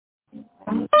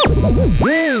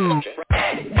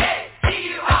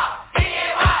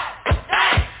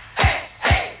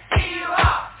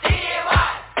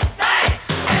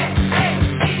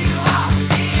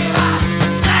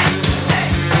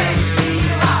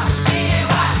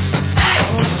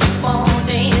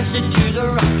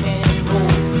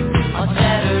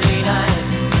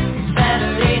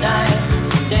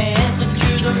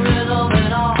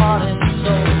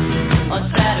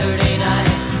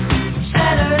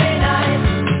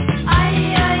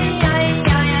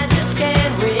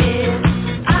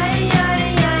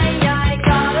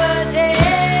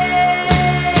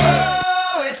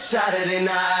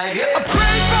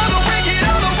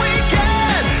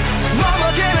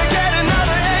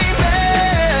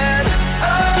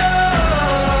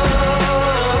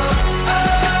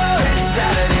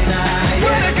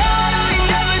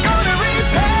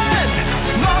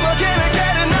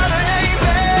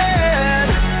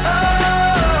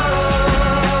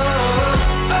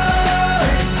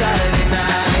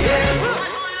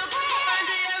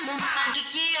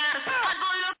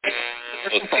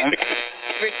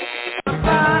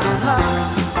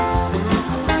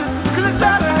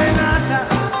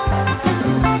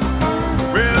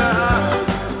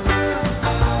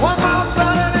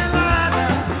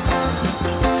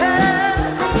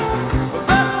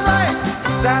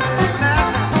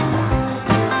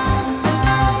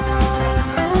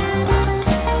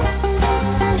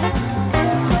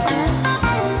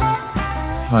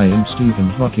Hi, I'm Stephen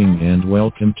Hawking and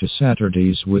welcome to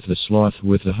Saturdays with the Sloth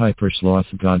with the Hyper Sloth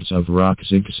gods of rock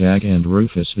Zigzag and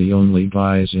Rufus, the only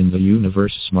guys in the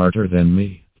universe smarter than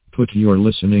me. Put your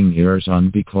listening ears on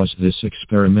because this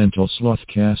experimental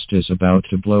Slothcast is about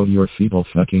to blow your feeble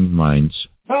fucking minds.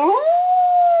 Welcome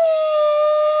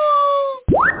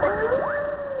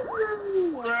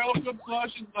to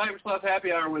Hyper Sloth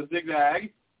Happy Hour with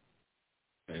Zigzag.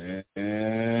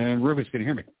 And Rufus, can you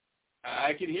hear me?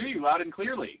 I can hear you loud and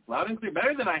clearly. Loud and clear.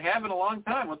 Better than I have in a long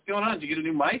time. What's going on? Did you get a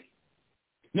new mic?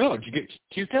 No, did you get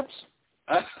Q-tips?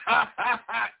 Yes,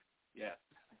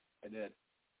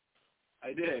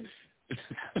 I did.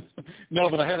 No,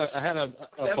 but I had a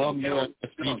bum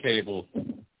USB cable.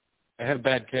 I had a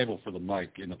bad cable for the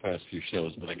mic in the past few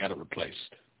shows, but I got it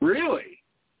replaced. Really?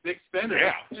 Big spender?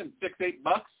 Yeah. $6-8?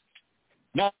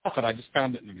 Nothing. I just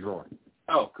found it in the drawer.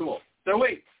 Oh, cool. So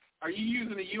wait, are you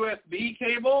using a USB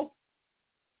cable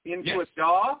into a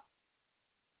DAW?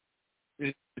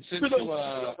 It's into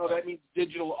that means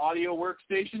digital audio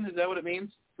workstation? Is that what it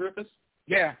means, Rufus?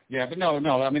 Yeah, but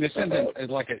no. I mean, it's in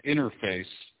like an interface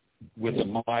with a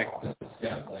mic.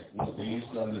 Yeah, like one of these.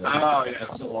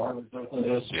 XLR and stuff like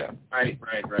this. Yeah. Right.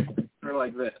 Or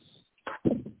like this.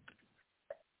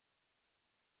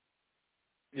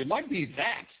 It might be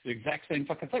the exact same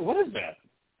fucking thing. What is that?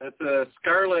 That's a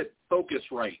Scarlett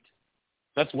Focusrite.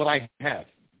 That's what I have.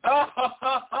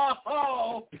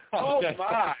 Oh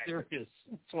my! Serious.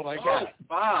 That's what I got. Oh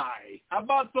my! How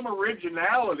about some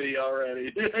originality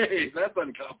already? Hey, that's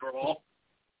uncomfortable.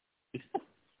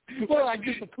 Well, I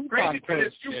get the coupon code.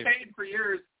 If you paid for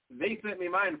yours, they sent me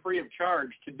mine free of charge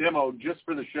to demo just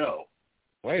for the show.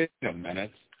 Wait a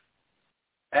minute.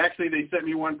 Actually, they sent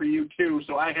me one for you too,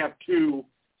 so I have two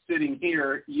sitting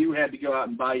here. You had to go out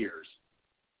and buy yours.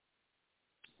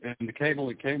 And the cable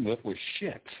it came with was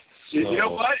shit. So. You know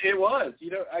what? It was.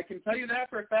 I can tell you that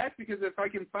for a fact because if I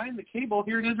can find the cable,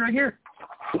 here it is right here.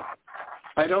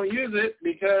 I don't use it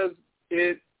because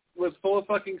it was full of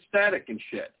fucking static and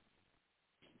shit.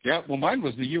 Yeah, well, mine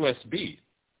was the USB.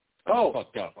 Oh.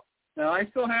 Fucked up. Now, I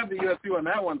still have the USB one.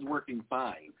 That one's working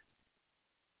fine.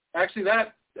 Actually,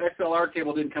 that XLR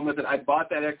cable didn't come with it. I bought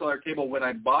that XLR cable when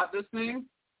I bought this thing,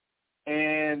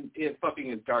 and it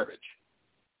fucking is garbage.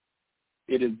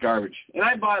 It is garbage. And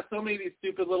I bought so many of these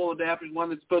stupid little adapters, one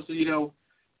that's supposed to,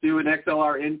 do an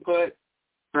XLR input,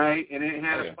 right? And it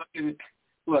had a fucking...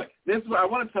 Look, I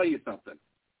want to tell you something.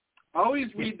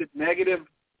 Always read the negative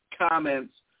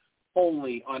comments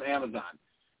only on Amazon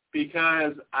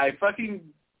because I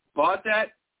fucking bought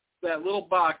that little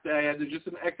box that I had. There's just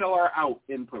an XLR out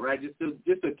input, right? Just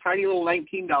a tiny little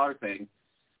 $19 thing.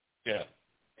 Yeah.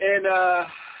 And,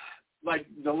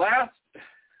 the last,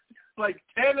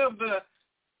 10 of the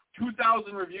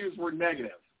 2,000 reviews were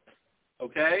negative,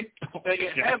 okay?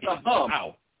 It has a hum.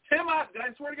 Wow. 10 out,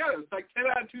 I swear to God, it was like 10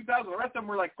 out of 2,000. The rest of them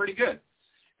were, pretty good.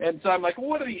 And so I'm like,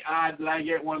 what are the odds that I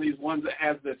get one of these ones that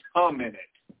has this hum in it?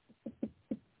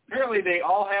 Apparently they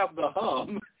all have the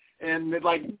hum, and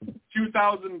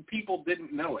 2,000 people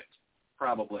didn't know it,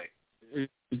 probably.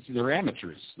 They're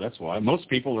amateurs. That's why. Most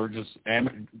people are just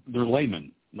they're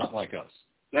laymen, not like us.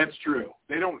 That's true.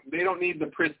 They don't need the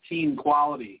pristine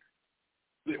quality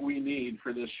that we need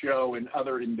for this show and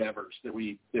other endeavors that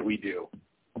we do.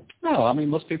 No, I mean,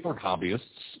 most people are hobbyists.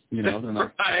 You know, they're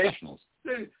not professionals.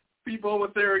 People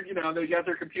with their, they got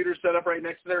their computer set up right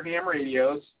next to their ham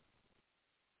radios.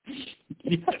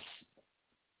 Yes.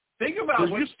 Think about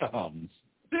They're used to hums.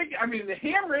 The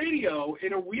ham radio,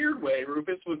 in a weird way,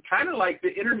 Rufus, was kind of like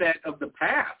the internet of the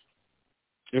past.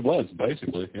 It was,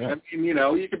 basically, yeah. I mean,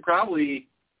 you could probably...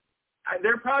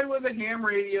 There probably was a ham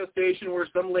radio station where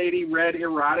some lady read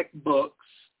erotic books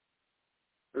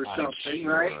or something,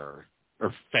 right?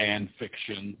 Or fan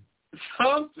fiction.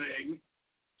 Something.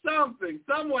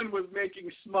 Someone was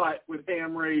making smut with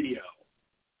ham radio.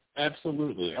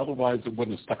 Absolutely. Otherwise, it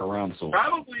wouldn't have stuck around so long.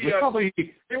 Probably.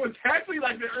 It was actually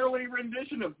like the early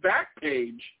rendition of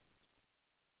Backpage.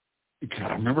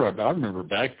 God, I remember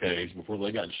Backpage before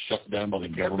they got shut down by the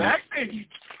government. Backpage,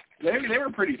 they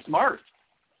were pretty smart.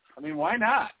 I mean, why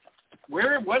not? What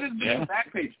is the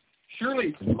Backpage?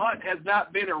 Surely smut has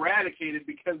not been eradicated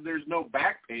because there's no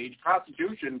Backpage.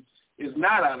 Prostitution is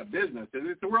not out of business.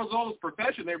 It's the world's oldest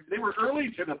profession. They were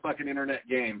early to the fucking internet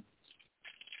game.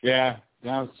 Yeah,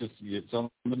 now it's on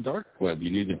the dark web.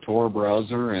 You need the Tor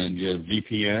browser and you have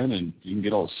VPN, and you can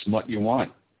get all the smut you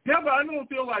want. Yeah, but I don't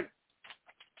feel like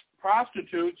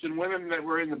prostitutes and women that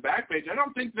were in the Backpage, I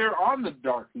don't think they're on the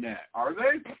dark net, are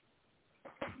they?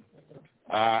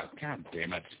 God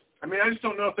damn it. I mean, I just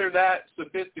don't know if they're that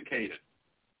sophisticated.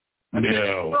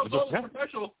 No.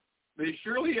 Professional, they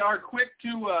surely are quick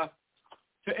to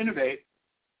innovate.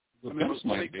 With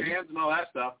fans and all that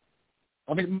stuff.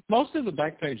 I mean, most of the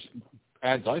Backpage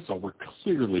ads I saw were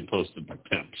clearly posted by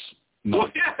pimps. Well,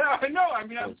 yeah, I know. I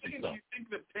mean, I'm saying, do you think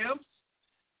the pimps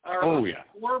are on the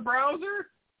Tor browser?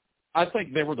 I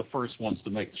think they were the first ones to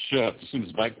make the shift. As soon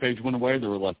as Backpage went away, they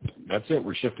were like, that's it,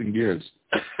 we're shifting gears.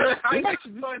 They're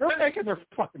making their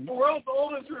fucking... The world's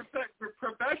oldest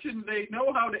profession, they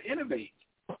know how to innovate.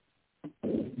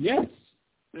 Yes.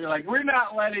 They're like, we're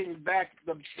not letting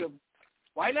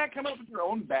why not come up with your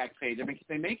own Backpage? I mean, can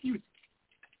they make you...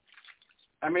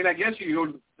 I mean, I guess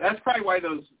that's probably why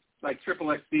those, like,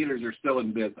 XXX theaters are still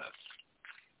in business.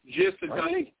 Just to tell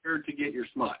you to get your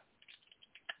smut.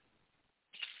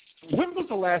 When was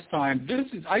the last time?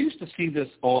 I used to see this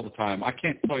all the time. I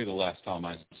can't tell you the last time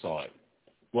I saw it.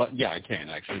 Well, yeah, I can,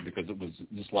 actually, because it was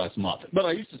just last month. But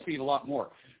I used to see it a lot more.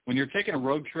 When you're taking a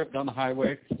road trip down the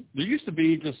highway, there used to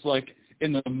be just like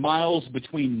in the miles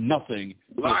between nothing,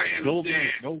 buildings,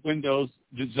 no windows,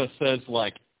 it just says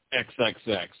like XXX.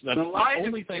 That's the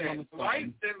only thing on the sign.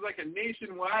 Lions Den was like a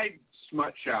nationwide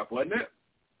smut shop, wasn't it?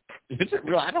 Is it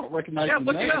real? I don't recognize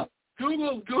the name. It up.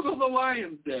 Google the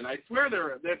Lions Den. I swear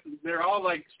they're all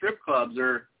like strip clubs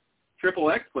or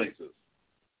XXX places.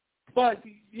 But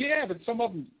some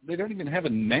of them, they don't even have a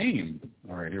name.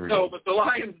 All right, here we go. No, but the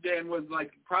Lions Den was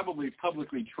like probably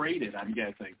publicly traded, I'm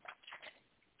guessing.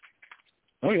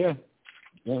 Oh, yeah.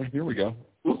 Yeah, here we go.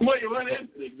 What is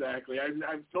it exactly?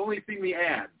 I've only seen the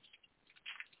ads.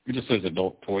 It just says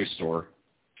adult toy store.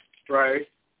 Right.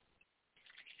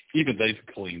 Even they've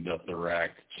cleaned up the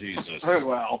rack. Jesus.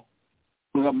 Well,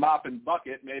 with a mop and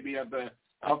bucket, maybe of the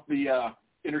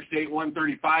Interstate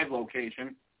 135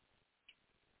 location.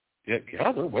 Yeah,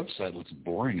 their website looks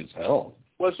boring as hell.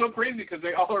 Well, it's so crazy because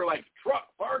they all are like truck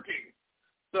parking.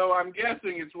 So I'm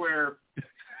guessing it's where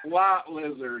lot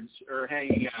lizards are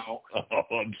hanging out.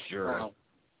 Oh, I'm sure.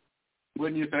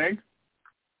 Wouldn't you think?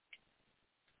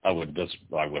 I would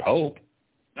hope.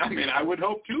 I mean, I would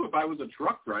hope too if I was a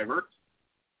truck driver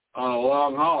on a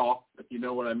long haul, if you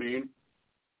know what I mean.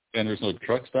 And there's no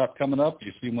truck stop coming up.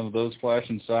 You see one of those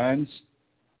flashing signs.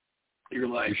 You're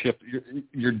like,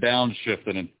 you're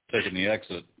downshifting and taking the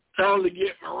exit. Time to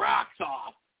get my rocks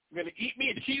off. I'm going to eat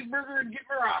me a cheeseburger and get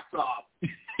my rocks off.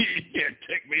 Yeah,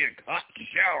 take me a hot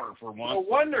shower for once. No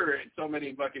wonder it's so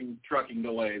many fucking trucking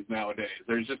delays nowadays.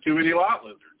 There's just too many lot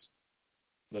lizards.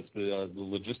 That's the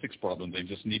logistics problem. They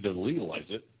just need to legalize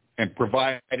it and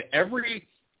provide every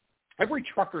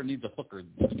trucker needs a hooker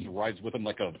that rides with them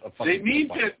like a fucking...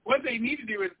 What they need to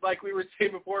do is, like we were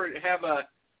saying before, have a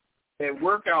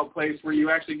workout place where you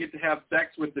actually get to have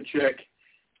sex with the chick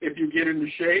if you get into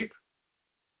shape,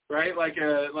 right? Like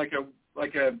a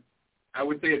I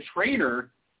would say a trainer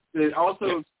that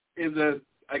also is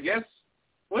I guess,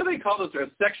 what do they call this? A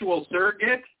sexual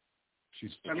surrogate?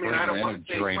 I don't want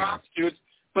to say prostitutes,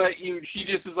 but she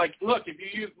just is like, look, if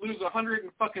you lose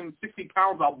 160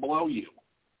 pounds, I'll blow you.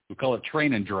 We call it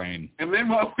train and drain. And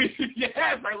then yes,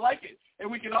 I like it.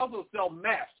 And we can also sell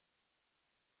meth.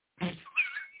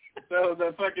 So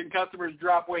the fucking customers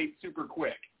drop weight super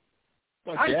quick.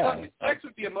 Sex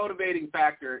would be a motivating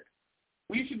factor.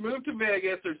 We should move to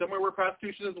Vegas or somewhere where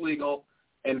prostitution is legal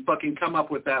and fucking come up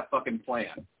with that fucking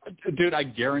plan. Dude, I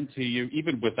guarantee you,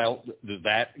 even without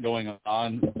that going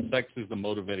on, sex is the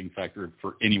motivating factor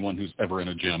for anyone who's ever in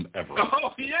a gym ever.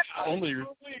 Oh, yeah.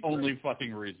 Only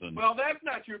fucking reason. Well, that's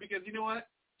not true because you know what?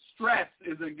 Stress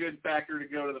is a good factor to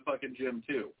go to the fucking gym,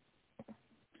 too.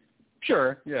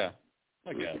 Sure, yeah,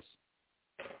 I guess.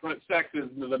 But sex is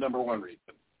the number one reason.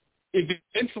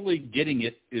 Eventually getting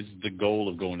it is the goal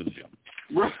of going to the gym.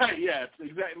 Right, yes,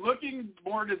 exactly. Looking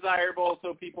more desirable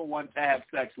so people want to have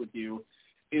sex with you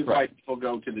is why people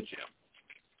go to the gym.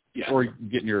 Yeah. Or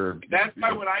getting your... That's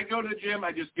why when I go to the gym,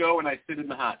 I just go and I sit in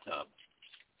the hot tub.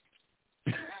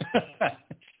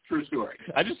 True story.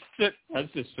 I just sit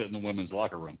in the women's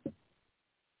locker room.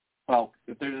 Well,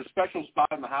 if there's a special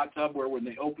spot in the hot tub where when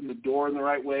they open the door in the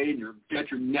right way and you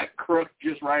get your neck crooked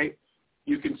just right,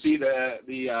 you can see the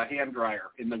hand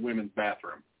dryer in the women's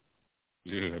bathroom.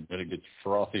 Dude, I bet it gets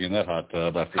frothy in that hot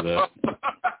tub after that.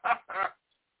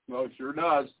 Well, it sure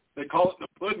does. They call it the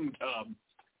pudding tub.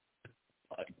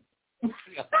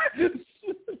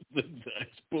 The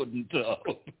next pudding tub.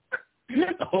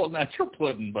 Oh, natural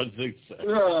pudding, but zigzag.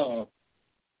 Oh.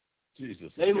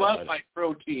 Jesus. They love my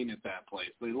protein at that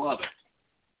place. They love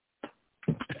it.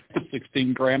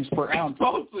 16 grams per ounce.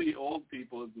 Mostly old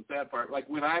people is the sad part. Like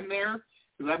when I'm there,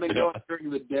 because I've been going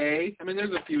during the day. I mean,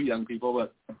 there's a few young people,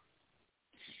 but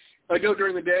I go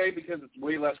during the day because it's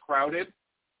way less crowded.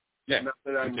 Yeah. Not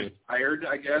that I'm retired,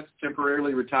 I guess,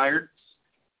 temporarily retired.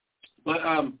 But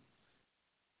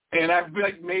and I've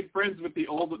like made friends with the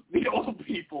old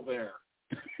people there.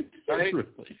 Right?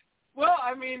 Really? Well,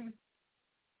 I mean,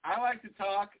 I like to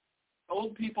talk.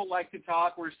 Old people like to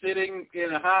talk. We're sitting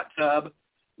in a hot tub.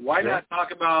 Why not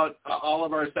talk about all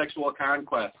of our sexual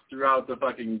conquests throughout the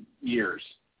fucking years?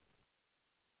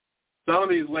 Some of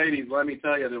these ladies, let me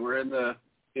tell you, that were in the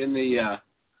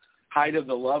height of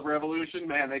the love revolution,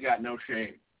 man, they got no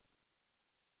shame.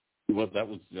 Well, that's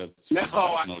no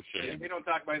shame. We don't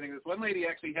talk about anything. This one lady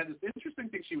actually had this interesting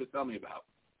thing she was telling me about.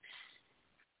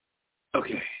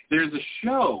 Okay, there's a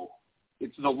show.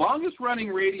 It's the longest running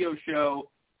radio show,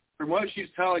 from what she's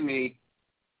telling me.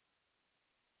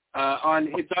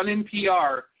 It's on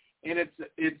NPR, and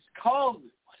it's called,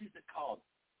 what is it called?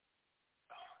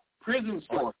 Prison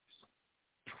Stories.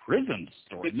 Prison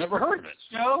Stories? Never heard of it.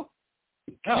 Show?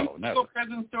 No, never.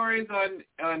 Prison Stories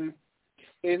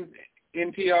in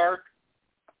NPR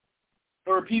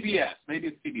or PBS. Maybe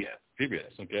it's PBS.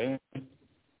 PBS, okay.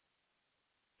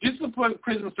 Just the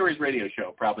Prison Stories radio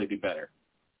show probably be better.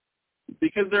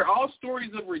 Because they're all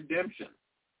stories of redemption.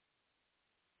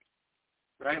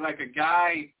 Right? Like a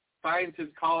guy finds his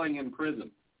calling in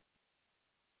prison.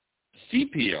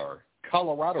 CPR,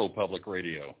 Colorado Public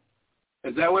Radio.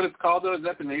 Is that what it's called, though? Is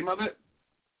that the name of it?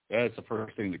 That's the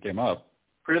first thing that came up.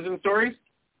 Prison Stories?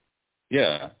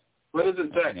 Yeah. What does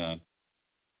it say? Yeah.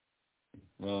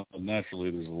 Well, naturally,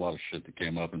 there's a lot of shit that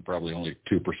came up, and probably only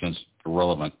 2%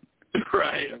 irrelevant.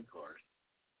 Right, of course.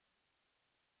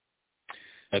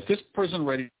 At this prison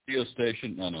radio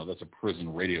station, no, that's a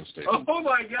prison radio station. Oh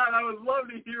my God, I would love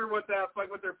to hear what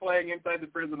they're playing inside the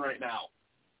prison right now.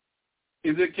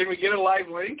 Can we get a live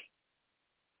link?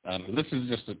 This is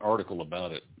just an article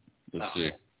about it. Let's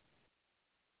see.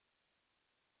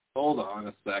 Hold on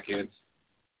a second.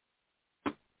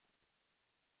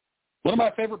 One of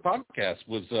my favorite podcasts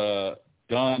was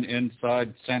done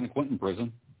inside San Quentin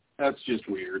prison. That's just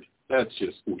weird. That's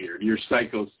just weird. Your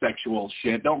psychosexual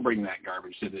shit. Don't bring that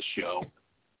garbage to this show.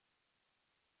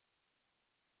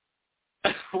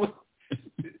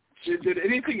 Did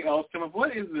anything else come up?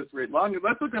 What is this?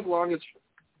 Let's look up longest.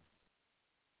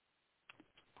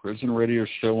 Prison radio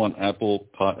show on Apple.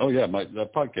 Oh, yeah,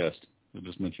 that podcast I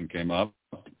just mentioned came up.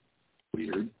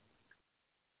 Weird.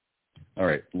 All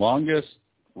right, longest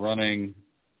running.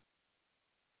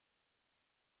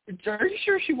 Are you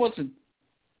sure she wasn't?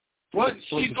 What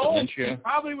she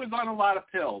probably was on a lot of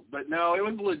pills, but no, it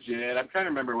was legit. I'm trying to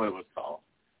remember what it was called.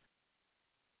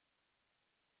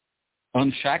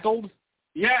 Unshackled?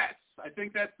 Yes, I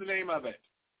think that's the name of it.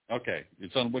 Okay,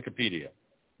 it's on Wikipedia.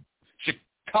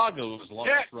 Chicago's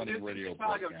longest running radio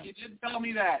program. She did tell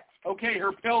me that. Okay,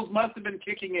 her pills must have been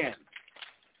kicking in.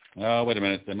 Oh, wait a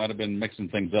minute. They might have been mixing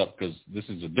things up because this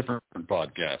is a different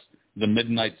podcast. The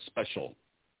Midnight Special.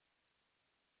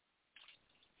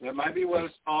 That might be what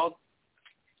it's called.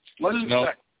 What is it?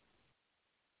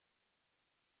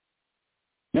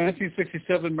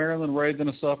 1967, Maryland Ray, then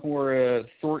a sophomore at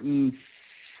Thornton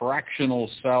Fractional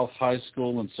South High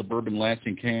School in suburban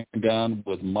Lansing, came down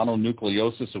with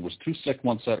mononucleosis. It was too sick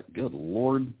once that. Good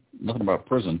Lord. Nothing about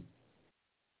prison.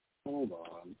 Hold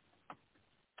on.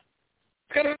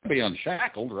 got to be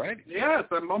unshackled, right? Yes,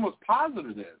 I'm almost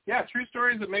positive it is. Yeah, true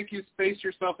stories that make you space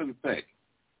yourself and think.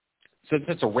 Since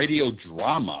it's a radio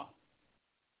drama.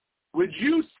 Would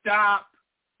you stop?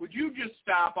 Would you just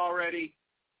stop already?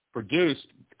 Produced.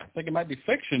 I think it might be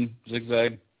fiction,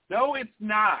 Zigzag. No, it's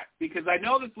not, because I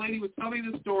know this lady was telling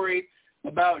me the story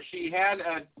about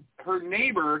her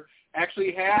neighbor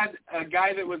actually had a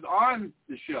guy that was on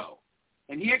the show,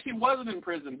 and he actually wasn't in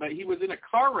prison, but he was in a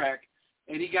car wreck,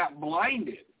 and he got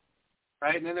blinded,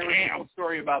 right? And then there was a whole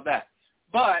story about that.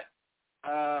 But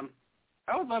I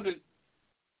would love to.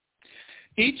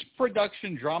 Each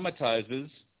production dramatizes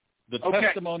the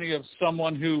testimony of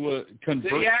someone who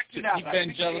converts to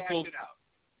evangelical.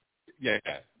 Yeah,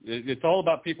 it's all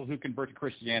about people who convert to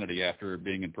Christianity after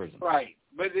being in prison. Right.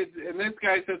 But and this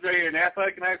guy says right here, in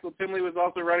athletic and high school, Tim Lee was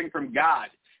also running from God.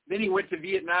 Then he went to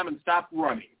Vietnam and stopped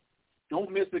running. Don't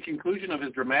miss the conclusion of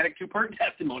his dramatic two-part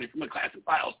testimony from the classic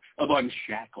files of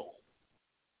Unshackled.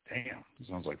 Damn,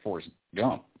 sounds like Forrest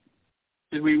Gump.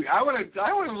 I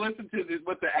want to listen to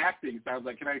what the acting sounds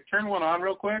like. Can I turn one on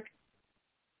real quick?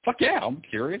 Fuck yeah, I'm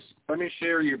curious. Let me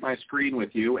share my screen with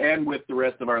you and with the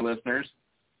rest of our listeners.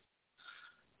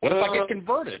 What if I get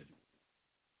converted?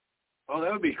 Oh,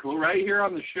 that would be cool. Right here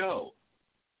on the show.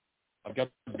 I've got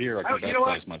beer. I can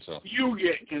baptize myself. You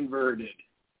get converted.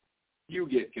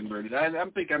 I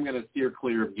think I'm going to steer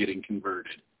clear of getting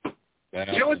converted.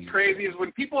 You know what's crazy is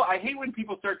I hate when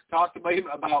people start to talk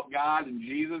about God and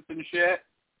Jesus and shit,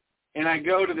 and I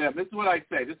go to them. This is what I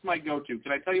say. This is my go-to.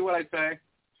 Can I tell you what I say?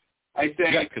 I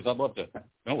say, yeah, because I'd love to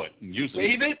know it and use it.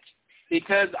 Save it,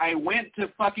 because I went to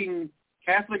fucking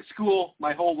Catholic school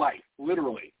my whole life,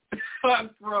 literally.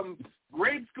 From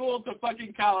grade school to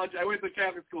fucking college, I went to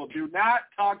Catholic school. Do not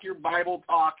talk your Bible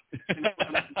talk.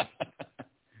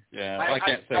 Yeah, I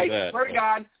can't say that. I swear to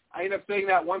God, I end up saying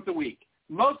that once a week.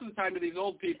 Most of the time to these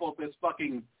old people at this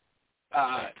fucking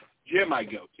gym I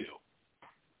go to.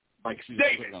 Like,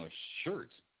 David, on a shirt.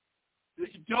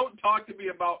 Don't talk to me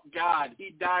about God.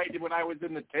 He died when I was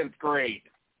in the 10th grade.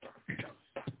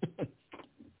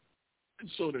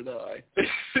 So did I.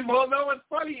 Well, no, what's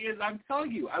funny is I'm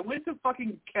telling you, I went to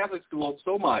fucking Catholic school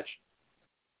so much.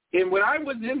 And when I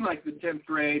was in, like, the 10th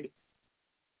grade,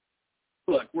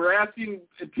 look, we're asking,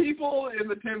 people in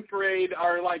the 10th grade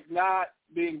are, like, not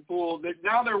being fooled.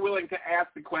 Now they're willing to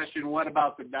ask the question, what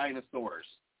about the dinosaurs?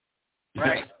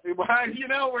 Right? You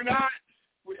know, we're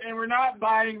not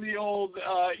buying the old,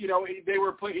 they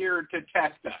were put here to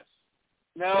test us.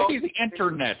 No, maybe the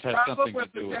internet has something to do with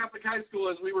it. The problem with the Catholic high school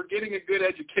is we were getting a good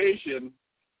education,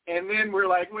 and then we're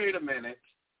like, wait a minute,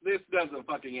 this doesn't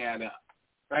fucking add up,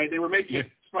 right? They were making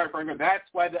it smart for me. That's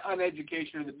why the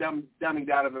uneducation or the dumbing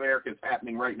down of America is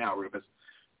happening right now, Rufus.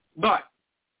 But,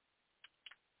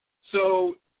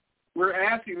 so we're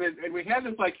asking this, and we had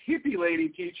this, like, hippie lady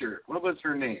teacher. What was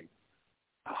her name?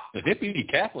 The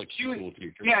hippie Catholic school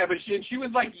teacher. Yeah, but she was,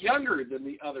 like, younger than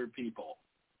the other people.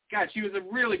 God, she was a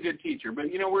really good teacher. But,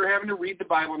 we're having to read the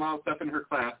Bible and all that stuff in her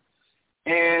class.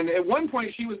 And at one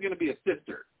point, she was going to be a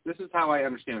sister. This is how I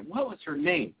understand it. What was her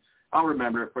name? I'll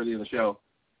remember it for the end of the show.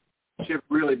 She had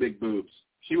really big boobs.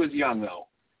 She was young, though.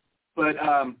 But,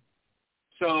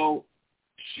 so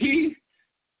we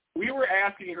were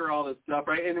asking her all this stuff,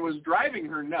 right? And it was driving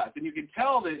her nuts. And you could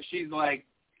tell that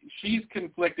she's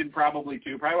conflicted probably,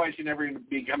 too. Probably why she never ended up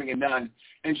becoming a nun.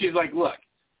 And she's like, look,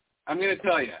 I'm going to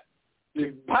tell you.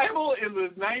 The Bible is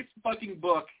a nice fucking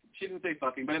book. She didn't say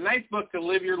fucking, but a nice book to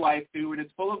live your life through, and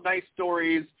it's full of nice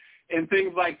stories and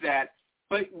things like that.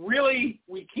 But really,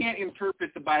 we can't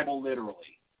interpret the Bible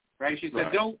literally, right? She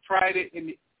said, don't try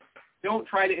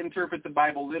to interpret the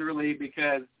Bible literally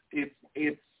because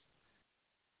it's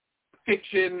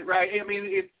fiction, right? I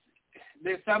mean,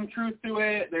 there's some truth to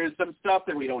it. There's some stuff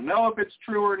that we don't know if it's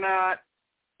true or not.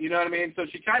 You know what I mean? So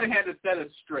she kind of had to set us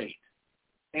straight.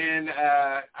 And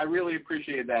I really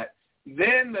appreciated that.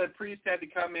 Then the priest had to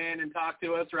come in and talk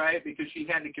to us, right, because she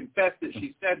had to confess that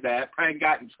she said that, probably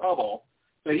got in trouble.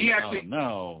 But he actually,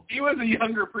 he was a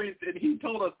younger priest, and he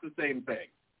told us the same thing.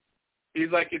 He's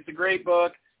like, it's a great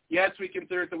book. Yes, we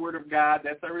consider it the Word of God.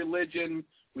 That's our religion.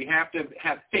 We have to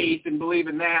have faith and believe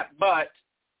in that. But,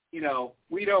 we know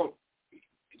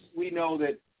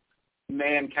that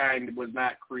mankind was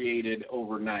not created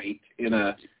overnight in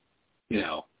a,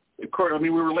 of course, I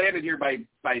mean, we were landed here by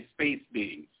space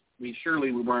beings. We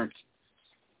weren't,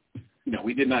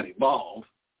 we did not evolve.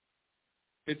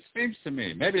 It seems to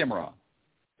me, maybe I'm wrong,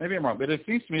 but it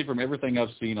seems to me from everything I've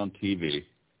seen on TV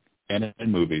and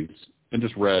in movies and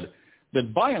just read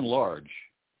that by and large,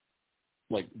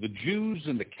 like the Jews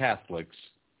and the Catholics,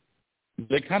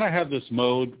 they kind of have this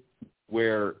mode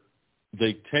where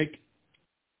they take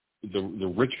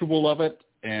the ritual of it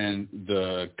and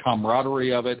the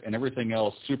camaraderie of it and everything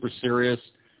else super serious,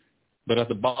 but at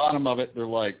the bottom of it, they're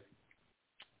like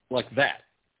that,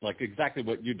 like exactly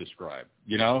what you described,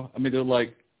 you know? I mean, they're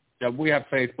like, yeah, we have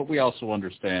faith, but we also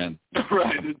understand.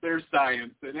 Right, there's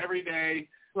science, and every day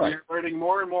we're learning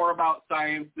more and more about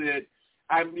science that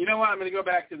you know what, I'm going to go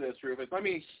back to this, Rufus. Let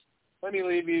me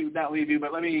not leave you,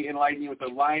 but let me enlighten you with a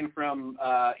line from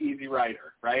Easy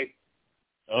Rider, right?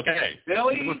 Okay.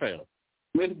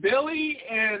 When Billy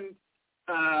and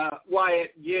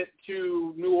Wyatt get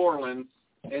to New Orleans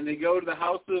and they go to the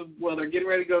House of, they're getting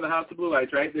ready to go to the House of Blue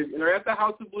Lights, right? They're at the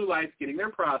House of Blue Lights getting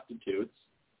their prostitutes.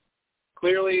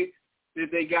 Clearly,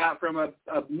 that they got from a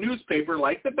newspaper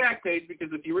like the Backpage, because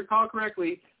if you recall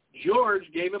correctly, George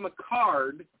gave him a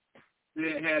card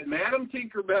that had Madam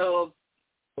Tinkerbell's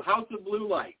House of Blue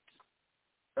Lights,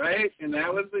 right? And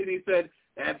that was it. He said,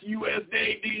 that's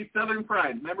USAD Southern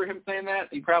Pride. Remember him saying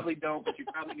that? You probably don't, but you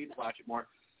probably need to watch it more.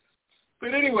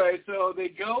 But anyway, so they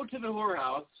go to the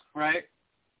whorehouse, right?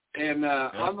 And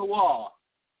on the wall,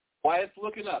 Wyatt's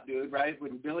looking up, dude, right?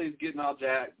 When Billy's getting all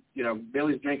jacked, you know,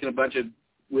 Billy's drinking a bunch of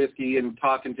whiskey and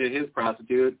talking to his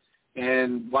prostitute,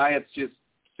 and Wyatt's just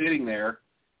sitting there.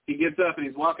 He gets up and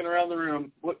he's walking around the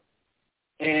room.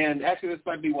 And actually, this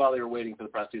might be while they were waiting for the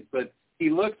prostitutes, but he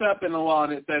looks up in the wall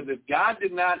and it says, if God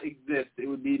did not exist, it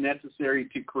would be necessary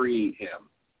to create him.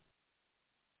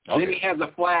 Okay. Then he has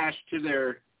a flash to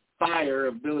their fire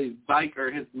of Billy's bike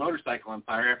or his motorcycle on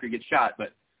fire after he gets shot.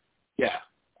 But, yeah,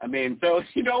 I mean, so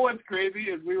you know what's crazy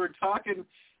is we were talking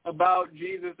about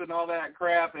Jesus and all that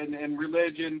crap and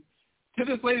religion to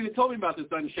this lady that told me about this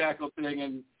unshackled thing,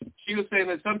 and she was saying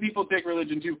that some people take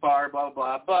religion too far, blah,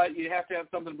 blah, blah, but you have to have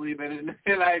something to believe in it.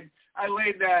 And I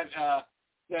laid that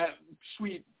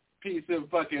sweet piece of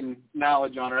fucking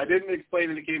knowledge on her. I didn't explain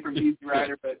that it came from Easy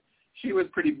Rider, but she was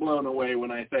pretty blown away when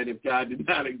I said if God did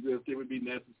not exist, it would be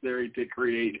necessary to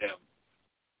create him.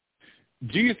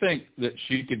 Do you think that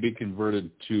she could be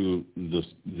converted to the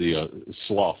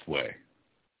sloth way?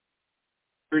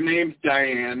 Her name's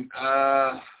Diane.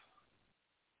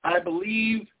 I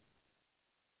believe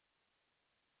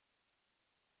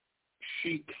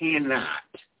she cannot.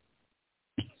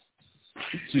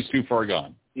 She's too far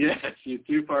gone. Yes, she's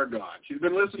too far gone. She's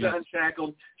been listening to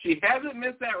Unshackled. She hasn't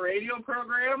missed that radio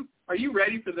program. Are you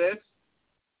ready for this?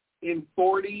 In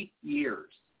 40 years.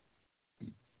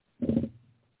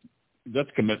 That's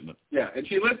commitment. Yeah, and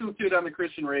she listens to it on the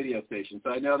Christian radio station, so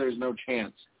I know there's no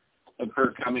chance of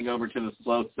her coming over to the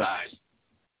slow side.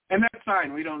 And that's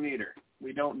fine. We don't need her.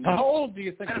 We don't need her. How old do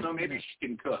you think? I don't know. Maybe she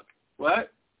can cook.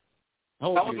 What?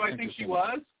 How old do I think she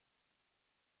was?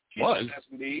 She's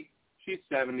 70. She's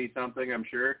 70-something, I'm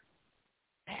sure.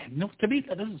 Man, no, to me,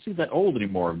 that doesn't seem that old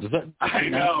anymore. Does that? I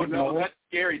know. No, that's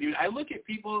scary, dude. I look at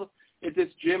people at this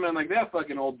gym, and I'm like, that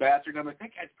fucking old bastard. I'm like,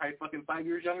 that guy's probably fucking 5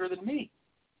 years younger than me.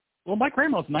 Well, my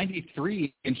grandma's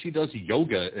 93, and she does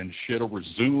yoga and shit over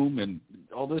Zoom and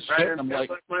all this shit. And I'm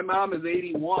like, my mom is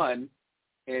 81,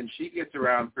 and she gets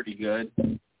around pretty good.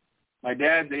 My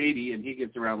dad's 80, and he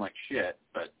gets around like shit.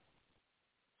 But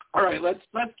all right, let's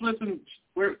listen.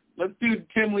 Let's do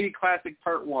Tim Lee Classic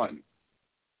Part 1.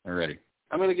 All righty.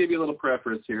 I'm going to give you a little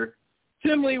preface here.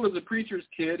 Tim Lee was a preacher's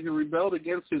kid who rebelled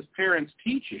against his parents'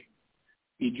 teaching.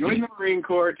 He joined the Marine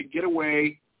Corps to get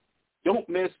away. Don't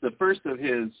miss the first of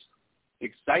his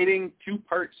exciting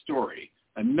two-part story,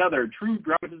 another true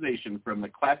dramatization from the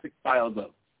classic files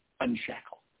of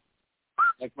Unshackle.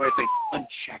 That's why I say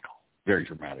Unshackle. Very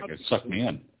dramatic. It sucked me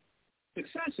in.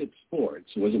 Success at sports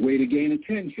was a way to gain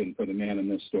attention for the man in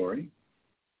this story.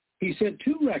 He set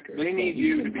 2 records. They need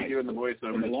you to be doing the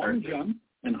voiceover. In the long jump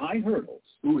and high hurdles.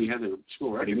 Ooh, he had a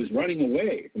school record. But he was running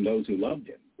away from those who loved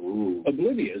him. Ooh.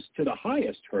 Oblivious to the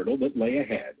highest hurdle that lay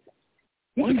ahead.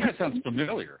 That sounds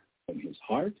familiar. From his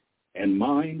heart and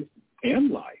mind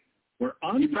and life were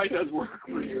He probably does work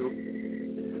for you.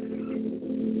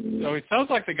 So he sounds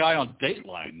like the guy on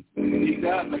Dateline. He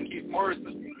does, like Keith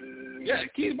Morrison. Yeah,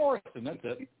 Keith Morrison, that's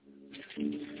it.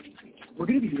 We're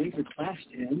going to be late for class,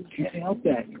 Tim. Can't help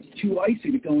that. It's too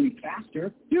icy to go any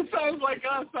faster. You sound like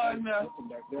us on the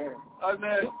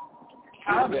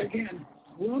comic. Again,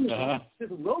 we're on the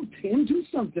road, Tim. Do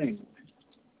something.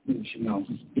 You know,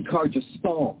 the car just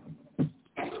stalled.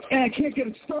 And I can't get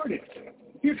it started.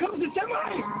 Here comes the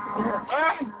semi.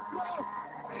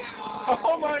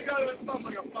 Oh, my God. That sounds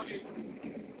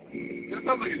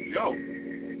like a joke.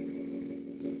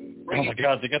 Oh, my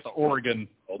God. They got the Oregon.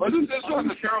 Wasn't this on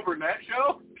the Carol Burnett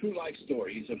show? True life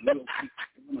stories of real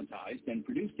people dramatized and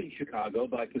produced in Chicago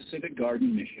by Pacific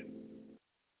Garden Mission.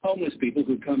 Homeless people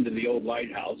who come to the old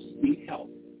lighthouse need help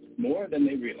more than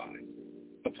they realize.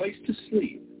 A place to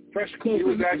sleep, fresh clothes. He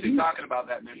was actually talking about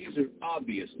that mission. These are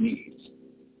obvious needs.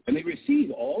 And they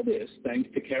receive all this thanks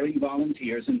to caring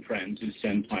volunteers and friends who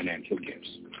send financial gifts.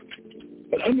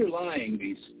 But underlying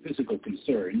these physical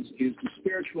concerns is the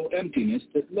spiritual emptiness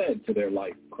that led to their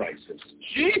life crisis.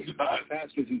 Jesus!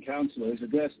 Pastors and counselors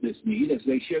address this need as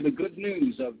they share the good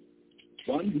news of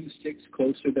one who sticks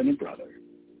closer than a brother,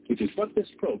 which is what this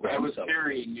program I was is about.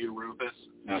 carrying you, Rufus.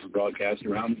 Now broadcast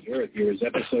around the earth. Here is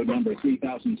episode number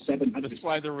 3,700. That's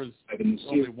why there was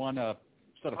only one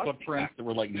set of footprints that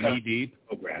were like knee deep.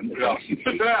 Program that Yeah, helps you keep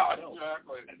yourself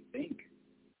exactly. and think.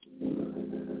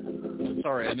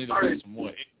 Sorry, I need to lose some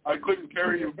weight. I couldn't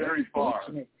carry you very far.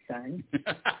 Son.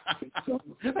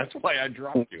 That's why I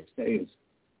dropped you.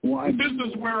 Why This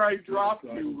is where I dropped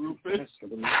you, Rufus. For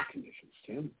the air conditions,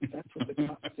 Tim. That's what the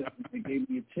cop said when they gave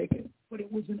me a ticket. But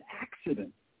it was an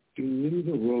accident. You knew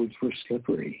the roads were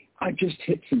slippery. I just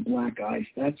hit some black ice,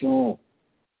 that's all.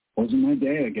 Wasn't my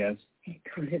day, I guess. It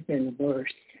could have been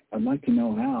worse. I'd like to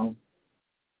know how.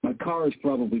 My car is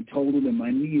probably totaled and my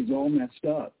knee is all messed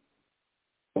up.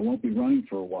 I won't be running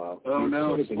for a while. Oh,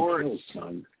 no, could have been sports. killed,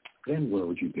 son. Then where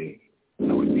would you be?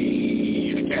 I would be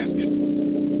in a casket.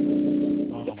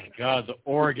 Oh, my God, the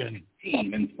organ.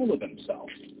 Team and full of himself.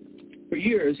 For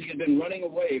years, he had been running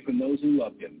away from those who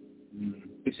loved him.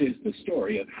 This is the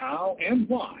story of how and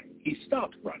why he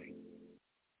stopped running.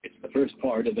 It's the first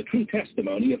part of the true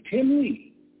testimony of Tim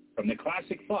Lee from the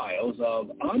classic files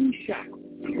of Unshackled.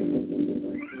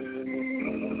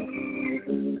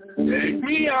 Take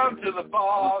me out to the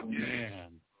fog. Man.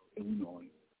 Illinois,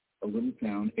 a little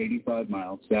town 85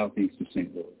 miles southeast of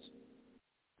St. Louis.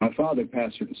 My father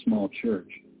pastored a small church,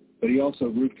 but he also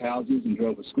roofed houses and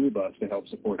drove a school bus to help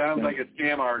support the Sounds like family. a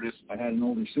scam artist. I had an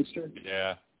older sister.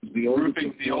 Yeah, The oldest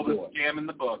Roofing's of the four oldest boys. scam in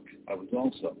the book. I was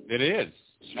also. it is.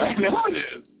 I know it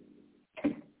is.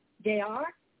 JR,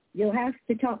 you'll have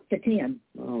to talk to Tim.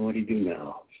 Oh, what do you do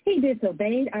now? He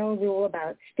disobeyed our rule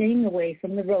about staying away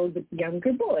from the road with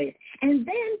younger boys. And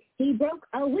then he broke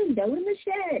a window in the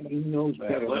shed. He knows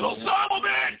better. That little than son of a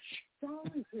bitch!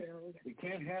 Sorry, Will. We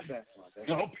can't have that, Mother.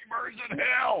 I hope he burns in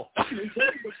hell. We gave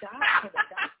the dog to the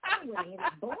doctor when he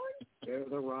was born. Spare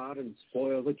the rod and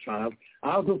spoil the child.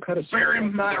 I'll go cut a Spare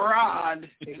him my rod.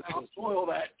 I'll spoil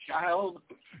that child.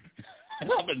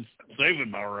 I've been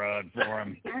saving my rod for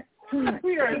him. That's too much,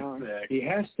 We are JR. sick. He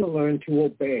has to learn to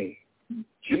obey.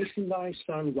 Chasten thy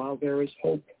son while there is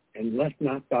hope, and let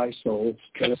not thy soul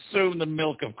Consume the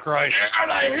milk of Christ. God,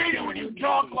 I hate it when you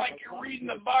talk like you're reading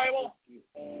the Bible.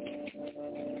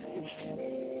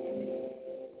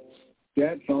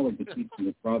 Dad followed the teaching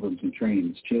of Proverbs and training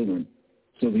his children,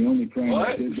 so the only praying I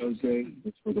What? did those days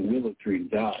was for the willow tree to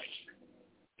die.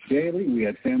 Daily, we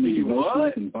had family You devotions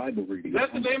what? and Bible reading. Is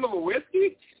that the name of a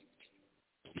whiskey?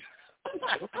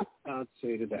 God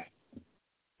say to that.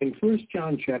 In 1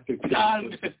 John chapter 2,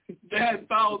 Dad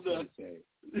found the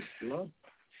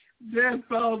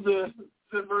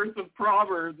verse of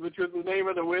Proverbs, which was the name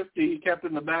of the whiskey he kept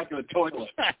in the back of the toilet.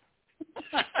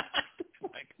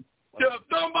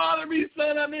 Don't bother me,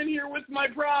 son. I'm in here with my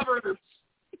Proverbs.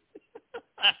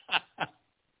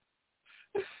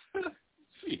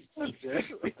 Okay.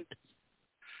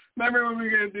 Remember when we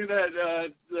were going to do that,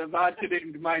 the vodka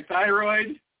to my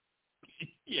thyroid?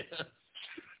 Yeah.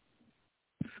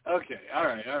 Okay, all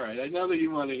right. I know that you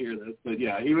want to hear this, but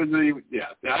yeah,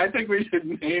 I think we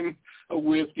should name a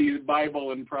whiskey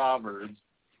Bible and Proverbs.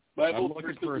 Bible I'm looking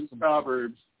verses for and some-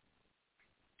 Proverbs.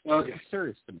 Okay. I'm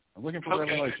serious. I'm looking for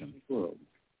Okay. revelation. world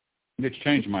It's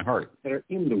changed my heart. that are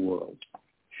in the world.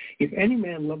 If any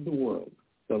man love the world,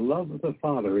 the love of the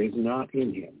Father is not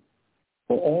in him.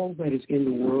 For all that is in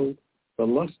the world, the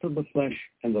lust of the flesh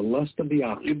and the lust of the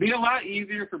eye. It'd be a lot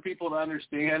easier for people to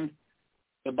understand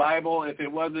the Bible if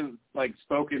it wasn't like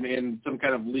spoken in some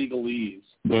kind of legalese.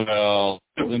 Well,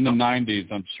 in the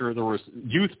 90s, I'm sure there was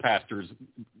youth pastors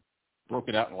broke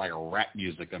it out in like a rap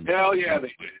music. Hell yeah,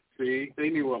 they did. See, they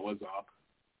knew what was up.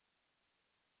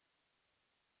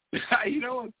 You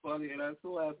know what's funny, and that's the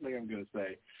last thing I'm going to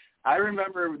say. I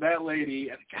remember that lady,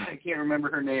 and God, I can't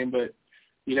remember her name, but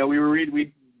you know, we read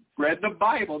the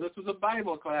Bible. This was a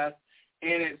Bible class,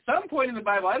 and at some point in the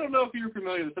Bible, I don't know if you're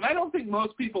familiar with this, and I don't think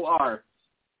most people are,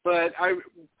 but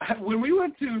when we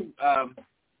went to,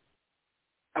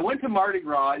 I went to Mardi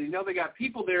Gras, and you know they got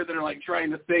people there that are like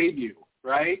trying to save you,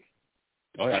 right?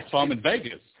 Oh, yeah, I saw them in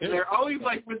Vegas. And they're always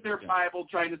like with their Bible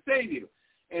trying to save you.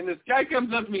 And this guy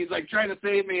comes up to me, he's like trying to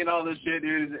save me and all this shit,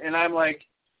 dude. And I'm like,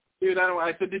 dude,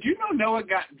 I said, did you know Noah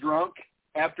got drunk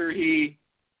after they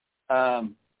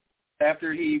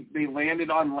landed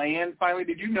on land finally?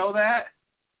 Did you know that?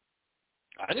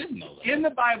 I didn't know that. In the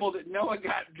Bible that Noah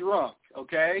got drunk,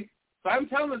 okay? So I'm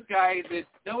telling this guy that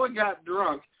Noah got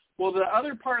drunk. Well, the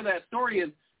other part of that story is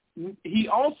he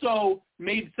also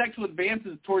made sexual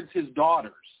advances towards his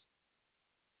daughters.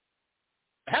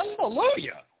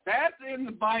 Hallelujah. That's in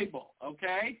the Bible,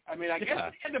 okay? I mean, I guess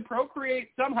they had to procreate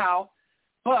somehow,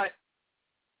 but,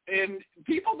 and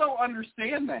people don't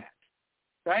understand that,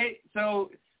 right? So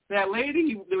that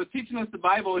lady that was teaching us the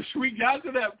Bible, we got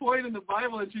to that point in the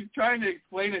Bible and she's trying to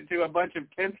explain it to a bunch of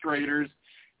 10th graders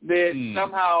that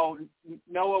somehow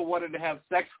Noah wanted to have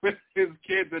sex with his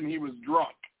kids and he was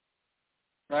drunk.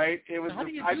 Right? It was.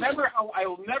 I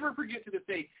will never forget to this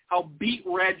day how beet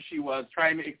red she was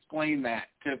trying to explain that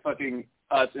to fucking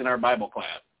us in our Bible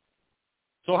class.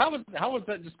 So how was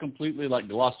that just completely like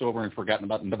glossed over and forgotten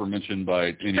about and never mentioned by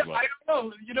anybody? I don't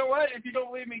know. You know what? If you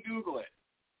don't believe me, Google it.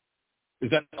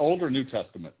 Is that Old or New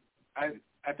Testament? I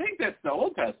think that's the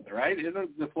Old Testament, right?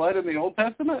 Isn't the flood in the Old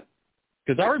Testament?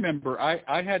 Because I remember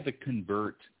I had to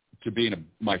convert to being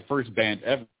my first band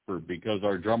ever because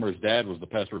our drummer's dad was the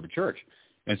pastor of a church.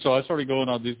 And so I started going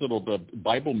on these little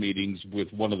Bible meetings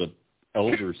with one of the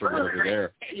elders or whatever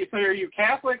there. So are you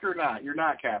Catholic or not? You're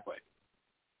not Catholic.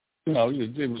 No,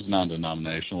 it was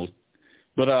non-denominational.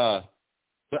 But I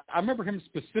remember him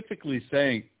specifically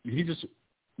saying he just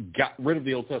got rid of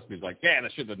the Old Testament. He's like, yeah,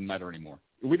 that shit doesn't matter anymore.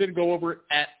 We didn't go over it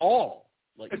at all.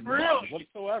 Like, really?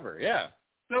 Whatsoever, yeah.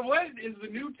 So what is the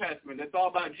New Testament? It's all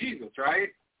about Jesus, right?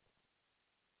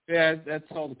 Yeah, that's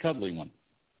all the cuddly one.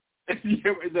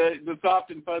 the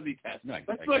soft and fuzzy Testament.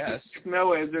 I Let's look guess. if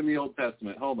Noah is in the Old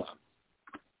Testament. Hold on.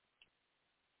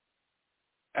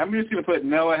 I'm just going to put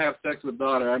Noah have sex with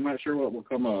daughter. I'm not sure what will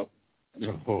come up.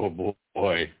 Oh,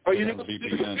 boy. Oh, you know,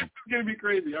 it's going to be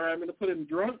crazy. All right, I'm going to put in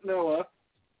drunk Noah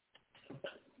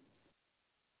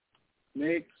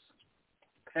makes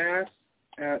pass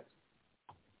at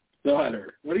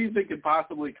daughter. What do you think could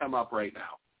possibly come up right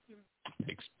now?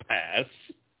 Makes pass.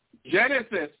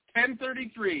 Genesis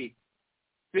 10:33.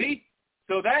 See?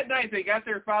 So that night they got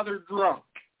their father drunk.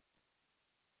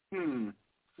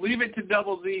 Leave it to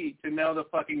Double Z to know the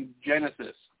fucking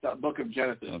Genesis, the book of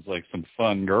Genesis. Sounds like some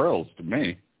fun girls to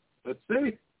me. Let's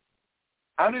see.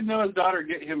 How did Noah's daughter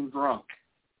get him drunk?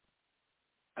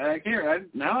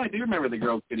 Now I do remember the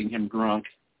girls getting him drunk.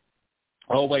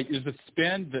 Oh, wait, is it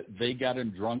spin that they got him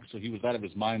drunk so he was out of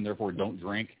his mind, therefore don't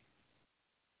drink?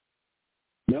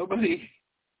 Nobody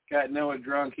got Noah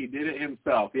drunk. He did it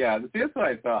himself. Yeah, that's what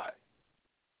I thought.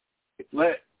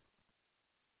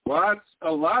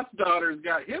 Lot's daughters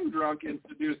got him drunk and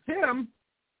seduced him.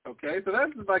 Okay, so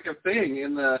that's like a thing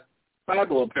in the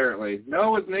Bible, apparently.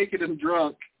 Noah was naked and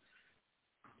drunk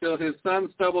till his son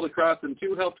stumbled across and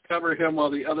two helped cover him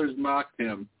while the others mocked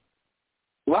him.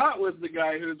 Lot was the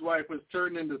guy whose wife was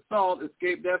turned into salt,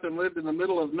 escaped death, and lived in the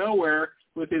middle of nowhere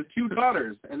with his two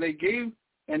daughters. And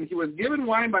he was given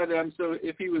wine by them, so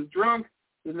if he was drunk,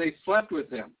 then they slept with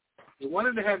him. They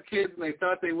wanted to have kids, and they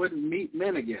thought they wouldn't meet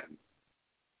men again.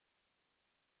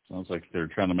 Sounds like they're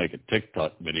trying to make a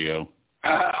TikTok video.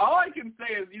 All I can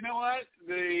say is, you know what?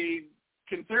 The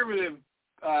conservative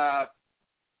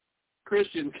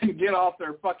Christians can get off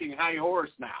their fucking high horse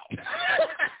now.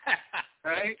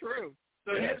 Right? True.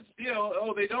 So his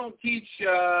deal, they don't teach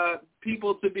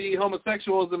people to be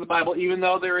homosexuals in the Bible, even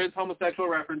though there is homosexual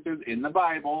references in the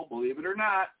Bible. Believe it or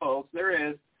not, folks, there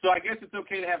is. So I guess it's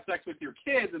okay to have sex with your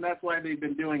kids, and that's why they've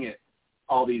been doing it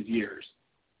all these years.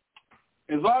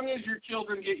 As long as your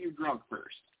children get you drunk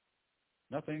first.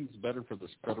 Nothing's better for the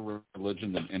spread of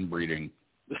religion than inbreeding.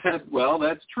 Well,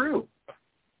 that's true.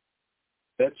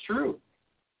 That's true.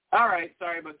 All right,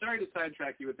 sorry to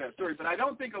sidetrack you with that story, but I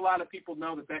don't think a lot of people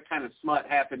know that kind of smut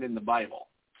happened in the Bible.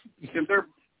 Because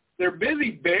they're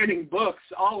busy banning books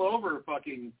all over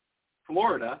fucking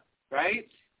Florida, right?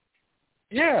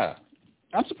 Yeah.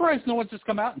 I'm surprised no one's just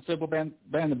come out and said, well, ban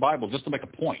the Bible just to make a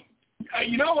point.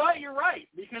 You know what? You're right.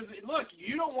 Because, look,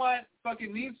 you don't want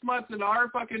fucking these smuts in our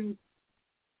fucking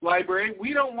library.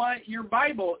 We don't want your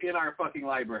Bible in our fucking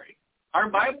library. Our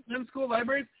Bible's in school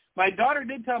libraries. My daughter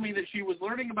did tell me that she was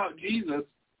learning about Jesus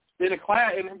in a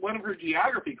class, in one of her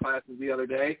geography classes the other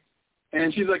day,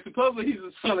 and she's like, supposedly he's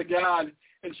the son of God,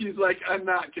 and she's like, I'm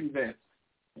not convinced.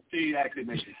 She actually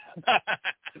makes it up.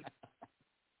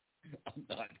 I'm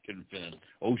not convinced.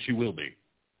 Oh, she will be.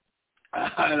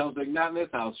 I don't think, not in this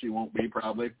house she won't be,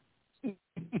 probably. And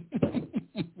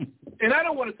I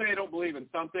don't want to say I don't believe in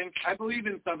something. I believe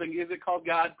in something. Is it called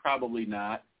God? Probably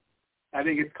not. I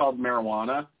think it's called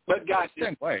marijuana. But God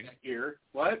did here.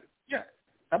 What? Yeah.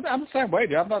 I'm the same way,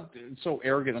 dude. I'm not so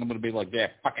arrogant that I'm going to be like, yeah,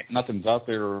 fuck it, nothing's out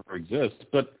there or exists.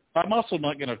 But I'm also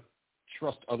not going to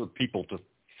trust other people to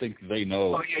think they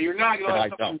know. Oh, yeah, you're not going to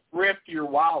let someone grift your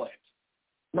wallet.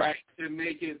 Right. To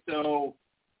make it so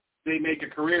they make a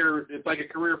career. It's like a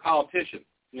career politician.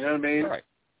 You know what I mean? Right.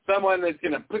 Someone that's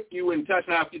going to put you in touch.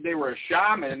 Now, if they were a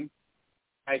shaman,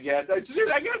 I guess. I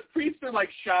guess priests are like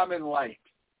shaman light.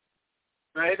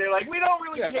 Right? They're like, we don't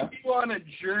really take you on a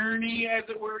journey, as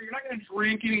it were. You're not going to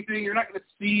drink anything. You're not going to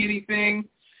see anything.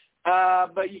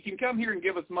 But you can come here and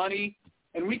give us money,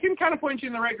 and we can kind of point you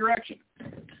in the right direction.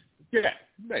 Yeah,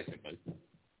 basically.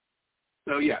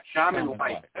 So, yeah, shaman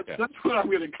light. Yeah. That's what I'm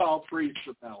going to call priests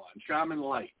from now on, shaman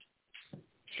light.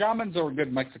 Shamans are a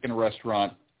good Mexican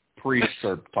restaurant. Priests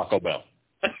are Taco Bell.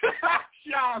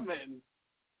 Shaman.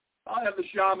 I'll have the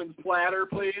shaman's platter,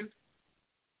 please.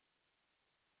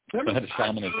 I had a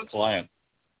shaman as a client.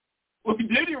 Well, did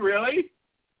you really?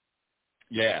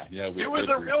 Yeah. It was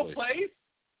a real place?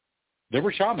 There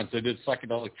were shamans. They did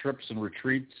psychedelic trips and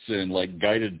retreats and, like,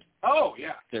 guided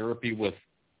therapy with...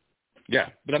 Yeah,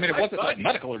 but I mean, it wasn't like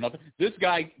medical or nothing. This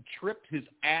guy tripped his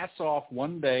ass off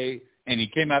one day, and he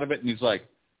came out of it, and he's like,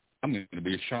 I'm going to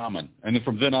be a shaman. And then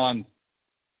from then on,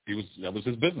 that was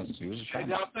his business. He was a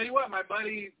shaman. I'll tell you what, my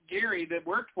buddy Gary that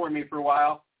worked for me for a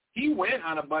while, he went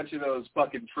on a bunch of those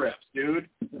fucking trips, dude,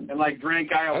 and, like,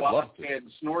 drank ayahuasca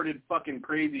and snorted fucking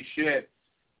crazy shit.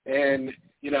 And,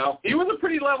 you know, he was a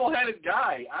pretty level-headed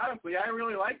guy. Honestly, I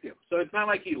really liked him. So it's not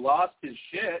like he lost his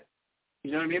shit.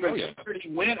 You know what I mean? But he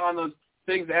went on those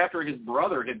things after his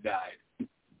brother had died.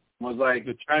 Was like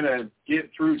trying to get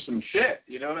through some shit.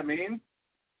 You know what I mean?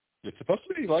 It's supposed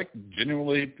to be like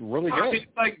genuinely really good. It's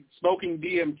like smoking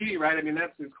DMT, right? I mean,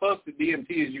 that's as close to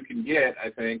DMT as you can get,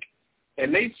 I think.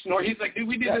 And they snort. He's like, dude,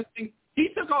 we did this thing. He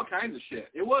took all kinds of shit.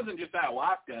 It wasn't just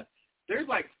ayahuasca. There's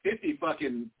like 50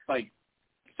 fucking like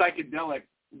psychedelic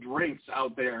drinks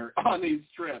out there on these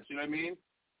trips. You know what I mean?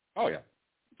 Oh yeah.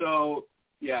 So.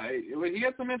 Yeah, he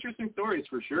had some interesting stories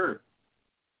for sure.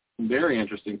 Some very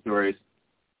interesting stories.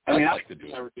 I'd like to do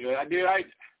it. Never do it.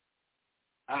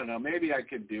 I don't know. Maybe I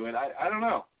could do it. I don't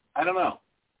know.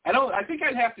 I think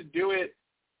I'd have to do it.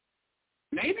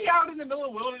 Maybe out in the middle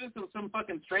of the wilderness in some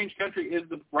fucking strange country is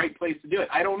the right place to do it.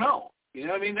 I don't know. You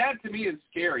know what I mean? That to me is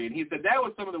scary. And he said that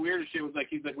was some of the weirdest shit.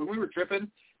 He's like when we were tripping,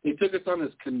 they took us on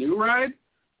this canoe ride.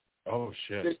 Oh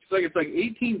shit! It's like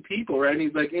 18 people, right? And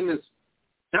he's like in this.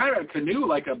 Not a canoe,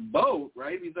 like a boat,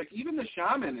 right? He's like, even the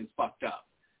shaman is fucked up.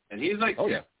 And he's like,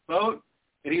 boat.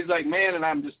 And he's like, man, and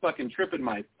I'm just fucking tripping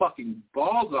my fucking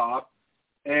balls off.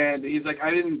 And he's like,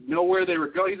 I didn't know where they were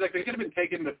going. He's like, they could have been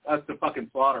taking us to fucking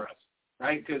slaughter us,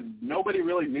 right? Because nobody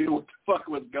really knew what the fuck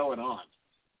was going on.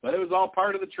 But it was all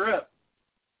part of the trip.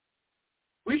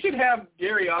 We should have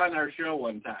Gary on our show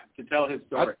one time to tell his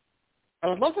story. I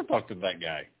would love to talk to that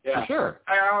guy. Yeah. For sure.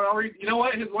 I'll read, you know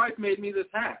what? His wife made me this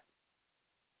hat.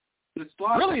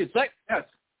 Really? Is that?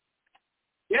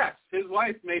 Yes. His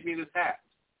wife made me this hat.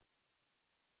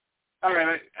 All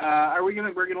right. We're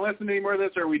gonna listen to any more of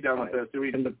this, or are we done with this?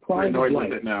 And the pride of life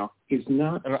with it now? is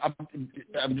not.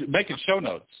 I'm making show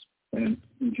notes. And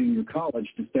in junior college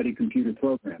to study computer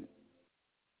programming.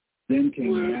 Then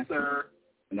came the accident,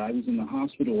 and I was in the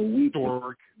hospital a week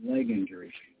with leg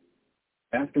injury.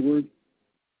 Afterward,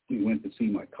 we went to see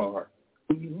my car.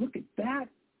 When you look at that.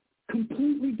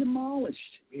 Completely demolished.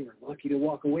 We were lucky to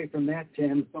walk away from that,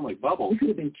 Tim. Sound like bubbles. We could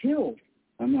have been killed.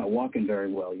 I'm not walking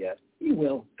very well yet. You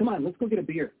will. Come on, let's go get a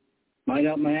beer. Might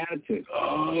help my attitude.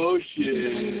 Oh,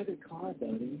 shit. Another car,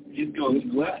 buddy. He's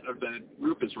going wet, or the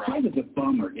roof is That round. was a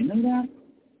bummer. You know that?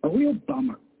 A real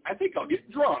bummer. I think I'll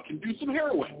get drunk and do some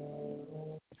heroin.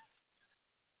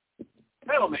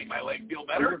 That'll make my leg feel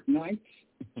better. I worked nights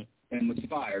and was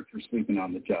fired for sleeping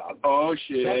on the job. Oh,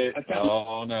 shit.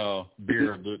 Oh, no.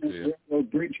 Beer will do it to you.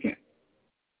 Railroad bridge camp.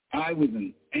 I was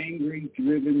an angry,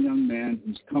 driven young man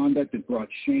whose conduct had brought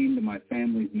shame to my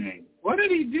family's name. What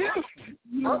did he do?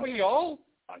 Aren't we all?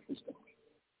 I was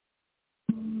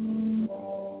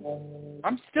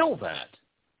I'm still that.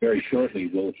 Very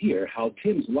shortly, we'll hear how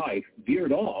Tim's life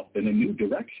veered off in a new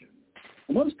direction.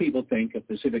 Most people think of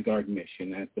Pacific Guard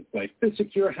mission as the place to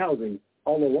secure housing.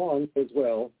 All along, as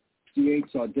well,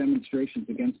 C8 saw demonstrations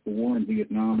against the war in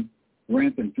Vietnam,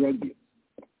 rampant drug use,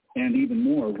 and even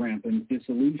more rampant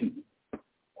disillusionment.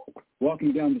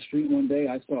 Walking down the street one day,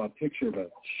 I saw a picture of a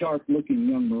sharp-looking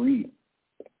young Marine.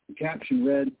 The caption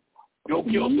read, "Go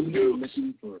kill some nukes."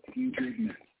 Looking for a few good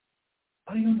men.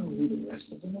 I don't know who the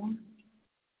rest of them are,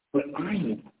 but I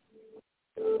do.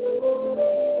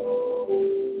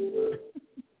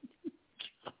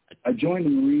 I joined the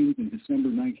Marines in December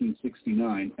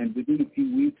 1969, and within a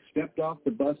few weeks stepped off the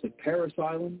bus at Paris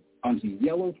Island onto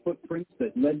yellow footprints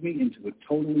that led me into a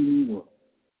totally new world.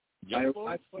 I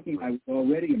arrived thinking I was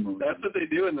already a Marine. That's what they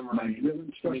do in the Marines.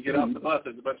 When you get off the bus,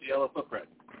 there's a bunch of yellow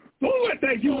footprints. Don't let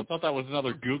that you. I thought that was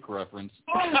another Gook reference.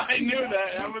 I knew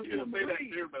that. I was going to say that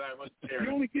too, but I wasn't there.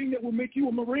 The only thing that will make you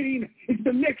a Marine is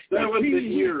the next. That was the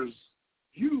ears.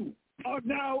 You are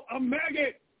now a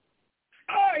maggot.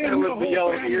 I That am was your the whole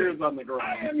yellow family. ears on the ground.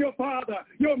 I am your father,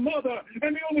 your mother,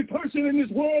 and the only person in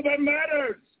this world that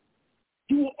matters.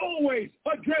 You will always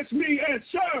address me as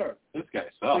sir. This guy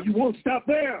But sucks. you won't stop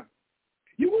there.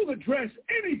 You will address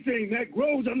anything that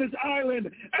grows on this island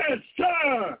as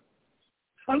sir.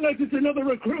 Unless it's another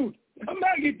recruit. A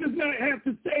maggot does not have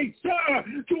to say sir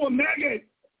to a maggot.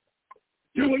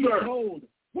 Do what you're told,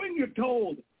 when you're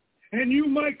told. And you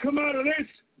might come out of this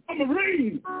a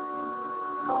Marine.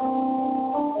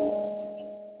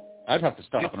 I'd have to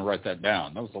stop and write that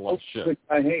down. That was a lot of shit. Which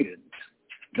I hated.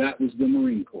 That was the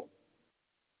Marine Corps.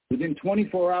 Within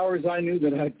 24 hours, I knew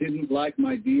that I didn't like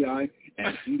my DI,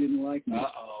 and he didn't like me.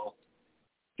 Uh-oh.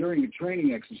 During a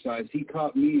training exercise, he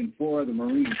caught me and 4 other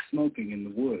Marines smoking in the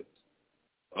woods.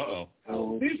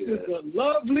 Uh-oh. This is a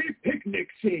lovely picnic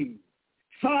scene.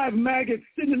 5 maggots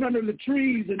sitting under the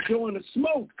trees enjoying a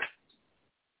smoke.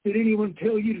 Did anyone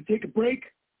tell you to take a break?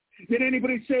 Did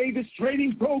anybody say this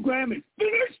training program is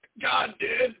finished? God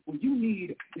did. What you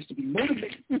need is to be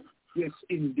motivated. Yes,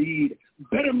 indeed.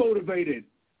 Better motivated.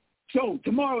 So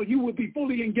tomorrow you will be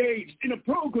fully engaged in a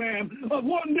program of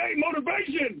one-day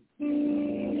motivation.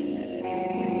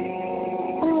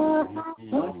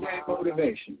 One-day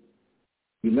motivation.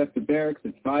 We left the barracks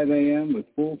at 5 a.m. with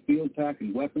full field pack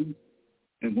and weapons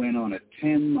and went on a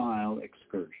 10-mile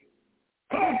excursion.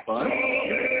 Fun.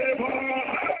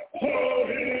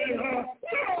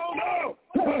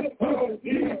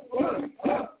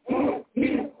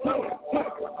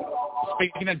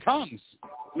 Speaking in tongues.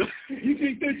 You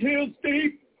think this hill's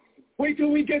steep? Wait till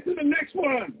we get to the next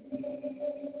one.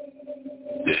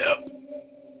 Yep.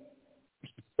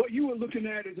 What you were looking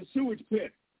at is a sewage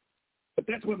pit. But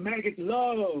that's what maggots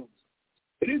love.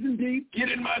 It isn't deep. Get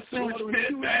in my sewage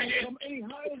pit, maggot.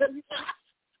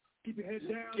 Keep your head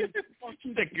down.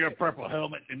 Stick your purple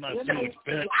helmet in my sewage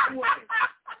pit.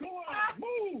 Go on,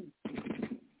 move.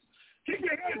 Keep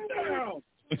your head down.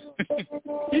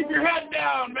 Keep your head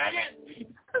down, maggot.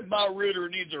 My rooter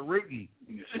needs a rooting.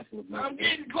 I'm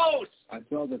getting close. I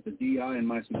saw that the DI and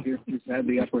my superiors had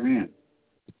the upper hand.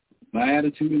 My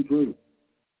attitude improved.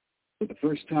 For the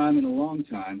first time in a long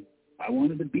time, I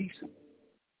wanted to be something.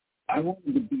 I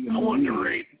wanted to be a I wanted to Marine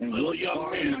rape and little work young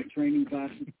hard in men. my training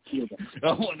classes.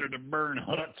 I wanted to burn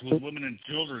huts with women and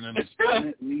children in it. I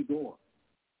met Lee Gore.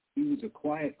 He was a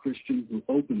quiet Christian who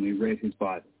openly read his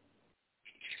Bible.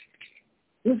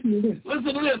 Listen to this.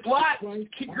 Listen to this, what?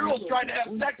 Girls trying to have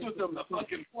sex with them, the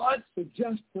fucking sluts. So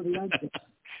just for the unjust,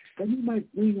 that he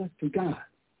might bring us to God,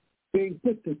 being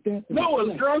put to death.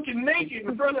 Noah's drunk and naked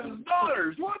in front of his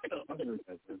daughters. What the?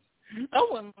 I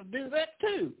want to do that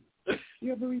too.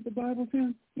 You ever read the Bible,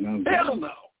 Tim? No, Hell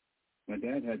no. my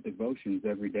dad had devotions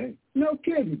every day. No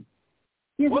kidding.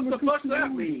 What the fuck does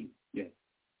that mean? Yes.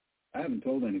 I haven't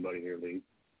told anybody here, Lee,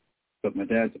 but my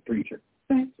dad's a preacher.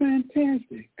 That's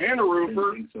fantastic. And a I didn't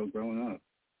roofer. think so growing up.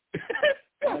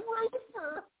 A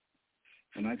roofer.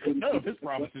 And I couldn't None of his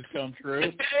promises come true.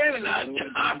 And a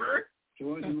jobber.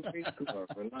 join the Marine Corps,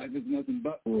 where life is nothing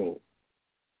but rules.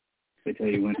 They tell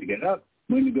you when to get up,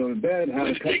 when to go to bed, how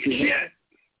to cut your hair,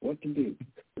 what to do.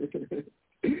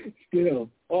 Still,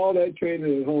 all that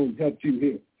training at home helped you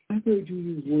here. I heard you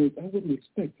use words I wouldn't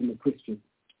expect from a Christian.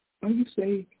 Are you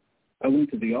saved? I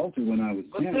went to the altar when I was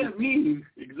What's 10. that mean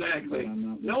exactly? I'm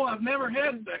not No, I've never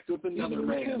had sex with another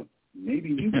man. Maybe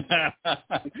you.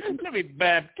 Let me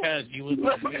baptize you with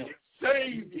Let my me milk.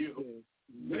 save you.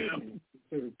 Man,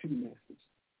 serve 2 masters.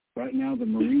 Right now, the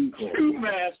Marine Corps. Two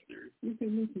masters. We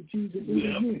can look at Jesus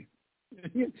over here.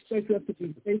 He expects us to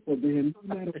be faithful to him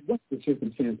no matter what the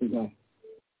circumstances are.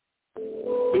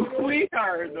 We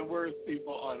are the worst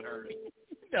people on earth.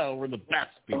 No, we're the best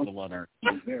people on earth. He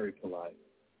was very polite.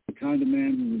 The kind of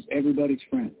man who was everybody's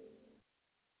friend.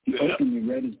 He openly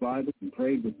read his Bible and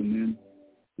prayed with the men,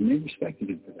 and they respected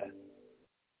him for that.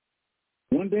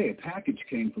 One day, a package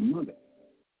came from Mother.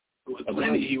 It was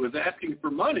plenty. He was asking for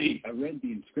money. I read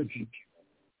the inscription.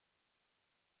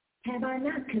 Have I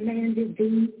not commanded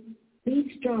thee?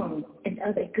 Be strong and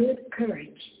of a good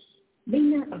courage. Be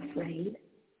not afraid,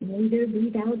 neither be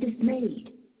thou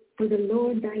dismayed. For the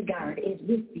Lord thy God is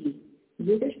with thee,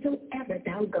 whithersoever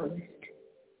thou goest.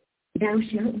 Thou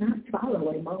shalt not follow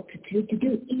a multitude to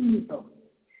do evil,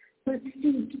 but seek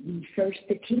ye first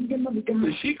the kingdom of God.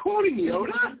 Is she quoting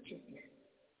Yoda?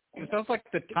 It sounds like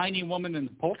the tiny woman in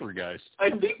the Poltergeist. I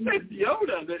think that's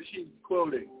Yoda that she's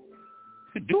quoting.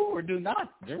 Do or do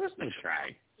not. There is no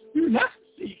try. Do not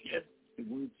seek it. The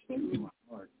words spoke to my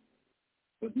heart.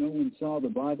 But no saw the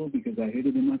Bible because I hid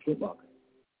it in my footlocker.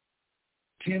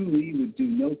 Tim Lee would do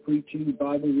no preaching,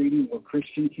 Bible reading, or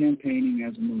Christian campaigning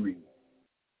as a Marine.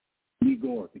 Lee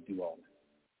Gore could do all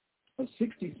that.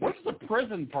 66. Where does the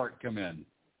prison part come in?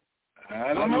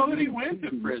 I don't know that he went to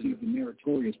prison. Received a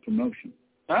meritorious promotion.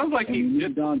 Sounds like he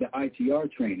moved on to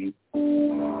ITR training.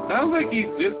 Sounds like he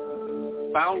just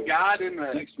found God in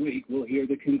the... Next week, we'll hear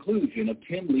the conclusion of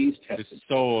Tim Lee's testimony. His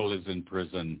soul is in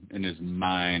prison, in his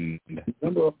mind.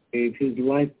 Number gave his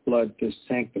lifeblood to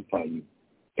sanctify you.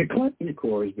 The Clinton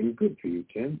Corps has been good for you,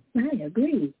 Tim. I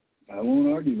agree. I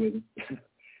won't argue with it.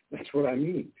 That's what I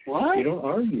mean. What? You don't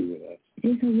argue with us.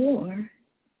 It's a war,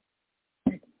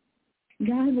 but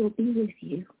God will be with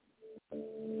you.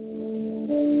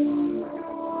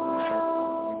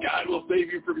 God will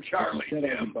save you from Charlie. I said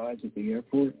our goodbyes at the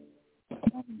airport.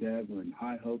 Mom and Dad were in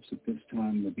high hopes that this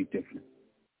time would be different.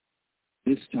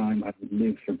 This time I would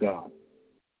live for God.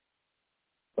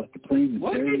 But the plane was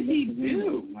What barely did he left the window,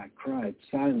 do? and I cried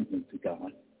silently to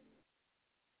God.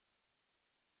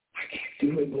 I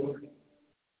can't do it, Lord.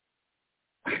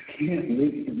 I can't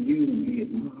live for you in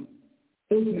Vietnam.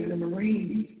 Those men are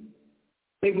Marines.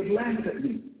 They would laugh at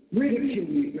me, ridicule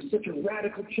me for such a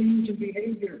radical change in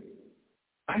behavior.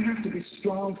 I have to be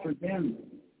strong for them.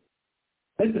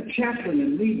 Let the chaplain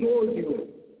and Lee Gore do it.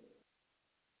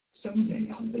 Someday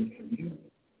I'll live for you.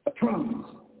 I promise.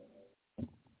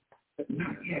 But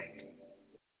not yet.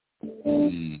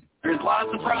 There's lots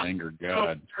of problems Anger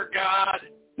God. for God.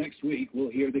 Next week,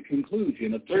 we'll hear the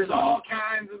conclusion of... There's all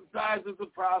kinds of sizes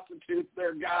of prostitutes.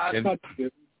 They're God.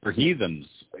 For heathens.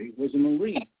 He was a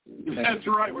Marine. That's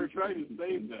right. We're trying to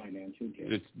save them. Financial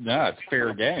gain. It's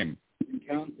fair game. And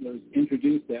counselors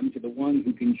introduce them to the one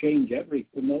who can change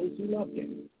everything, those who loved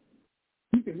him.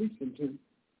 You can reach them, Tim.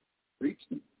 Reach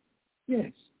them.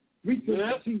 Yes. Reach them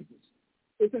Yep. to Jesus.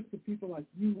 It's up to people like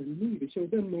you and me to show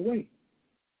them the way.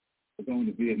 We're going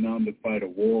to Vietnam to fight a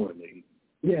war, Lee.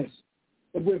 Yes.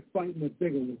 But we're fighting a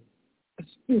bigger one. A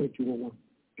spiritual one.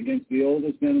 Against the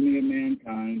oldest enemy of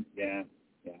mankind. Yeah,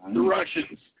 I The know. Russians.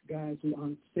 Guys who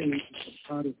aren't saved have a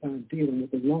harder time dealing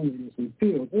with the loneliness and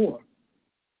fear of war.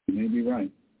 You may be right.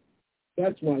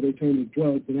 That's why they turn to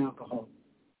drugs and alcohol.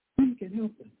 We can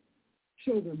help them.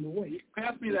 Show them the way.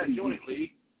 Pass me that joint,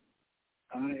 Lee.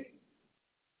 I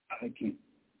can't.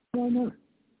 Why not?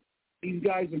 These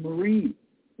guys are Marines.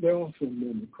 They're also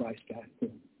men that Christ died for.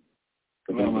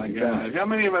 Oh, my God. How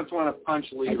many of us want to punch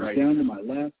Lee I was right down now? to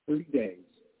my last 30 days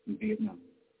in Vietnam.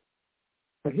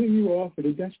 I hear you were offered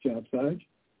a desk job, Sarge.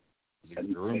 He's a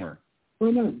groomer.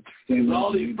 Why not? There's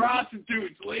all these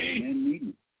prostitutes, Lee. Men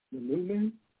meeting. The new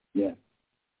man? Yeah.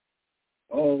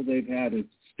 All they've had is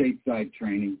stateside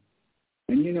training.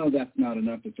 And you know that's not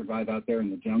enough to survive out there in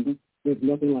the jungle. There's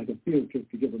nothing like a field trip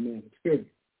to give a man experience.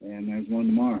 And there's one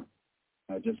tomorrow.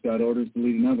 I just got orders to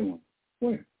lead another one.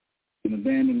 Where? An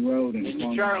abandoned road in In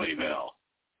Congo. Charlieville.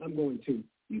 I'm going too.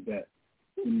 You bet.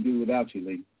 Couldn't do without you,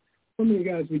 Lee. How many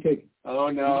guys we taking? Oh,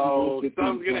 no.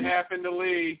 Something's going to happen to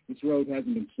Lee. This road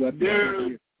hasn't been swept.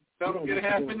 Dude, something's going to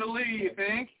happen to Lee, you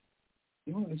think?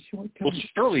 No, it's short Well, time.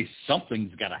 surely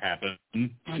something's got to happen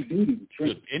My duty to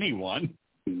to train. anyone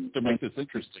to make this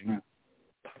interesting.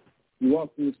 We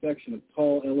walked through a section of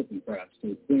tall elephant grass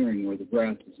to a clearing where the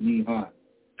grass was knee-high.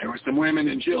 There were some women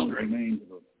and The children. remains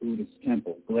of a Buddhist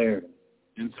temple glared.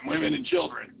 And some women and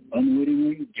children.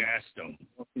 Unwittingly, Gassed them.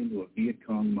 walked into a Viet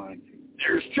Cong minefield.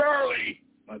 There's Charlie.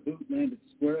 My boot landed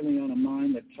squarely on a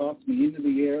mine that tossed me into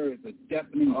the air as a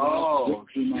deafening blast Oh,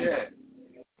 ripped through my shit. head.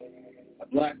 I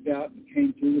blacked out and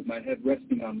came to with my head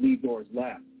resting on Lee Gore's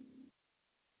lap.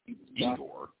 He was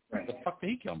Igor. right. Where the fuck did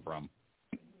he come from?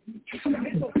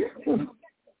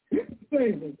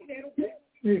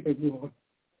 David, Lord.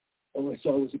 All I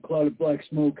saw was a cloud of black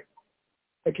smoke.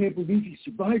 I can't believe he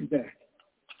survived that.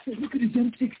 Look at his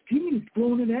M16. It's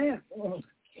blown in half.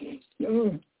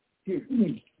 Here,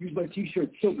 use my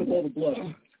T-shirt. Soak up all the blood.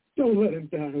 Don't let him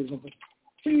die, Lord.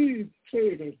 Please,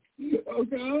 David. Oh,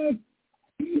 God.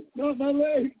 Not my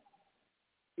leg.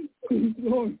 Please,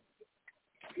 Lord.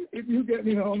 If you get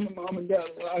me home to Mom and Dad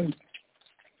alive,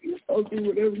 I'll do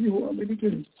whatever you want me to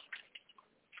do.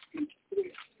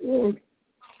 Lord.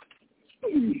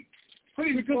 Please,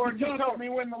 Lord, just help me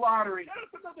win the lottery.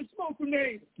 that's another smoke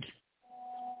grenade.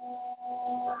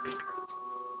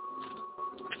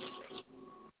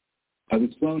 I was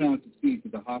flown out to sea to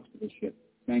the hospital ship,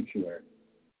 Sanctuary,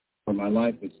 where my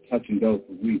life was touch and go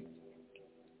for weeks.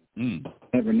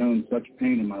 Never known such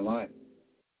pain in my life.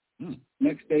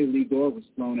 Next day, Lee Gore was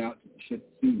flown out to the ship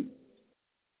to see me.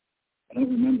 I don't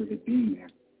remember his being there,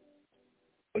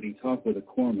 but he talked with a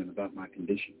corpsman about my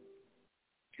condition.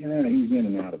 Yeah, he's in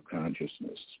and out of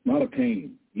consciousness. A lot of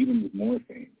pain, even with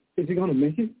morphine. Is he going to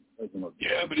make it? Doesn't look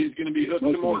Yeah, but he's going to be hooked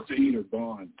Most to of morphine. his feet are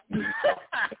gone.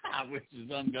 Which is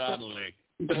ungodly.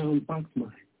 Box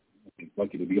mine. He's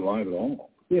lucky to be alive at all.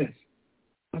 Yes.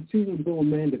 I've seen him blow a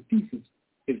man to pieces.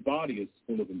 His body is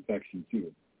full of infection,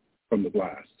 too, from the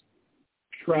blast.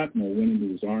 Shrapnel went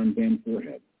into his arms and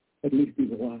forehead. At least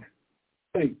he's alive.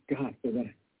 Thank God for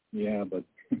that. Yeah, but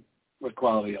With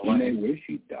quality of he life. may wish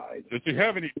he'd died. Does he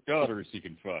have any daughters he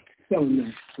can fuck? Tell him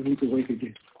that. I need to wake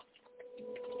again.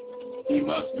 He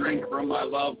must drink from my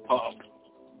love pump.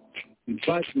 In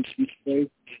 5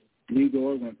 weeks,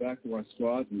 Ligor went back to our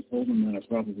squad and told him that I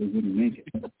probably wouldn't make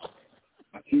it.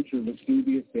 My future looked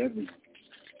dubious to everyone.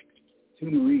 2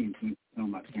 Marines went to tell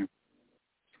my parents.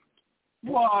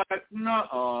 What?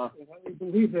 Nuh-uh. I can't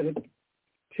believe that it's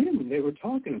Tim they were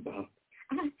talking about.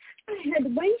 I had to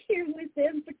wait here with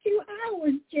them for 2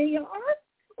 hours, J.R.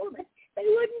 Well, they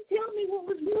wouldn't tell me what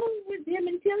was wrong with him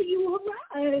until you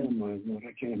arrived. Oh, my Lord,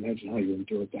 I can't imagine how you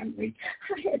endured that wait.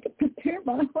 I had to prepare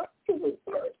my heart for the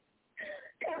worst.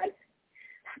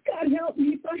 God help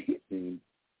me, please.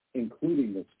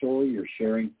 Including the story you're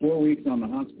sharing, 4 weeks on the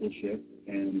hospital ship,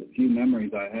 and the few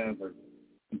memories I have are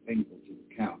painful to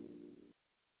recount.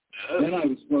 Then I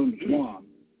was flown to Guam.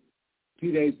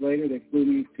 2 days later, they flew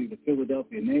me to the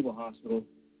Philadelphia Naval Hospital,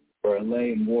 where I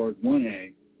lay in Ward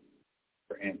 1A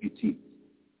for amputees.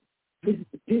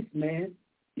 This man?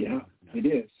 Yeah, it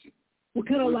is. What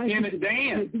kind of life Lieutenant is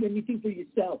Dan. do anything for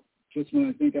yourself? Just when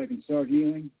I think I can start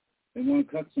healing, they want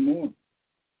to cut some more.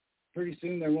 Pretty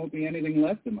soon there won't be anything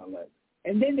left in my leg.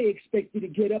 And then they expect you to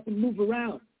get up and move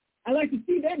around. I like to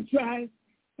see them try.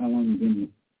 How long have you been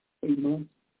here? 8 months.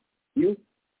 You?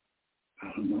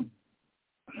 I don't know.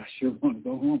 But I sure want to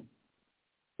go home.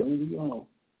 So we all.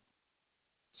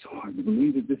 So hard to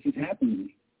believe that this has happened to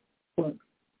me. What?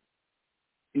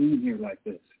 Being here like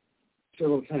this.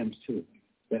 Several times, too.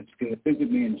 That's good. Visit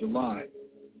me in July.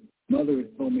 Mother has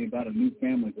told me about a new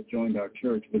family that joined our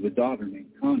church with a daughter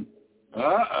named Connie.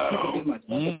 Uh-oh.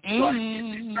 Mm-hmm.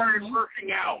 It started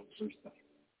working out.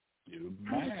 You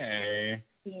may.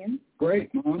 Tim?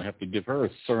 Great, Mom. I have to give her a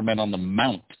sermon on the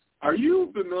Mount. Are you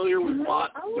familiar with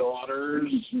Lot's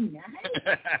daughters?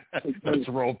 That's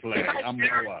role play. I'm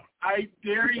Noah. I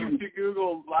dare you to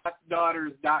Google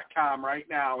lotsdaughters.com right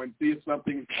now and see if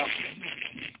something's up.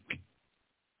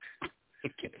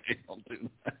 Okay, I'll do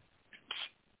that.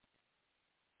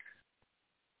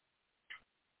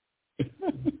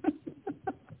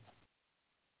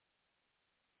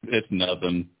 It's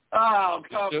nothing. Oh,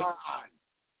 come on.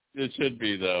 It should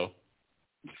be, though.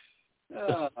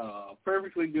 Oh,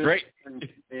 perfectly good Great.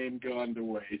 name gone to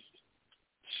waste.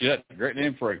 Shit, great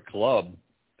name for a club.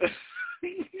 A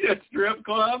strip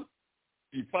club?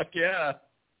 Fuck yeah.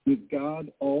 With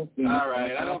God, all things. All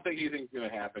right, I don't think anything's going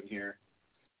to happen here.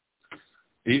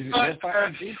 He's But,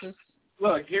 fucking Jesus.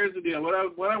 Look, here's the deal.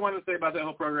 What I want to say about that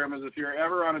whole program is if you're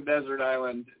ever on a desert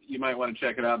island, you might want to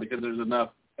check it out because there's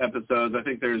enough episodes. I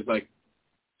think there's like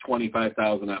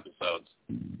 25,000 episodes.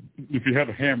 If you have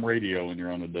a ham radio and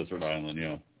you're on a desert island,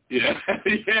 yeah. Yeah,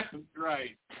 yeah,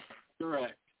 right.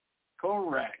 Correct.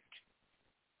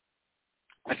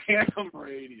 A ham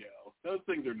radio. Those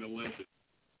things are delicious.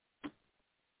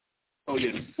 Oh,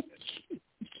 yes.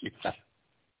 Yeah.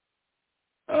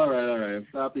 All right. I'm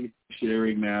stopping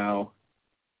sharing now.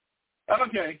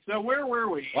 Okay, so where were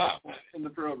we in the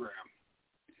program?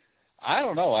 I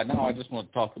don't know. I just want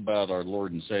to talk about our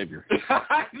Lord and Savior. No,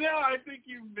 I think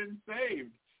you've been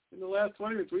saved in the last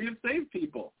 20 minutes. We have saved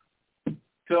people.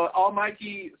 To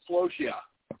Almighty Sloshia,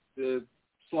 the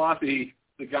slothy,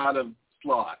 the god of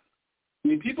sloth. I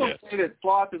mean, people say that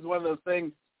sloth is one of those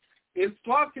things. Is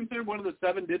sloth considered one of the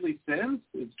 7 deadly sins?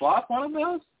 Is sloth one of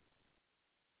those?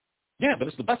 Yeah, but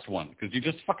it's the best one because you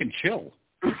just fucking chill.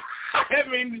 I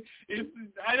mean,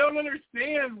 I don't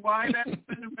understand why that's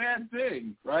such a bad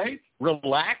thing, right?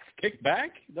 Relax, kick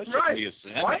back. That shouldn't be a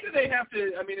sin. Why do they have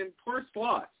to? I mean, in poor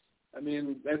sloths. I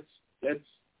mean, that's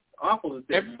awful.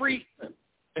 That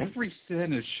every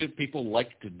sin is shit people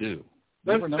like to do.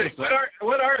 What are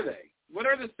they? What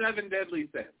are the 7 deadly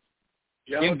sins?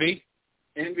 Jealousy?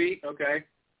 Envy. Okay.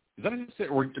 Is that what it said?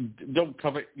 Or don't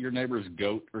covet your neighbor's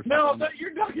goat or something? No,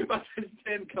 you're talking about the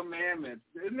 10 Commandments.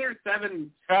 Isn't there 7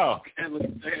 deadly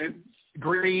sins?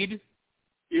 Greed.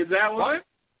 Is that one?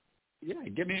 Yeah,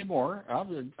 give me more. I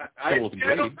don't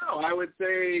know. I would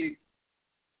say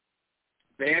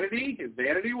vanity. Is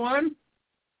vanity one?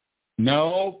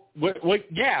 No.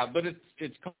 Yeah, but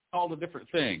it's called a different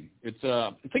thing. It's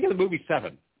think of the movie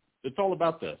 7. It's all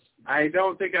about this. I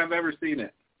don't think I've ever seen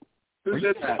it. Who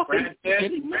did that? Brad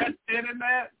Pitt? Brad Pitt in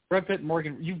that? Brad Pitt and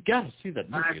Morgan. You've got to see that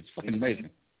movie. It's fucking amazing.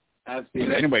 I've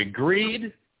seen it. Anyway,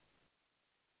 Greed.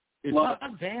 It's Lust.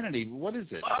 not vanity. What is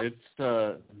it? Lust.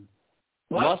 It's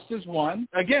Lust is one.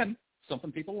 Again,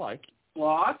 something people like.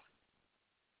 Sloth.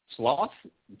 Sloth,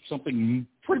 something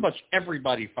pretty much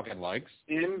everybody fucking likes.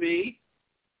 Envy.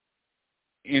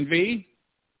 Envy.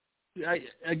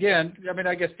 I guess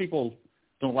people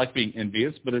don't like being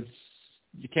envious, but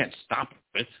you can't stop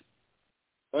it.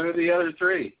 What are the other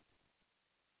three?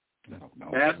 I don't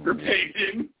know.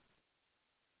 Masturbating.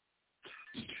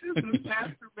 Is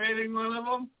masturbating one of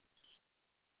them?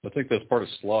 I think that's part of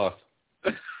sloth.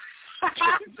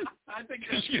 I think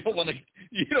You don't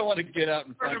want to get out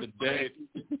and find a date.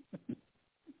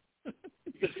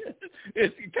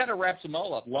 It kind of wraps them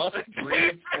all up. Lust,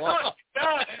 greed, sloth.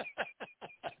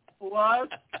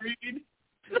 Lust, greed.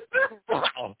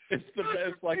 Wow,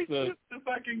 it's like the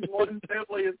fucking one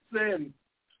deadliest sin.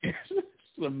 It's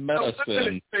the meta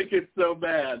sin. I think it's so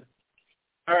bad.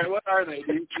 All right, what are they?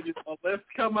 Did a list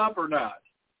come up or not?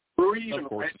 Were we even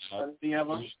course on any of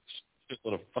them? Just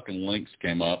little fucking links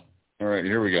came up. All right,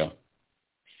 here we go.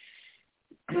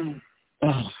 Oh,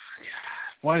 God.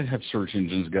 Why have search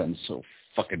engines gotten so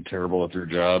fucking terrible at their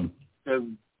job? Because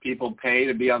people pay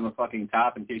to be on the fucking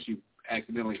top in case you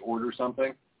accidentally order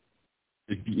something.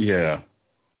 Yeah.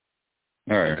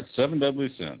 All right, 7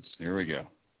 deadly sins. Here we go.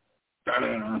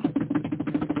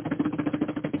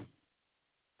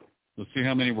 Let's see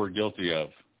how many we're guilty of.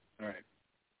 All right.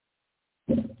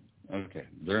 Okay,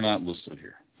 they're not listed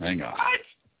here. Hang on. What?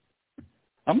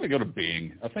 I'm going to go to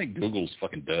Bing. I think Google's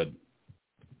fucking dead.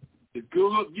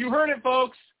 Google, you heard it,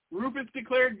 folks. Rufus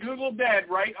declared Google dead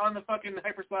right on the fucking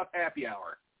Hypersloth happy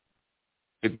hour.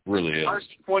 It really is. March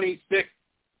 26,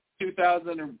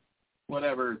 2000 or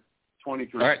whatever,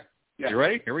 23. All right. Yeah. You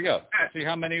ready? Here we go. See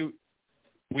how many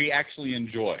we actually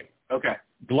enjoy. Okay.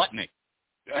 Gluttony.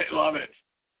 I love it.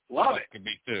 Love it. Could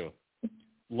be too.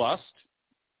 Lust.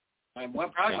 I'm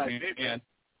probably my favorite. And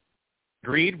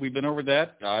greed. We've been over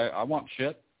that. I want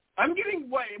shit. I'm getting,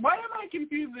 why am I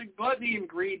confused that gluttony and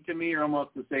greed to me are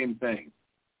almost the same thing?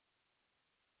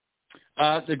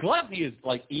 The gluttony is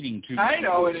like eating too much. I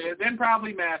know it is. And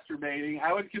probably masturbating.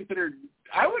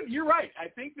 You're right. I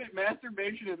think that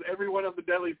masturbation is every one of the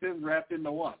deadly sins wrapped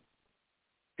into one.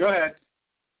 Go ahead.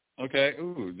 Okay.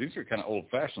 Ooh, these are kind of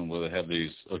old-fashioned where they have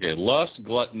these. Okay, lust,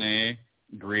 gluttony,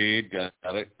 greed. Got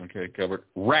it. Okay, covered.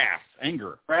 Wrath,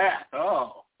 anger. Wrath.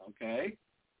 Oh, okay.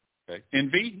 Okay.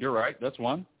 Envy. You're right. That's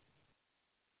one.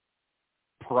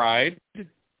 Pride.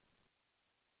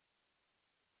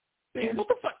 Man. What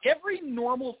the fuck? Every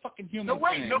normal fucking human No,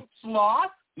 wait, thing. no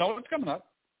sloth? No, it's coming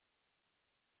up.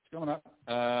 It's coming up.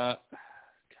 God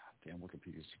damn,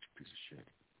 Wikipedia's such a piece of shit.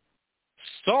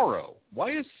 Sorrow.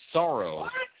 Why is sorrow?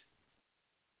 What?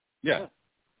 Yeah.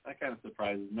 That kind of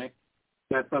surprises me.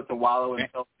 That's not to wallow in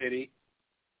self-pity.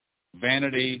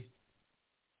 Vanity.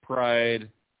 Pride.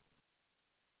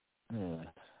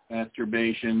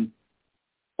 Masturbation.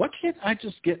 Why can't I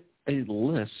just get a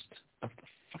list of the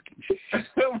fucking shit?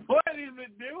 What is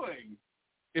it doing?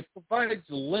 It provides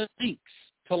links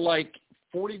to like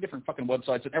 40 different fucking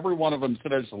websites, and every one of them,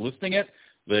 instead of just listing it,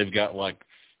 they've got like,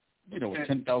 a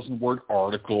 10,000-word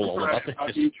article all about the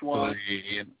history. Each one.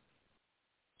 And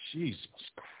Jesus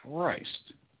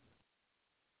Christ.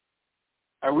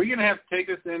 Are we going to have to take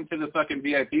this into the fucking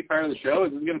VIP part of the show?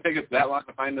 Is this going to take us that long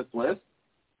to find this list?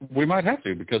 We might have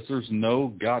to, because there's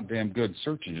no goddamn good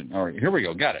search engine. All right, here we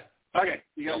go. Got it. Okay,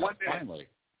 you got 1 minute. Finally.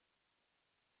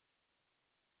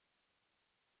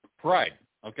 Pride.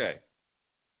 Okay.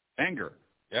 Anger.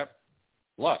 Yep.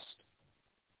 Lust.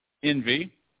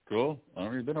 Envy. Cool. I've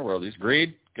already been over all these.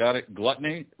 Greed. Got it.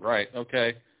 Gluttony. Right.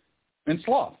 Okay. And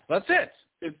sloth. That's it.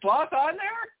 Is sloth on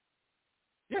there?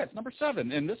 Yeah, it's number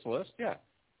 7 in this list. Yeah.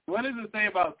 What does it say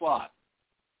about sloth?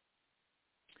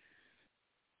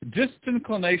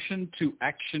 Disinclination to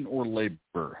action or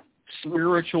labor.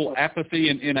 Spiritual apathy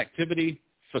and inactivity.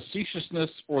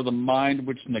 Facetiousness, or the mind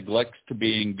which neglects to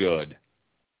being good.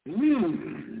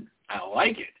 I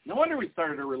like it. No wonder we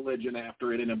started a religion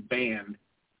after it in a band.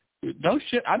 No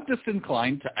shit. I'm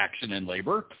disinclined to action and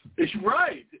labor. It's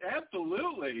right.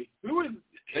 Absolutely. Who is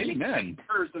Amen.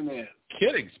 Person is?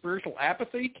 Kidding. Spiritual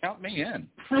apathy? Count me in.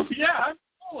 Yeah, I'm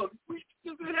full of. We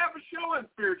should have a show on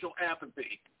spiritual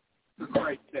apathy. For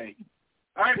Christ's sake.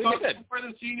 All right, folks. Before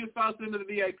this genius falls into the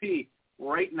VIP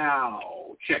right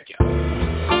now. Check you out.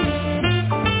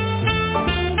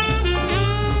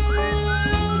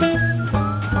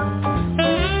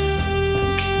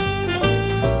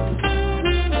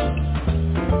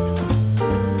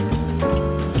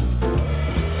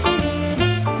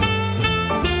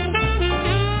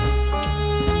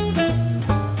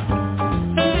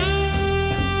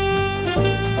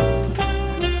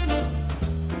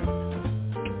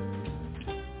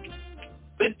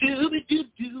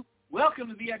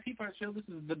 Show. This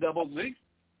is the Double Z.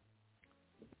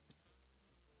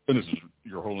 And this is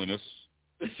Your Holiness.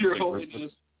 This is Your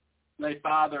Holiness, my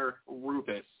father,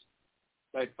 Rufus,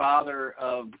 my father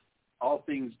of all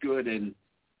things good and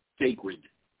sacred.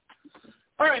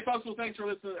 All right, folks, well, thanks for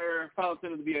listening or following us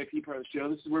into the VIP part of the show.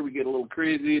 This is where we get a little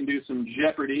crazy and do some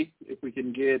Jeopardy if we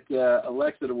can get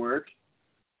Alexa to work.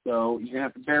 So you're going to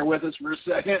have to bear with us for a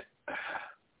second.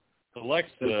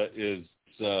 Alexa is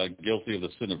guilty of the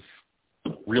sin of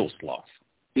real sloth.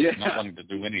 Yeah. Not wanting to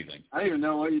do anything. I don't even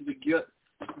know what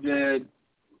the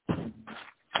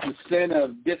sin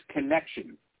of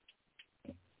disconnection,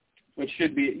 which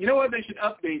should be, you know what, they should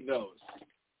update those.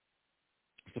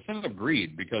 It's a sin of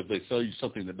greed because they sell you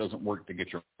something that doesn't work to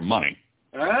get your money.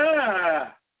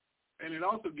 Ah, and it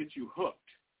also gets you hooked.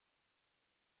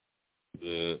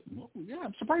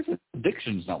 I'm surprised that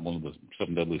addiction's not one of the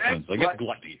 7 deadly sins. I guess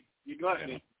gluttony.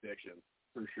 Gluttony addiction,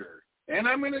 for sure. And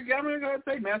I'm gonna go ahead and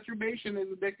say masturbation is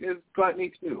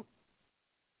gluttony too.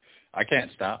 I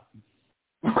can't stop.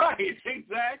 Right,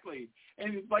 exactly.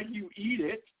 And it's like you eat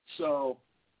it, so.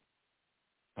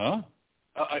 Huh?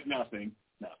 Nothing.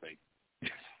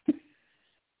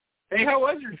 Hey, how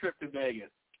was your trip to Vegas?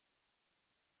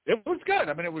 It was good.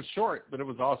 I mean, it was short, but it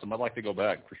was awesome. I'd like to go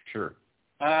back for sure.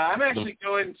 I'm actually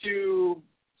going to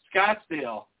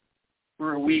Scottsdale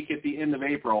for a week at the end of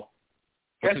April.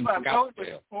 Guess what? I'm going with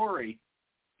Corey.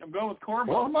 I'm going with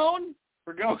Cormon.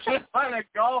 We're going on a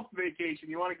golf vacation.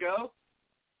 You want to go?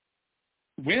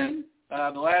 When?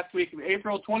 The last week of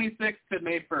April 26th to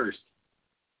May 1st.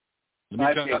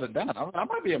 Let me cut it down. I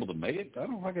might be able to make it. I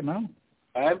don't fucking know.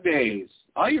 5 days.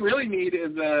 All you really need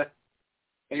is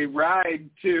a ride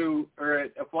to, or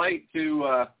a flight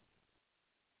to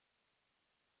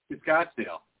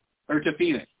Scottsdale, or to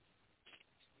Phoenix.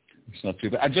 It's not too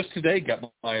bad. I just today got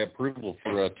my approval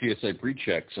for TSA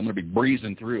pre-checks. I'm going to be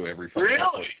breezing through every fucking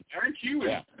Really? Aren't you?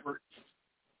 Yeah.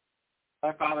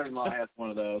 My father-in-law has one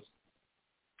of those.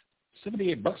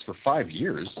 $78 for 5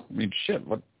 years. I mean, shit.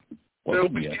 What so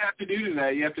what do you have to do to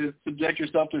that? You have to subject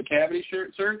yourself to a cavity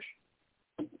search?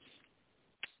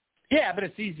 Yeah, but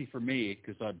it's easy for me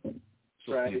because I'm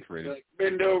so penetrated. Like,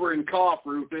 bend over and cough,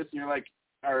 Rufus, and you're like,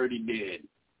 I already did.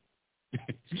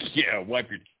 Yeah, wipe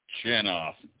your chin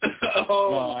off.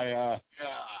 God.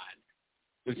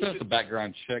 It's just a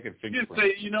background check and fingerprint. Just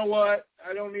say, you know what?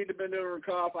 I don't need to bend over and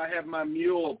cough. I have my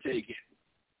mule taken.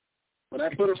 When I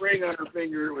put a ring on her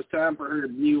finger, it was time for her to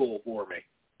mule for me.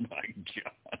 My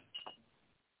God.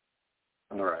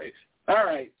 All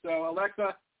right. So,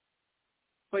 Alexa,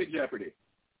 play Jeopardy.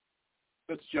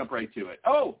 Let's jump right to it.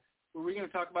 Oh, were we going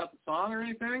to talk about the song or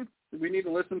anything? Did we need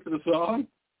to listen to the song?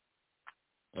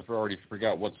 I've already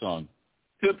forgot what song.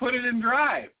 To put it in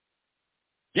Drive.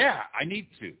 Yeah, I need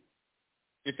to.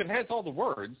 If it has all the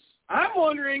words. I'm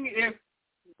wondering if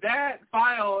that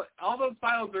file, all those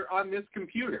files are on this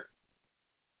computer.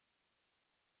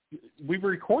 We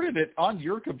recorded it on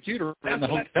your computer in the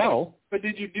hotel. But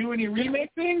did you do any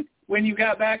remixing when you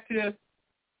got back to?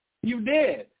 You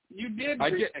did. You did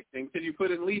remixing because you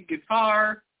put in lead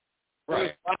guitar. Right.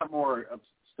 There's a lot more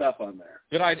stuff on there.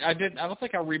 But I didn't. I don't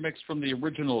think I remixed from the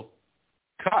original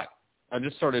cut. I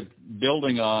just started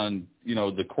building on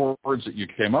the chords that you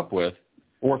came up with.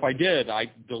 Or if I did, I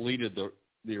deleted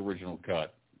the original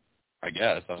cut. I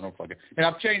guess. I don't know if I can. And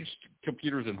I've changed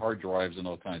computers and hard drives and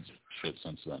all kinds of shit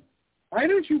since then. Why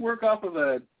don't you work off of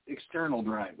an external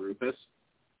drive, Rufus?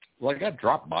 Well, I got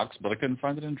Dropbox, but I couldn't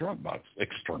find it in Dropbox.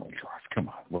 External drive. Come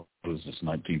on. What was this,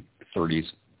 1930s?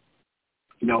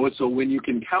 No, so when you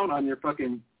can count on your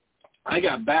fucking... I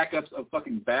got backups of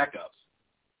fucking backups.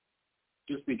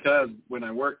 Just because when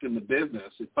I worked in the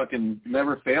business, it fucking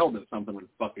never failed that something would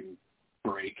fucking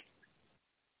break.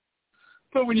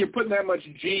 But when you're putting that much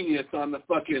genius on the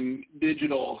fucking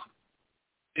digital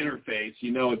interface,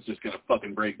 it's just going to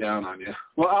fucking break down on you.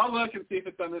 Well, I'll look and see if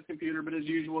it's on this computer, but as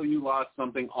usual, you lost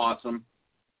something awesome.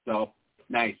 So,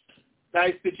 nice.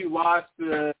 Nice that you lost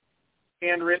the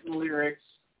handwritten lyrics.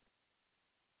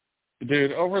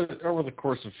 Dude, over the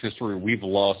course of history, we've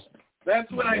lost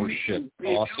more shit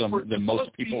awesome than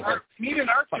most people have. We need an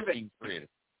archivist. Created.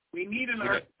 We need an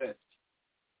archivist.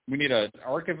 We need an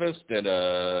archivist and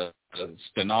a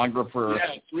stenographer.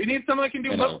 Yes, we need someone that can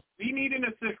do both. We need an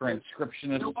assistant.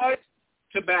 Transcriptionist.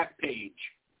 To back page.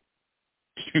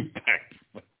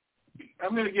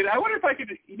 I'm going to get... I wonder if I could...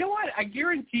 You know what? I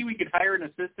guarantee we could hire an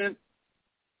assistant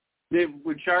that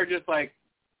would charge us like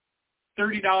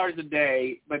 $30 a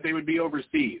day, but they would be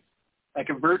overseas. Like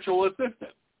a virtual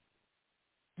assistant.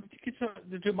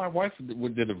 My wife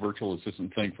did a virtual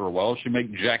assistant thing for a while. She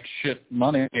made jack shit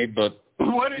money, but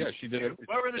what she did it.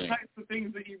 What were the types of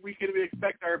things that we could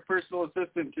expect our personal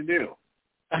assistant to do?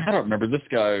 I don't remember. This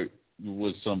guy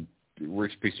was some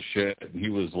rich piece of shit, and he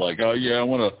was like, "Oh yeah, I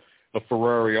want a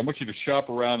Ferrari. I want you to shop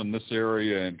around in this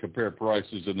area and compare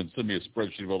prices, and then send me a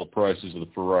spreadsheet of all the prices of the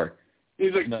Ferrari."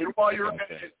 He's like, and while you're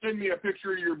at it, send me a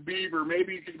picture of your Beaver.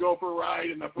 Maybe you could go for a ride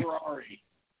in the Ferrari.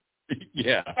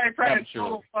 Yeah, I tried a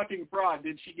total fucking fraud.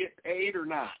 Did she get paid or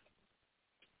not?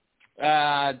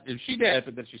 She did,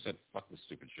 but then she said, "Fuck this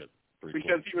stupid shit."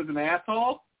 Because he was an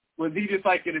asshole? Was he just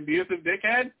like an abusive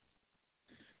dickhead?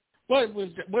 Well, it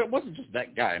wasn't just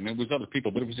that guy. I mean, it was other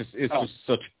people, but it's just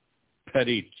such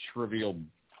petty, trivial,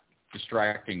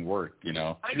 distracting work, you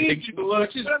know. I need you to look.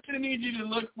 I'm going to need you to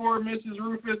look for Mrs.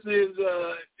 Rufus's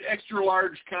extra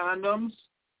large condoms.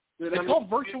 It's called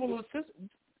virtual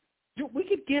assistant. Dude, we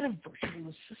could get a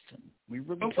virtual assistant. We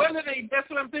really. But what do they? That's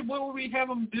what I'm saying. What would we have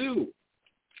them do?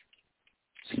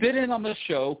 Sit in on the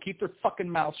show, keep their fucking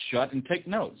mouth shut, and take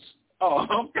notes. Oh,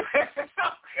 okay.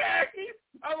 Okay.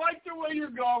 I like the way you're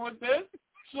going with this.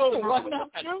 So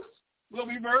we'll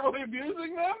be verbally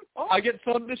abusing them? Oh. I get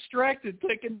so distracted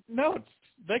taking notes.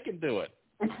 They can do it.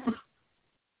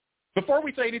 Before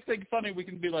we say anything funny, we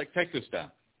can be like, take this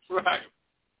down. Right.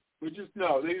 They just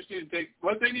need to take,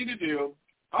 what they need to do,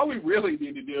 all we really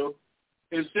need to do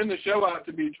is send the show out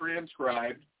to be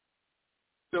transcribed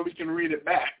so we can read it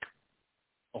back.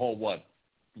 Oh, what?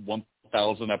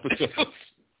 1,000 episodes?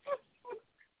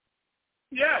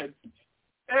 Yeah,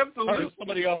 absolutely.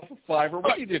 Somebody off of Fiverr.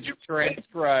 What you did to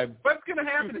transcribe? What's going to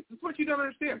happen is, this is what you don't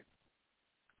understand.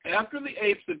 After the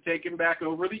apes have taken back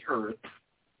over the earth,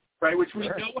 right, which we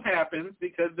know happens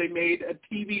because they made a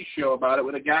TV show about it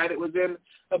with a guy that was in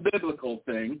a biblical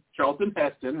thing, Charlton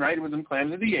Heston, right? He was in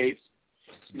Planet of the Apes.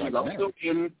 He was also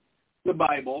in the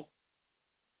Bible.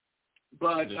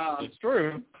 But it's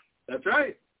true. That's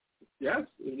right. Yes,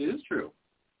 it is true.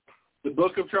 The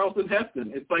book of Charlton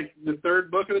Heston. It's like the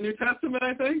third book of the New Testament,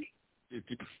 I think.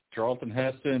 Charlton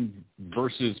Heston,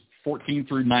 verses 14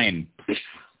 through 9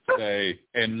 say,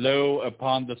 and lo,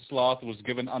 upon the sloth was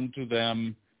given unto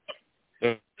them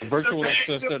the virtual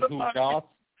assistant who doth.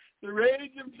 The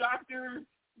rage of Dr.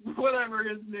 whatever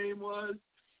his name was.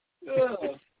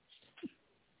 Ugh.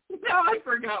 Now I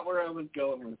forgot where I was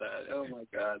going with that. Oh, my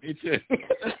God. Me too.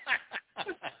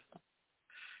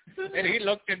 And he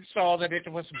looked and saw that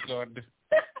it was good.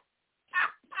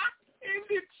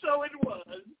 And so it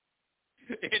was.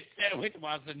 It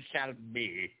was and shall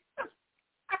be.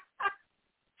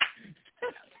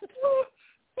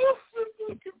 The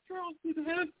book of Charlton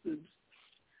Heston.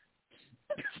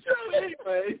 So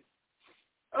anyway.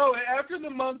 Oh, after the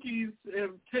monkeys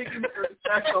have taken their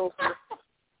back over.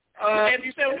 And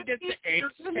so did the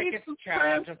apes take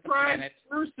charge of the planet.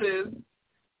 Verses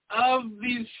of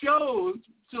these shows,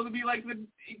 so it'd be like the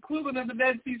equivalent of the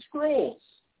Dead Sea Scrolls.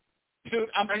 Dude,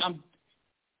 I'm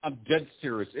dead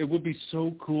serious. It would be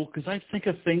so cool because I think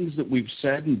of things that we've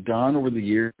said and done over the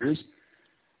years.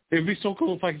 It would be so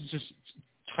cool if I could just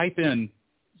type in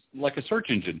like a search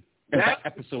engine and that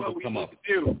episode will come up.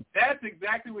 That's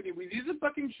exactly what we need. These are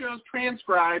fucking shows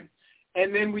transcribed,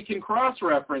 and then we can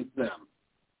cross-reference them.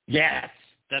 Yes,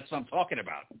 that's what I'm talking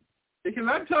about. Because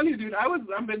I'm telling you, dude,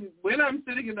 when I'm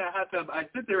sitting in that hot tub, I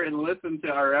sit there and listen to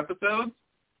our episodes,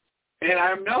 and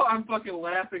I know I'm fucking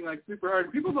laughing like super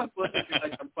hard. People must look at me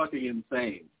like I'm fucking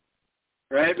insane,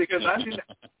 right? Because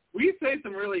we say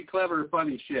some really clever,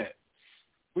 funny shit.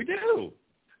 We do.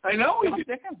 I know we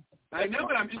do. I know,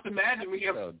 but I'm just imagining we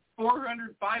have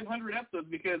 400, 500 episodes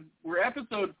because we're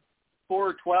episode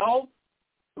 412.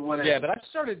 Yeah, but I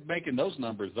started making those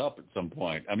numbers up at some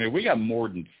point. I mean, we got more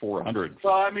than 400.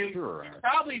 Well, I mean, sure. We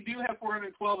probably do have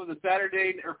 412 of the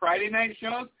Saturday or Friday night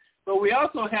shows, but we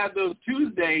also have those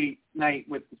Tuesday night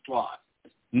with the sloth.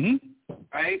 Mm-hmm.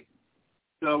 Right?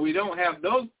 So we don't have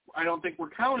those. I don't think we're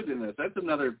counted in this. That's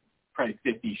another probably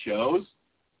 50 shows.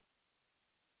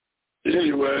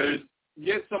 Anyways,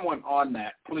 get someone on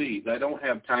that, please. I don't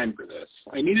have time for this.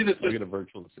 I need an assistant. I'll get a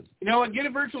virtual assistant. You know what? Get a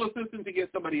virtual assistant to get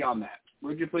somebody on that.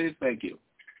 Would you please? Thank you.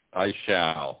 I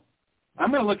shall.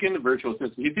 I'm going to look into virtual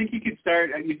assistant. You think you could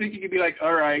start, you think you could be like,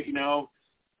 all right,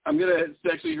 I'm going to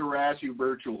sexually harass you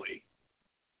virtually.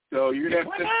 So you're going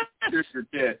to have to your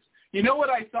tits. You know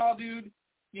what I saw, dude?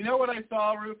 You know what I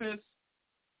saw, Rufus?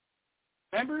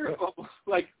 Remember,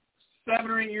 like 7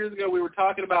 or 8 years ago, we were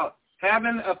talking about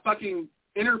having a fucking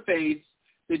interface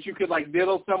that you could like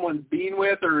diddle someone's bean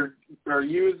with or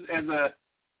use as a,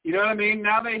 you know what I mean?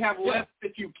 Now they have lips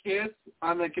that you kiss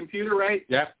on the computer, right?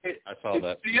 Yeah, I saw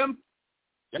that. Did you see them?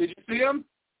 Yep. Did you see them?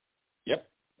 Yep.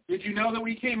 Did you know that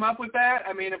we came up with that?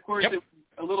 I mean, of course, It's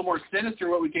a little more sinister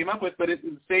what we came up with, but it's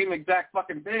the same exact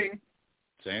fucking thing.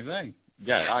 Same thing.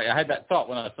 Yeah, I had that thought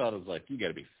when I saw it. I was like, you got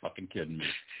to be fucking kidding me.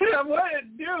 What?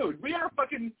 Dude, we are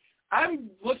fucking, I'm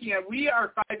looking at, we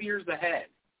are 5 years ahead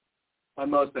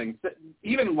on most things,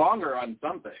 even longer on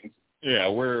some things. Yeah,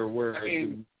 we're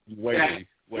way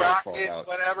far out.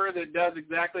 Whatever that does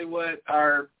exactly what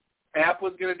our app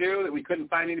was going to do that we couldn't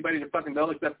find anybody to fucking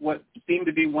build except what seemed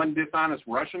to be one dishonest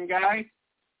Russian guy.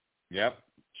 Yep.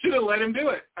 Should have let him do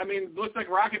it. I mean, it looks like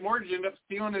Rocket Mortgage ended up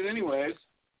stealing it anyways.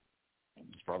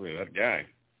 It's probably that guy.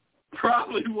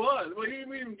 Probably was. We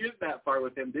didn't even get that far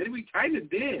with him, did we? Kind of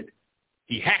did.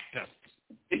 He hacked us.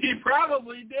 He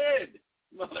probably did.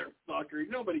 Motherfucker.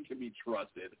 Nobody can be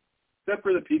trusted, except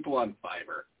for the people on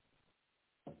Fiverr.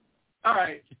 All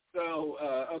right. So,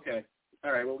 okay.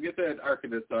 All right. We'll get that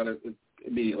archivist on it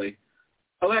immediately.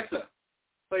 Alexa,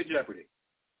 play Jeopardy.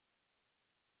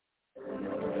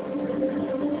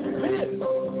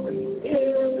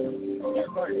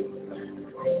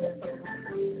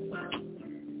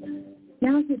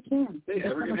 Now's your chance. Hey,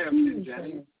 we're going to have Tim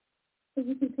Jennings. So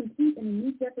you can compete in a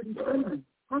new Jeopardy tournament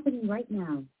happening right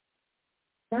now.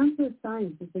 Down to a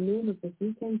Science is the name of this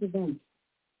weekend's event.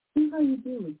 See how you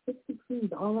do with 60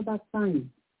 clues all about science.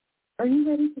 Are you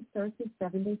ready to start your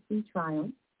 7-day free trial?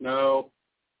 No.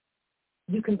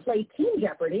 You can play Team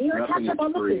Jeopardy or catch up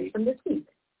on the clues from this week.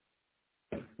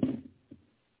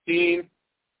 Team.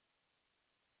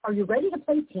 Are you ready to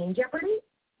play Team Jeopardy?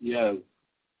 Yes.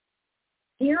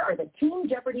 Here are the Team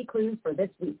Jeopardy clues for this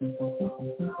week.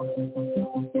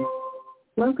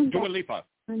 Welcome Dua back, Lipa.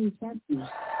 Honey Champion.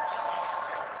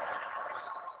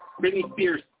 Britney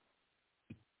Spears.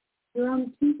 You're on a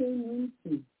 2-game win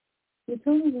streak. Your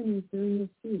total winnings during this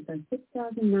week are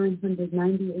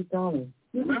 $6,998.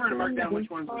 Remember to mark down which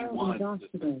ones we won.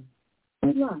 Today.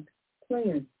 Good luck,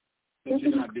 players. But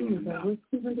you're not doing Jeopardy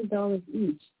clues enough. are worth $200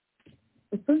 each.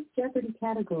 The first Jeopardy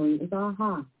category is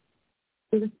AHA.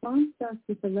 The response starts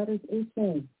with the letters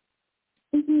HA.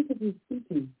 Figuratively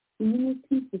speaking, when you make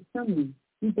peace with someone,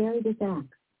 you bury this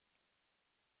axe.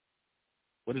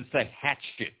 What is the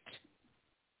hatchet?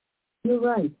 You're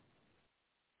right.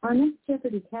 Our next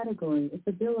Jeopardy category is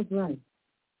the Bill of Rights.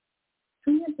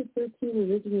 3 of the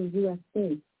 13 original U.S.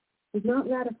 states did not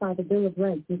ratify the Bill of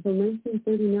Rights until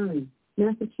 1939,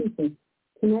 Massachusetts,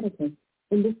 Connecticut,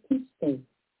 and this Peach State.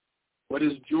 What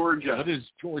is Georgia? What is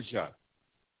Georgia?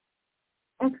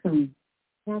 Excellent.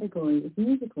 Category is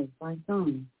musicals by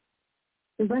song.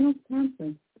 The Reynolds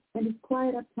Pamphlet and It's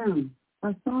Quiet Uptown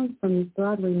are songs from this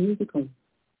Broadway musical.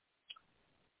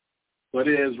 What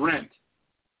is Rent?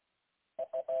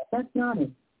 That's not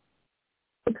it.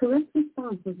 The correct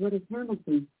response was What is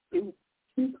Hamilton? 2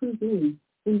 clues in,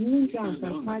 and you and Josh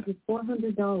are tied with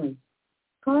 $400.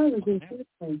 Carl is in third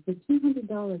place with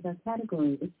 $200. Our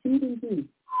category is food and drink.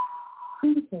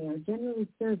 Crudité are generally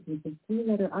served with this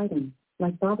 3-letter item,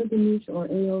 like baba ganoush or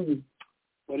aioli.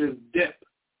 What is dip?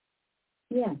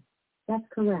 Yes, that's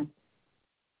correct.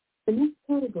 The next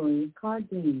category is card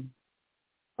games.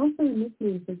 Also a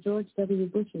nickname for George W.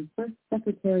 Bush's first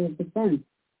Secretary of Defense,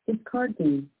 this card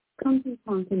game comes in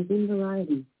font and in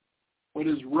variety. What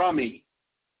is rummy?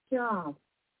 Job.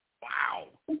 Wow.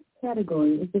 This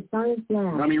category is the science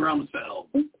lab. Rummy Rumsfeld.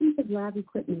 This piece of lab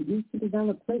equipment used to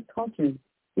develop plate cultures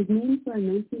is named for a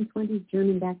 1920s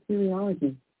German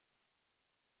bacteriologist.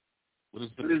 What is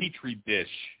the Petri dish?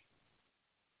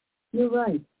 You're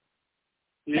right.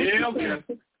 Yeah, yeah.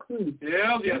 6 clues.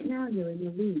 Yeah, yeah. Right now you're in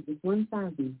the lead with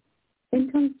 1,000.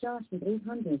 Then comes Josh with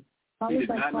 800, followed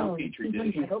by Carl with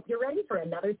 200. I hope you're ready for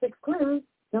another 6 clues.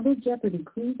 Double Jeopardy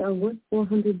clues are worth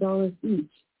 $400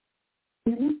 each.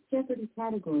 Your next Jeopardy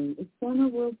category is former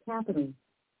world capitals.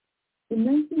 In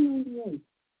 1998,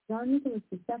 Tsar Nicholas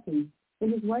II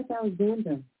and his wife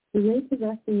Alexandra were laid to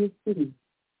rest in this city.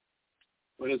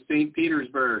 What is St.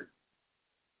 Petersburg?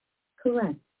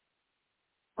 Correct.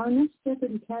 Our next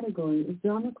Jeopardy category is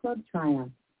Drama Club Tryout.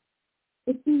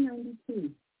 It's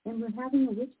 1992, and we're having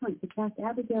a witch hunt to cast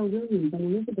Abigail Williams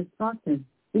and Elizabeth Proctor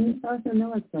in this Arthur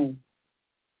Miller play.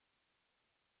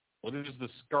 What is the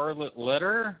Scarlet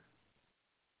Letter?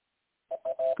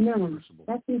 No,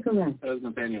 that's incorrect. That was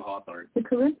Nathaniel Hawthorne. The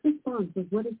correct response was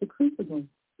what is the Crucible?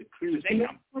 The Crucible. The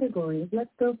next category is Let's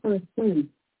Go for a Swim.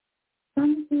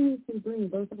 Simultaneously bring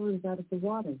both arms out of the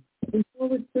water in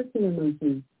forward circular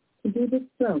motion to do this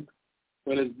stroke.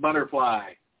 What is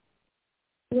butterfly?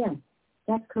 Yes,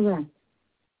 that's correct.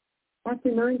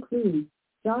 After 9 clues,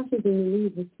 Josh is in the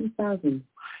lead with 2,000.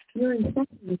 You're in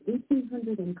second with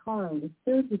 1,800 and Carl is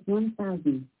third with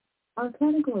 1,000. Our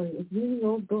category is really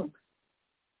old books.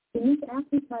 In this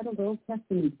aptly titled Old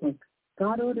Testament book,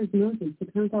 God orders Moses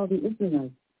to count all the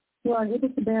Israelites who are able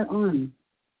to bear arms.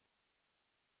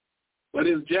 What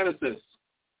is Genesis?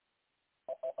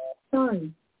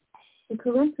 Sorry. The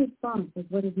correct response is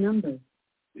what is numbered.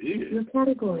 Your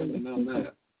category is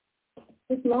secret.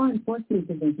 This law enforcement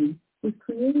division was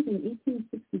created in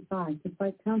 1865 to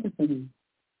fight counterfeiting.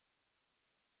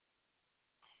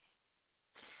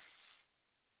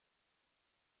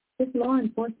 This law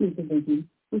enforcement division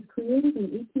was created in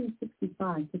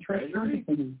 1865 to fight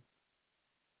counterfeiting.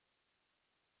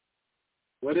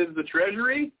 What is the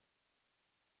Treasury?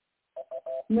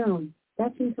 No,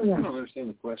 that's incorrect. I don't understand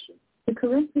the question. The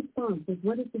correct response is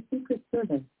what is the Secret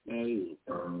Service? I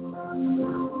don't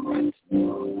know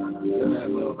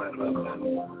about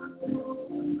that.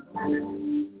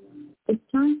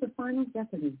 It's time for Final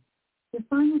Jeopardy. The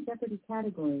Final Jeopardy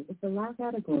category is the last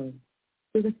category.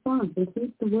 The response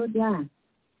includes the word last.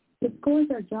 The scores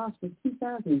are Josh with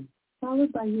 2,000,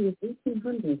 followed by you with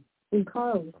 1,800, and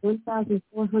Carl with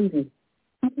 1,400.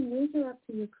 You can wager up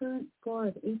to your current score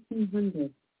of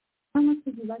 1,800. How much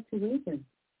would you like to wager?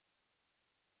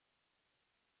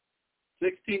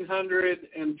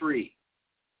 1,603.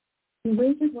 You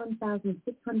wagered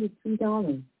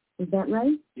 $1,603. Is that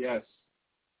right? Yes.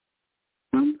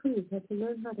 Tom Cruise had to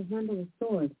learn how to handle a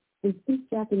sword and speak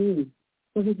Japanese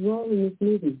for his role in this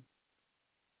movie.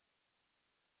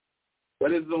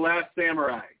 What is The Last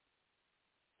Samurai?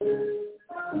 Is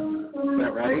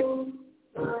that right?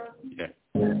 Yeah.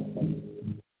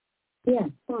 Yes,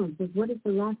 Tom says, what is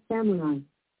The Last Samurai?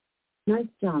 Nice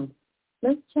job.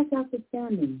 Let's check out the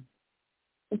standings.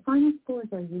 The final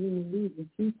scores are you in the lead with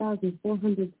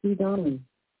 $3,403,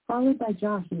 followed by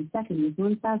Josh in second with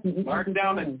 $1,800. Mark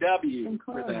down a W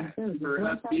for that, for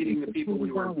us beating the people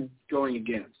we were going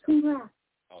against. Congrats.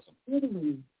 Awesome. You're the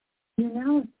winner. You're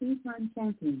now a three-time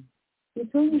champion. Your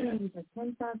total winnings are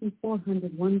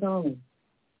 $10,401.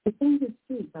 Defend your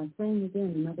streak by playing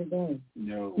again another day.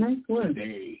 No. Nice work.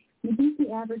 Today. You beat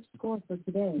the average score for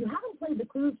today. You haven't played the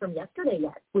clues from yesterday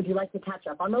yet. Would you like to catch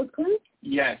up on those clues?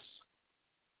 Yes.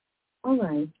 All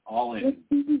right. All in. Let's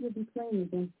see who you'll be playing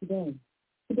against today.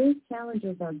 Today's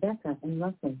challengers are Becca and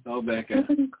Russell. Oh, Becca.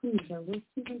 Jeopardy clues are worth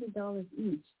 $200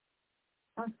 each.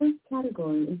 Our first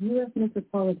category is U.S.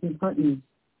 Metropolitan Partners.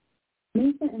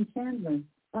 Mesa and Chandler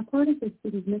are part of the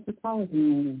city's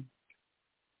metropolitan area.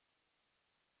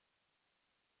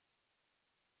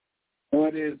 So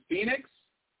it is Phoenix?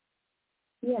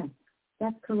 Yes,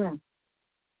 that's correct.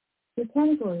 Your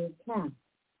category is cast,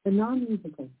 the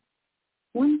non-musical.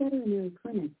 One veterinary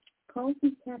clinic calls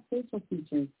these cat facial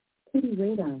features kitty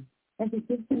radar, as it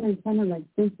gives them antenna-like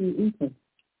sensory input.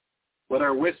 What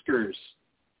are whiskers?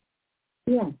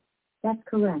 Yes, that's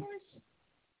correct.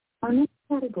 Our next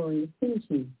category is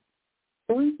finishing.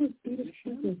 Born to a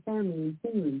Swedish-speaking family in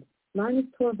Finland, Linus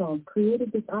Torvald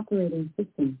created this operating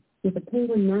system with a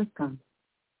penguin mascot.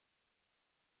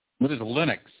 What is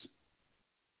Linux?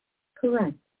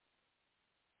 Correct.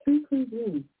 3 clues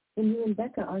in, and you and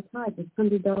Becca are tied with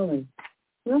 $100.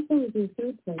 Russell is in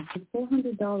third place with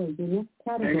 $400 in next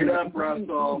category. Hang it up,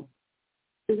 Russell.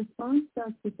 The response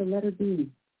starts with the letter B.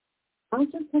 I'll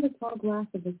just have a tall glass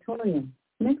of Victoria,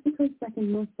 Mexico's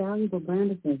second most valuable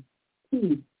brand of goods.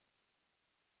 Tea.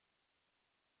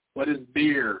 What is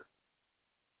beer?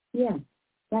 Yes,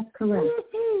 that's correct.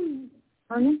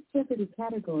 Our next Jeopardy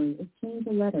category is change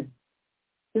a letter.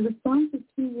 The response is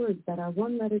 2 words that are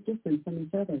 1 letter different from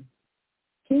each other.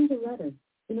 Change a letter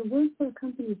in a word for a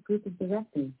company's group of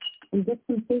directors and get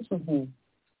some facial hair.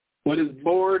 What is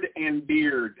board and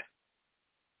beard?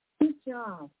 Good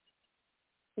job.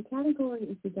 The category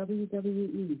is the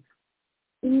WWE.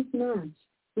 In this match,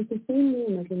 with the same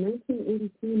name as the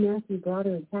 1982 Matthew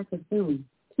Brodeur attack of film,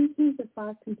 2 teams of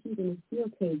 5 compete in a steel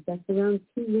cage that surrounds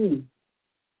 2 rings.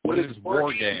 What is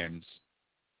War Games?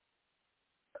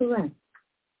 Correct.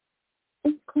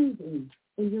 6 clues in,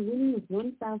 and you're winning with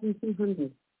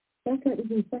 1,200. Becca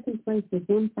is in second place with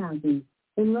 1,000,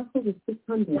 and Russell with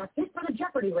 600. That's it for the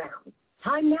Jeopardy round.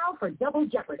 Time now for Double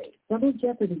Jeopardy. Double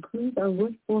Jeopardy clues are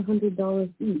worth $400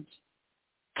 each.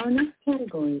 Our next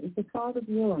category is the fog of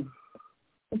war.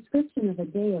 Description of a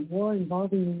day of war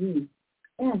involving the youth.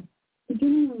 S.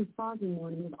 Beginning on the foggy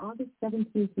morning of August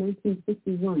 17,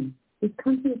 1951, this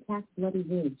country attacked Bloody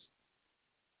Ridge.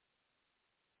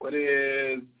 What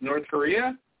is North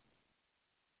Korea?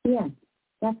 Yes,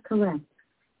 that's correct.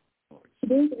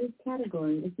 Today's 8th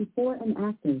category is before and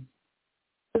afters.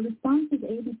 The response is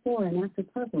A before and after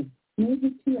puzzle, made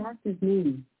with 2 actors'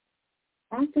 names.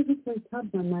 Actor who played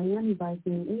Tubbs on Miami Vice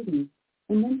in the 80s,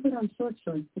 and then put on short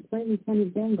shorts to play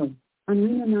Lieutenant Dangle on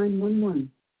Reno 911.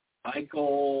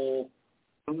 Michael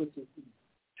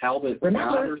Talbot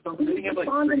Remember, or something. please Didn't he have like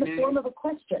respond 3 in the names? form of a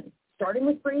question. starting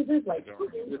with phrases like who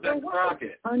is or That's what is.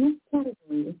 Crockett. Our next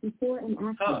category is before and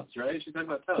after. Tubbs, right? She's talking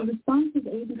about The Tubbs. response is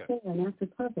A before and after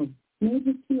puzzle. Name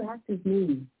his two actors'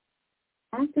 names.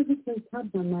 Actor who played Tubbs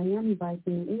on Miami Vice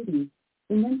in the 80s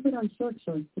and then put on short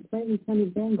shorts to play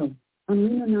Lieutenant Dangle on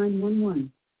Reno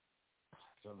 911.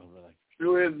 Don't know really.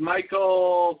 Who is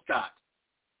Michael Scott?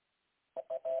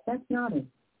 That's not it.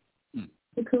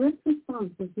 The correct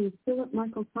response was he is Philip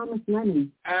Michael Thomas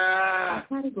Lennon. Our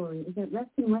category is at Rest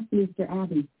in Westminster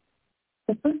Abbey.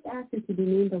 The first actor to be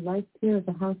named a Life Peer of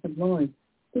the House of Lords,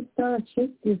 this star of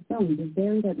Shakespeare films, is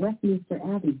buried at Westminster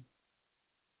Abbey.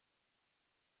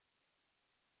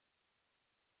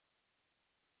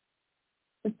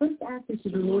 The first actor to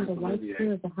be named a Life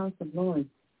Peer of the House of Lords,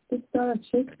 this star of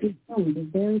Shakespeare films, is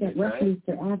buried at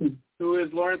Westminster Abbey. Who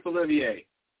is Laurence Olivier?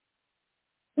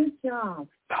 Good job.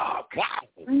 Oh, wow.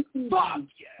 I'm pleased Fuck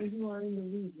yeah. you are in the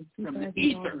lead with From the $2,000.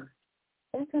 ether.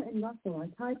 Becca and Russell are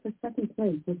tied for second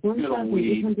place with Good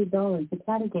 $1,800, the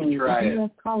category Try of it. U.S.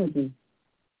 colleges.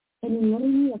 And in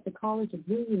learning at the College of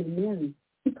William and Mary,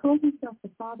 he called himself the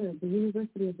father of the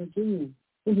University of Virginia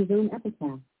in his own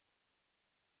epitaph.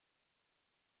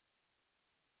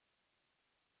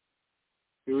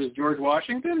 Who is George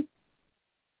Washington?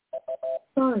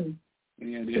 Sorry.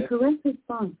 Any The idea? correct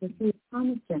response was he is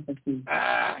Thomas Jefferson.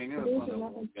 I knew it Today's was one of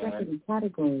 11th those guys. Jeopardy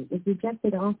category is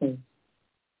rejected authors.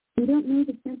 We don't know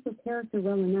the central character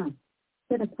well enough,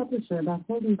 said a publisher about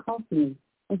Holden Caulfield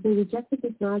as they rejected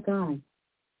this raw guy.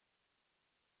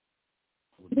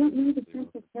 We don't know the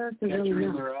central character well Catcher in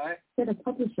enough, the Rye? said a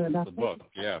publisher about The book,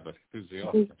 yeah, but who's the they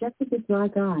author? rejected this raw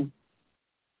guy.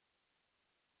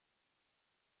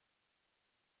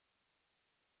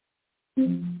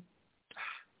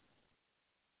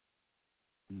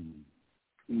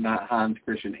 Not Hans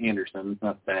Christian Andersen. It's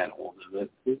not that old, is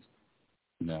it?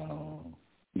 No,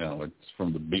 it's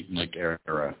from the Beatnik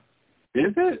era.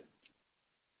 Is it?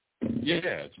 Yeah,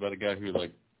 it's about a guy who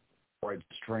like rides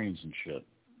trains and shit.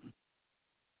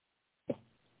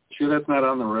 Sure that's not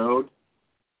on the road?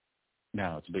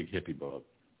 No, it's a big hippie book.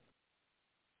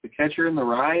 The Catcher in the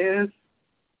Rye is?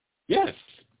 Yes.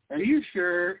 Are you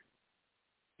sure?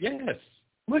 Yes.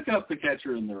 Look up The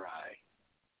Catcher in the Rye.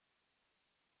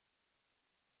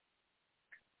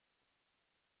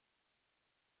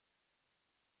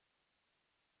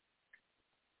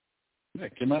 Yeah,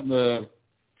 it came out in the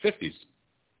 50s.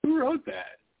 Who wrote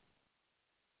that?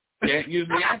 Can't use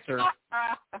the answer.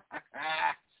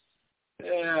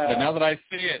 Yeah. But now that I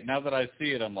see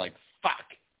it, I'm like, fuck.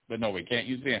 But no, we can't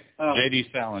use the answer. Oh. J.D.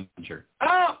 Salinger.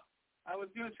 Oh! I was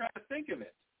going to try to think of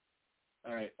it.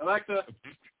 All right. Alexa.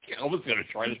 I was going to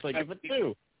try to think of it,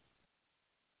 too.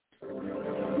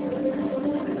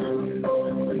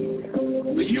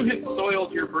 But you had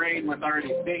soiled your brain with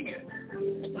already seeing it.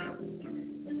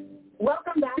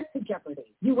 Welcome back to Jeopardy!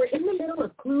 You were in the middle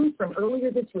of clues from earlier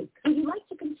this week. Would you like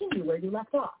to continue where you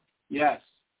left off? Yes.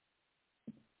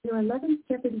 Your 11th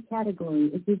Jeopardy category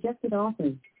is rejected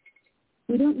authors.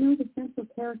 We don't know the central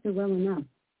character well enough,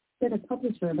 said a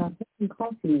publisher about Holden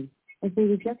Caulfield as they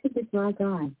rejected this raw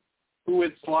guy. Who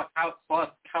is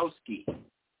Slotkowski?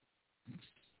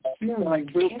 No, Like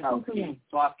that's Wilkowski. incorrect.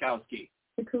 Slotkowski.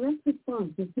 The correct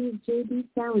response is he is J.D.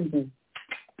 Salinger.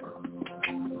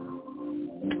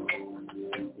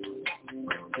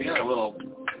 We got a little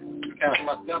kind of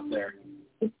fucked up there.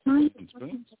 It's time for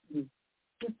Question Jeopardy.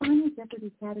 Your final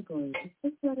Jeopardy category is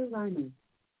six-letter rhymers.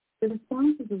 The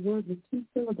response is a word with two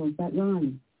syllables that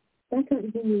rhyme. Becca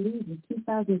is in the lead with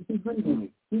 2,200.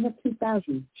 You have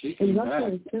 2,000. And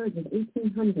Russell is third with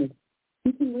 1,800.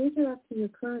 You can wager up to your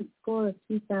current score of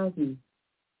 2,000.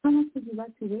 How much would you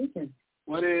like to wager?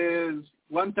 What is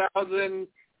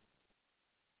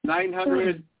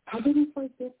 1,900? I didn't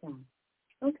quite get that.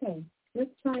 Okay, let's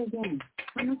try again.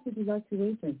 How much would you like to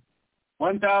wager?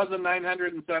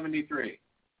 1,973.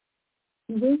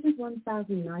 You wagered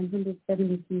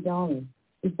 $1,973.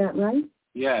 Is that right?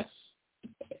 Yes.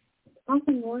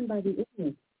 Often worn by the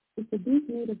Inuit, it's a boot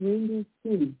made of reindeer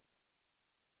skin.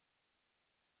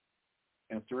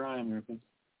 Have to rhyme, Rufus.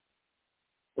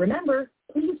 Remember,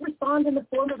 please respond in the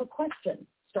form of a question,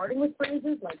 starting with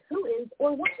phrases like who is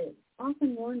or what is.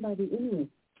 Often worn by the Inuit,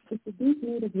 it's a boot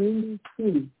made of reindeer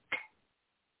skin.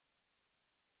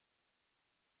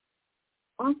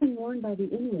 Often worn by the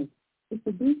Inuit, it's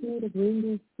a boot made of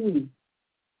reindeer skin.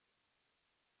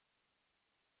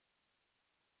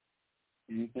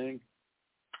 Anything?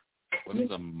 What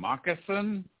is a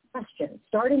moccasin? Question,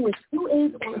 starting with who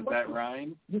is or Does what that is.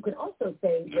 rime? You can also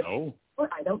say No. or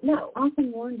I don't know.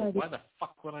 Often worn by the Why the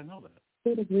fuck would I know that?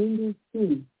 made of reindeer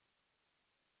skin.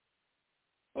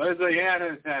 What is a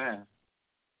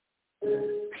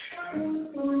Oh,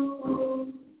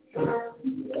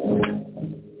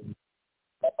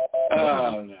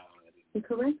 no. The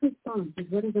correct response is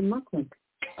what is a mukluk?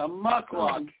 A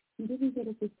mukluk. You didn't get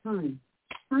it this time.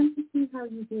 Time to see how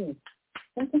you did.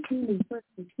 Becca came in first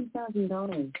with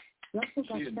 $2,000. Russell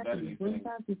got second with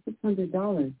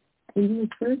 $1,600. And you were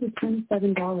third with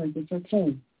 $27. It's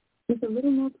okay. With a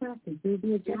little more practice, you'll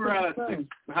be a Jeopardy pro.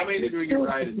 How many did we get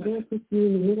right? Today puts you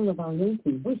in the middle of our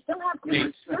ranking. We still have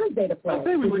clues Thursday to play. I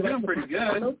think we were doing pretty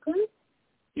good.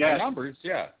 Yeah. My numbers,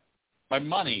 yeah. My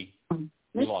money,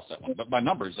 we lost that one. But my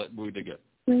numbers, we did good.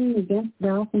 Playing against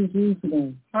Ralph and Jean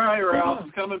today. All right, Ralph.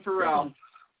 Coming for Ralph.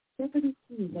 Jeopardy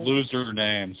Loser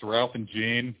names, Ralph and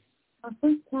Jean. Our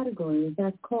first category is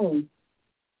as cold.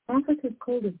 Africa's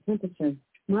coldest temperature,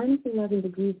 minus 11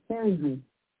 degrees Fahrenheit,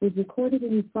 was recorded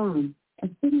in Ifan, a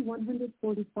city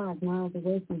 145 miles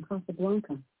away from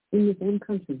Casablanca, in the same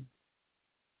country.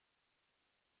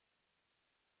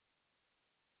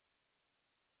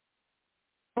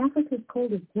 Africa's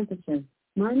coldest temperature,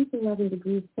 minus 11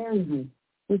 degrees Fahrenheit,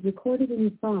 was recorded in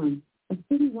Ifan, a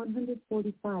city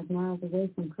 145 miles away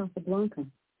from Casablanca,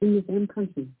 in the same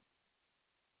country.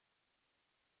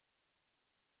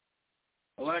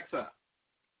 Alexa,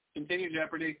 continue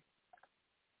Jeopardy.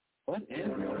 What is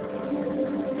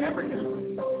Africa?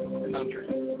 Country.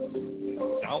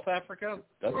 South Africa?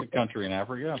 That's a country in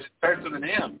Africa. It starts with an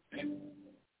M.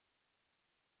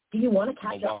 Do you want to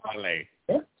catch up?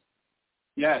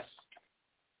 Yes.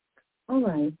 All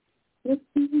right. Let's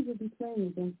see who you'll be playing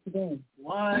against today.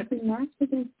 What? You've been matched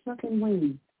against Chuck and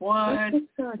Wayne. What? Let's get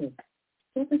started.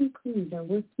 Jeopardy clues are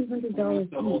worth $200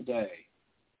 the whole each. day.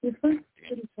 Your first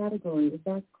Jeopardy category is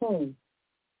as cold.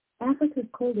 Africa's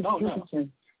coldest temperature,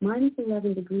 minus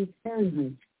 11 degrees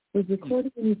Fahrenheit, was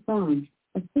recorded in Ifan,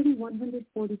 a city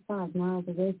 145 miles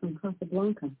away from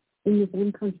Casablanca, in the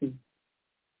same country.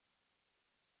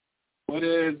 What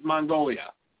is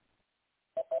Mongolia?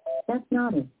 That's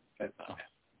not it. That's not it.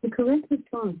 The correct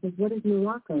response is what is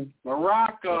Morocco?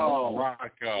 Morocco.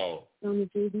 Morocco. On the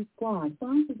JV squad,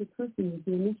 Fonz is a person with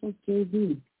the initials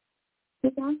JV.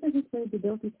 This actor who played the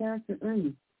dopey character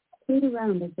Ernest played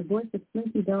around as the voice of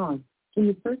Slinky Dog in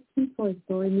the first two Toy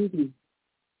Story movies.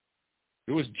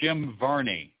 It was Jim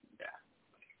Varney. Yeah.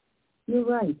 You're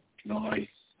right. Nice.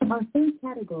 Our third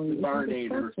category is the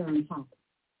structure on top.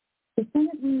 The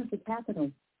Senate wing of the Capitol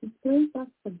displays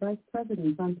busts of vice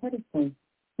presidents on pedestals,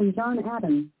 from John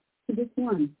Adams to this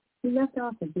one, who left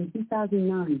office in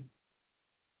 2009.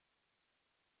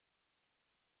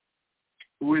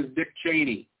 Who is Dick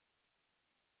Cheney?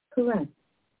 Correct.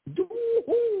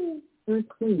 Third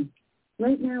clue.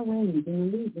 Right now, Wayne is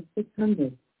in the lead with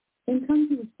 600. Then comes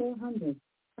with 400,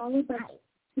 followed by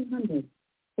 200.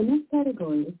 The next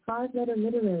category is five-letter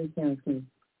literary characters.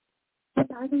 This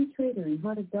Ivan Trader in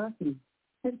Heart of Darkness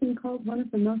has been called one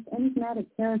of the most enigmatic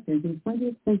characters in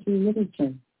 20th century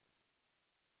literature.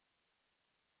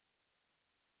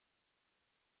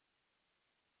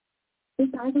 This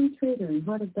Ivan Trader in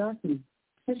Heart of Darkness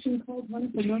has been called one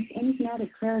of the most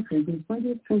enigmatic characters in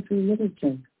 20th century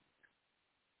literature.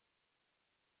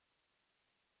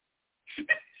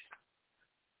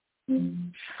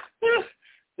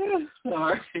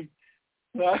 Sorry.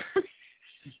 Fucking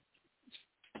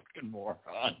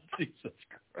moron. Jesus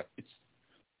Christ.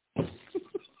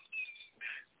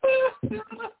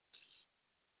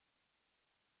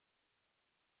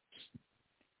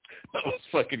 That was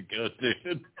fucking good,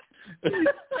 dude.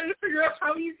 Trying to figure out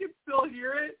how you can still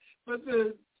hear it, but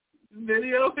the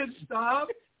video had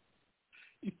stopped.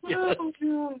 Yes. Oh,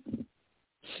 God.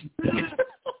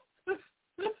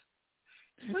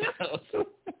 That was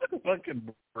fucking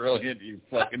brilliant, you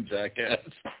fucking jackass.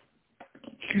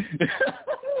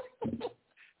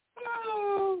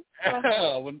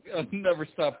 I'll never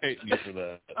stop hating you for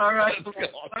that. All right.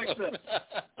 That's awesome.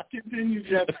 Continue,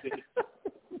 Jeopardy.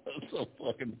 That's so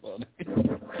fucking funny.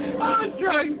 I'm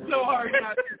trying so hard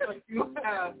not to like you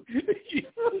have. You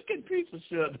fucking piece of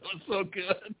shit. That was so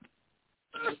good.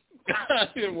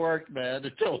 It worked, man.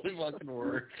 It totally fucking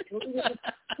worked.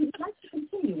 You'd like to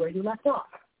continue where you left off.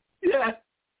 Yeah.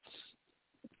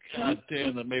 God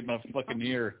damn, that made my fucking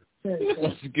ear. That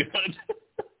was good.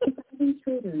 Ivan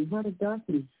Trader in Heart of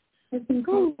Darkness has been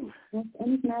called one of the most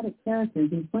enigmatic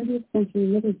characters in 20th century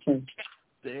literature.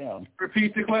 Damn.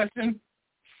 Repeat the question.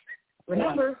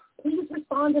 Remember, please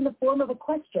respond in the form of a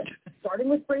question, starting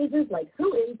with phrases like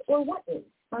who is or what is.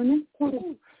 Our next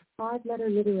category is five-letter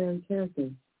literary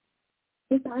characters.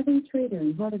 This Ivan Trader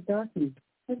in Heart of Darkness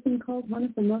has been called one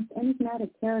of the most enigmatic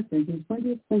characters in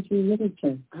 20th century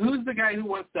literature. Who's the guy who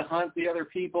wants to hunt the other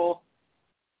people?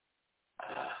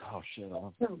 Oh, shit.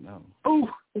 No. Oh!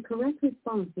 The correct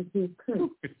response is he is cursed.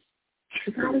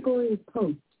 The category is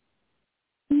post.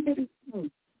 He that is post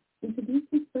introduced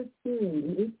his first cereal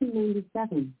in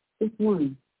 1897, this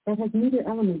one, that has neither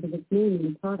element of its name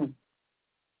in the product.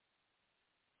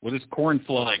 What is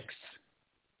cornflakes?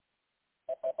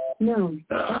 No,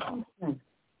 that's incorrect.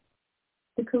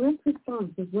 The correct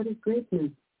response is what is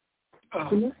greatness.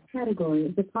 The next category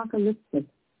is apocalyptic.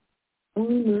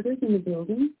 Only murders in the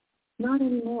building? Not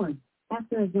anymore.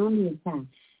 After a zombie attack.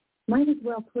 Might as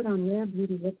well put on rare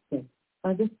beauty lipstick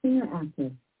by this singer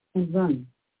actor and run.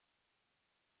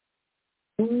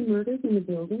 Only murders in the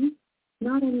building?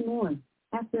 Not anymore.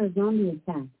 After a zombie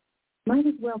attack. Might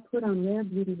as well put on rare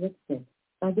beauty lipstick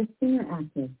by this singer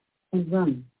actor and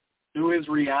run. Who is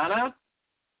Rihanna?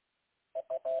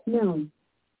 No.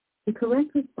 The correct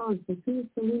response is who is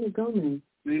Selena Gomez.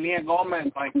 Selena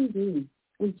Gomez, Mike. TV,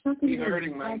 and Chuck and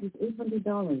hurting, prize is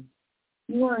 $800.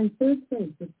 You are in third place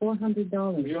with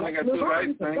 $400. You only got two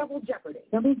right, Mike. Double Jeopardy.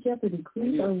 Double Jeopardy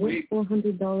clues are worth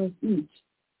 $400 each.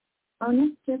 Our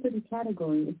next Jeopardy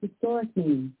category is historic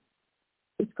names.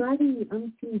 Describing the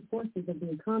unseen forces of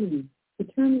the economy, the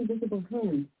term invisible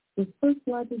hand was first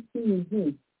widely seen in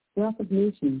his Wealth of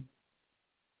Nations.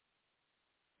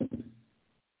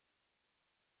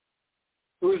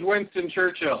 Who's Winston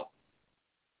Churchill?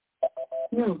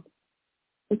 No.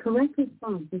 The correct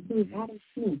response is who is Adam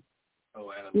Smith.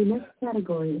 Oh, Adam Your Smith. next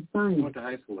category is I science. went to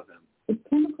high school with him. Its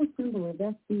chemical symbol is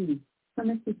Sb, from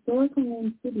its historical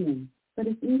name Scythian, but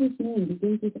its English name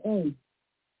begins with A.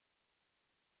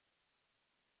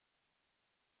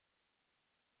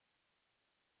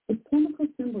 Its chemical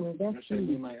symbol is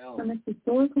Sb, from its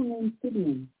historical name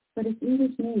Scythian, but its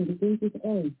English name begins with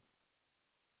A.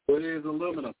 What is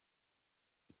aluminum?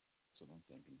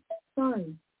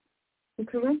 Sorry. The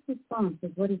correct response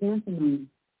is what is antimony.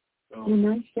 Oh, Your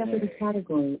ninth Jeopardy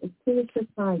category is Pulitzer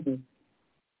Prizes.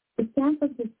 The staff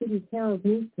of the city's Herald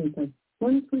newspaper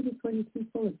won 2022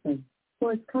 Pulitzer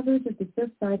for its coverage of the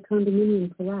Surfside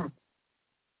condominium collapse.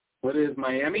 What is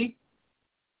Miami?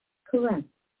 Correct.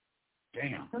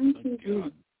 Damn. Tom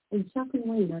TV and Chuck and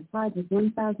Wayne are tied with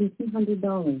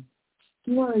 $1,200.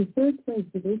 You are in third place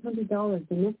with $800.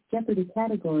 The next Jeopardy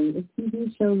category is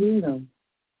TV show lingo.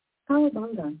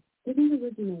 Cowabunga didn't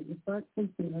originate with Bart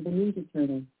Simpson or the Ninja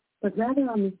Turtles, but rather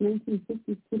on this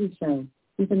 1950s kiddie show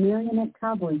with a marionette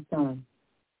cowboy star.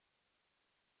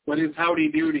 What is Howdy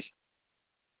Doody?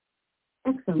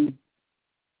 Excellent.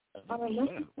 Our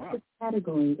next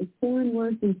category is foreign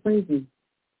words and phrases.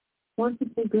 Want to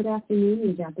say good afternoon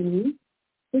in Japanese?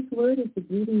 This word is the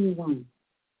greeting you want.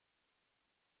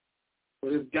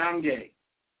 What is Gange?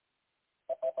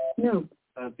 No.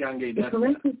 Gange The desu.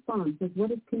 correct response is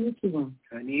what is konnichiwa?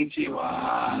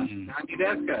 Konnichiwa. Gange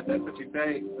desu. That's what you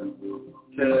say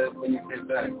when you say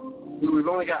back. Ooh, we've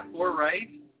only got 4 right.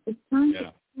 It's time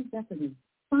for Final Jeopardy.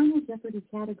 Final Jeopardy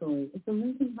category is the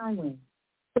Lincoln Highway.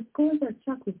 The scores are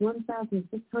Chuck with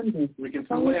 1,600,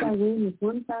 followed by Wayne with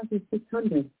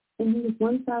 1,600, and he with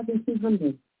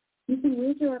 1,200. You can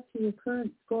wager up to your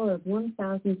current score of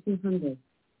 1,200.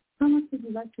 How much would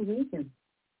you like to wager?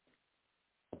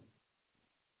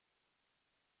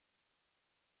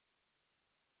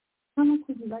 How much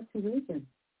would you like to wager?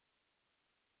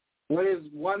 What is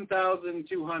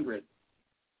 1,200?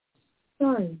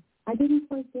 Sorry, I didn't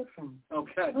quite get that.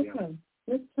 Okay. Okay,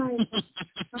 let's try it.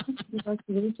 How much would you like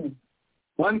to wager?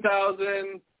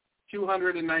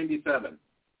 1,297.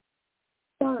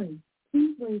 Sorry,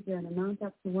 please wager an amount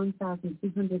up to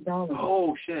 $1,200.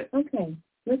 Oh, shit. Okay,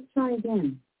 let's try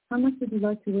again. How much would you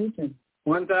like to wager?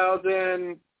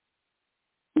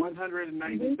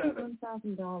 1,197.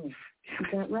 $1,000. Is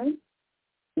that right?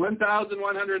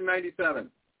 1,197.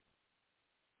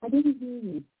 I didn't hear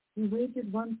you. You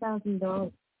wagered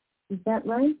 $1,000. Is that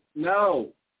right? No.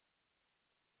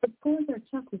 The scores are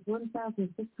Chuck with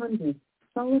 1,600,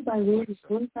 followed by Wayne with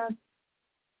 1,000.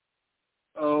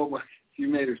 Oh, my. You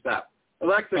made her stop.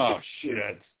 Alexa. Oh,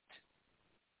 shit.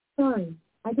 Sorry,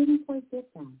 I didn't quite get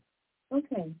that.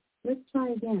 Okay, let's try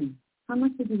again. How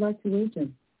much would you like to wager?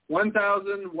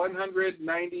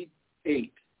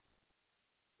 1,198.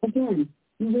 Again,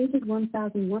 you wagered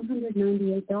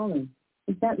 $1,198.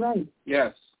 Is that right?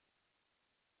 Yes.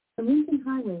 The Lincoln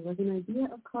Highway was an idea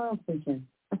of Carl Fisher,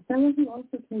 a fellow who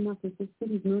also came up with the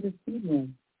city's motor speedway.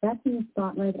 That's in the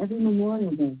spotlight every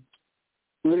Memorial Day.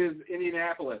 What is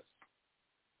Indianapolis?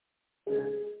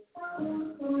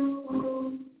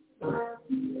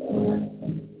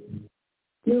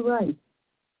 You're right.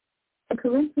 The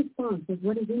correct response is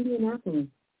what is Indianapolis?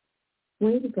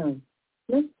 Way to go.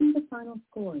 Let's see the final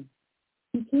scores.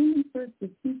 You came in first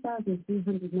with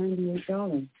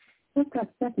 $2,398. Chuck got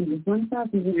second with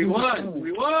 $1,800. We won!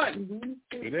 We won!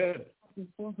 We did.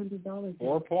 $400.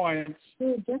 4 points.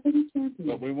 We're a Jeopardy champion.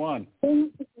 But we won.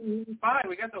 Fine,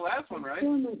 we got the last one right.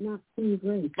 Score might not seem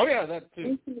great. Oh, yeah, that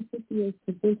too. Based on the 58th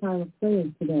percentile of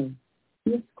players today,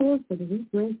 your score for the week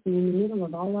ranking in the middle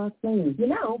of all our players. You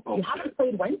know, you haven't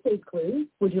played Wednesday's clues.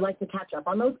 Would you like to catch up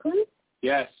on those clues?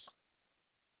 Yes.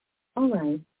 All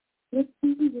right. Let's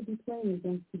see who we'll be playing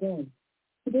against today.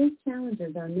 Today's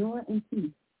challengers are Noah and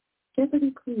Pete.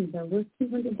 Jeopardy clues are worth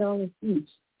 $200 each.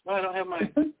 Well, I don't have my...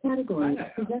 The first category is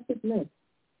possessive list.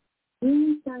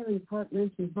 William Styron's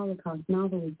heart-wrenching Holocaust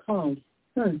novel is called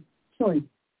Her Choice.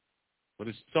 What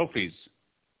is Sophie's?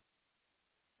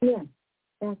 Yes,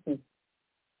 that's it.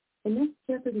 The next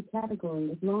Jeopardy category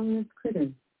is long-lived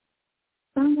critters.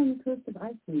 Found on the coast of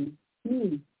Iceland,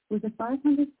 Mee was a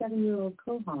 507-year-old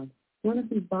quahog, one of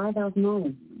the bivalve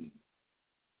mollusks.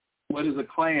 What is a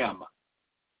clam?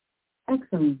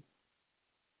 Excellent.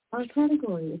 Our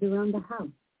category is around the house.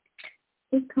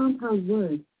 This compound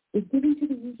word is given to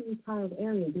the usually tiled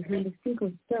area behind a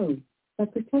single stove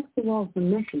that protects the wall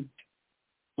from meshes.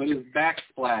 What is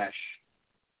backsplash?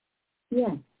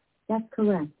 Yes, that's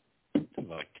correct. That's the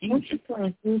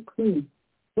last third clue.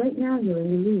 Right now you're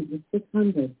in the lead with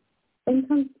 600. Then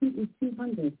comes Pete with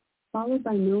 200, followed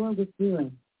by Noah with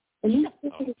 0. The next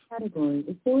Jeopardy category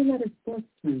is four-letter sports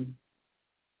terms.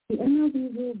 The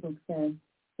MLB rulebook says,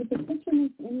 if a pitcher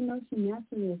makes any motion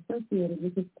naturally associated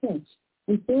with his pitch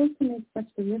and fails to make such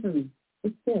delivery,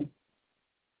 it's this.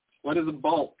 What is a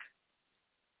bulk?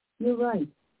 You're right.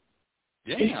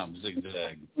 Damn,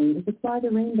 zigzag. Is apply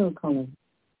the rainbow color.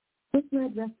 This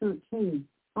red restaurant chain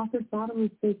offers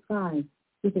bottomless steak fries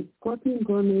with its scorpion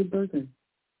gourmet burger.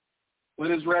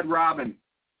 What is Red Robin?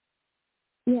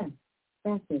 Yes,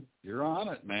 that's it. You're on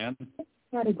it, man. This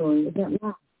category is at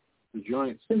last. The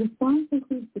joints. The response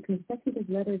includes the consecutive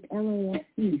letters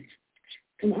LASC,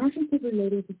 an adjective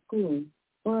related to schools,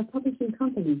 or a publishing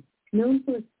company known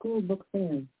for its school book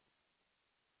fairs.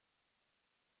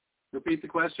 Repeat the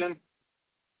question.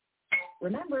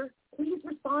 Remember, please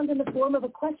respond in the form of a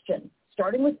question,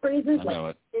 starting with phrases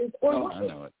like is or what I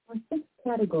know it. Our sixth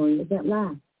category is at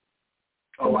last.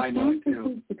 Oh, I know it too.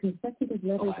 Includes the consecutive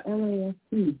letters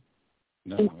LASC,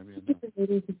 No, an maybe I adjective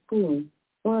related to schools,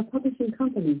 or a publishing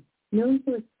company known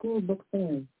for its school book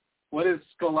fairs. What is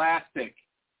scholastic?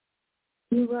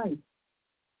 You're right.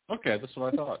 Okay, that's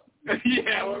what I thought.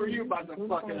 Yeah, what were you about to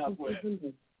fuck it up with?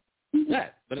 Yeah,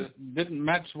 but it didn't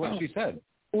match what she said.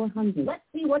 400. Let's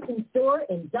see what's in store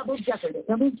in Double Jeopardy.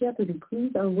 Double Jeopardy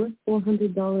clues are worth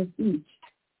 $400 each.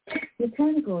 The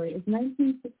category is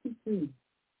 1963.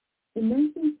 In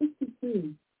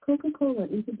 1963, Coca-Cola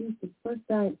introduced its first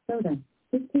diet soda,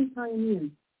 15 Pioneer.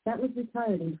 That was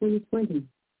retired in 2020.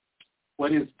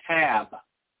 What is tab?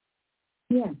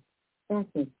 Yes, that's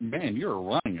it. Man, you're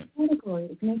running it. The category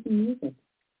is making music.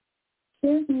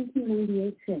 Cher's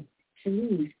 1998 hit,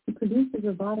 Believe, who produced a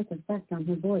robotic effect on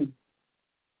her voice.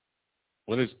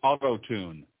 What is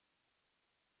auto-tune?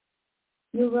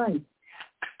 You're right.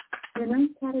 Your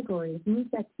ninth category is move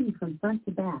that key from front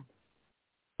to back.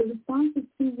 The response is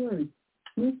 2 words.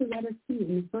 Move the letter T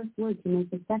in the first word to make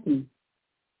the second.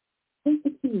 Take the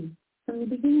key from the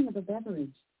beginning of a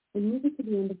beverage and move it to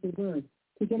the end of the word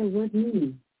to get a word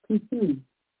meaning, consume.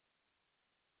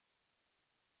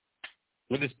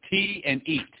 What is tea and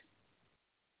eat?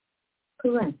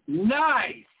 Correct.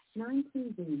 Nice! 9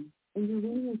 clues in, and your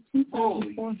winning is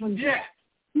 2,400. Yeah.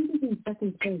 Pete is in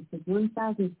second place with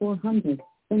 1,400,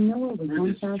 and Noah with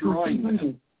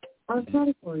 1,200. Our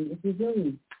category is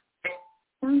resilience.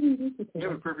 Found in duplicate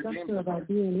of the structure of our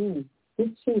DNA, this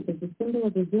shape is a symbol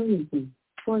of resiliency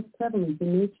for its prevalence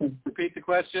in nature. Repeat the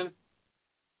question.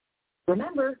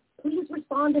 Remember, please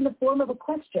respond in the form of a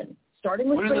question, starting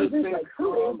with phrases like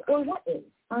who is or what is.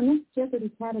 Our next Jeopardy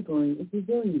category is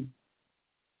resilience.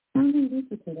 Found in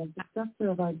duplicate of the structure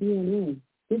of our DNA,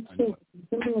 this shape is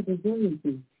a symbol of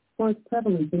resiliency for its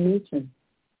prevalence in nature.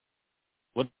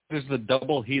 What is the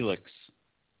double helix?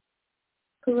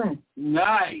 Correct.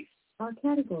 Nice. Our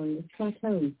category is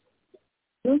plateaus.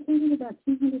 Located about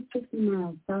 260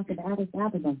 miles south of Addis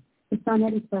Ababa, the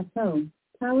Soneti Plateau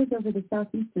towers over the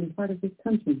southeastern part of this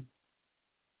country.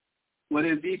 What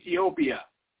is Ethiopia?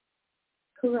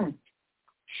 Correct.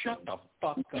 Shut the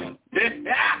fuck up.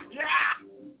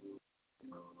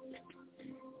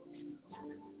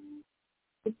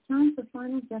 It's time for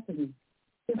Final Jeopardy.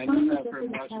 The I Final know that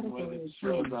from Jeopardy watching one of category these is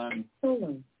shows on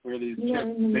solo. where these You are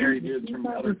chicks in the marry lead with dudes from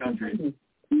other countries.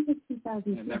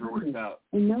 2,200. It never works out.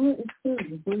 And Noah is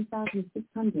third with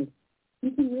 1,600.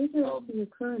 You can wager up to your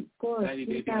current score of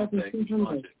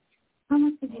 3,200. How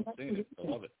much would you like to I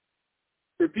love wager? it.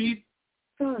 Repeat.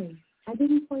 Sorry, I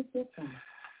didn't quite get that.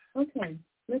 Okay,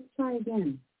 let's try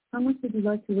again. How much would you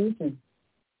like to wager?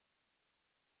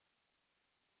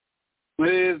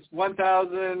 It is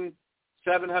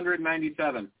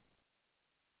 1,797.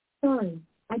 Sorry,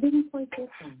 I didn't quite get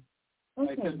that. I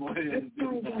Okay, said what it is, let's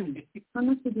try didn't again. I? How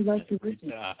much would you like to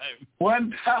wager?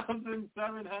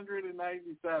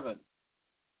 1,797.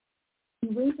 You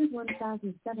wagered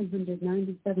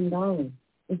 $1,797.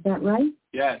 Is that right?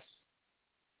 Yes.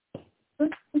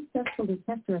 First successful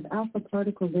detector of alpha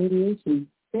particle radiation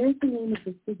bears the name of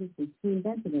the physicist who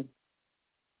invented it.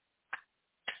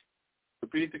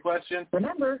 Repeat the question.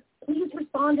 Remember, please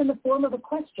respond in the form of a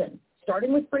question,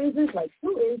 starting with phrases like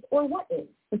who is or what is.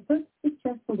 The first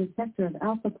successful detector of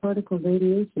alpha particle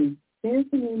radiation bears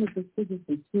the name of the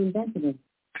physicist who invented it.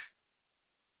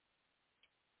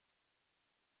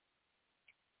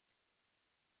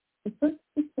 The first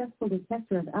successful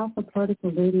detector of alpha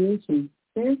particle radiation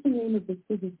bears the name of the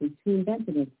physicist who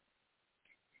invented it.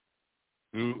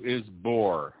 Who is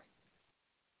Bohr?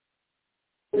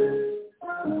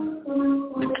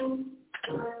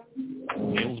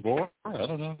 Niels Bohr? I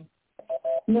don't know.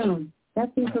 No,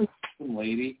 that's incorrect.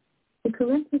 Lady. The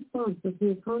correct response was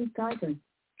Hans Geiger.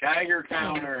 Geiger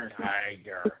counter.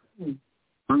 Geiger.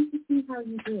 Want to see how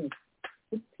you did.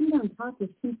 The speed on top was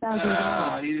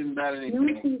 $2,000. He didn't bet No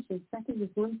anything. finishes second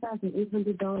with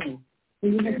 $1,800.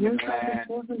 And you had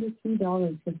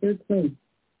 $1,402 for third place.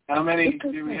 How many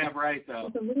do we have right, though?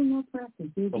 With a little more practice,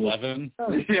 you'd be 11.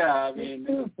 Yeah, I mean,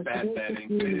 it's bad betting.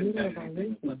 They didn't bet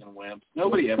anything. Fucking wimps.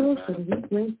 Nobody ever bet. For the weak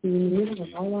racing in the middle of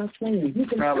all our players. You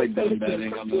can Probably still done play the betting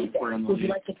game on for the Tuesday. we're in the Would you lead.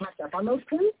 like to catch up on those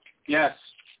clues? Yes.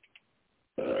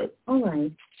 All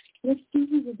right. Let's see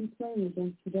who will be playing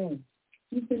against today.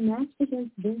 You've been matched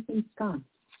against Vince and Scott.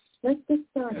 Let's get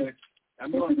started.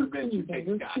 I'm going for Vince. You take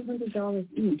worth Scott. $200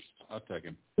 each. I'll take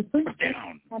him. The first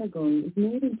Down. category is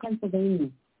made in Pennsylvania.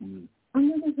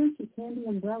 Under the Hershey Candy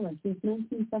umbrella since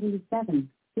 1977,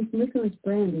 this licorice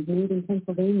brand is made in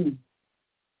Pennsylvania.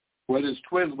 What is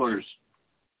Twizzlers?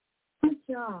 Good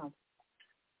job.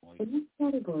 The next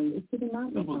category is to the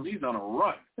mountain Double top. Z's on a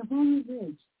run. The Holmes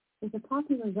Ridge is a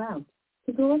popular route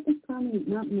to go up this prominent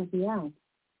mountain of the Alps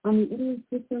on the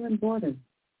Italy-Switzerland border.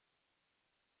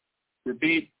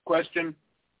 Repeat question.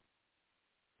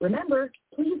 Remember,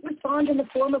 please respond in the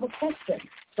form of a question,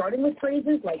 starting with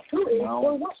phrases like who is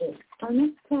or what is. Our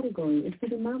next category is to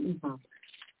the mountain top.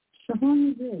 The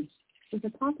Holmes Ridge is a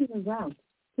popular route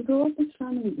to go up this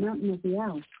prominent mountain of the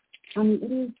Alps on the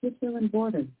Italy-Switzerland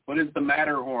border. What is the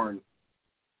Matterhorn?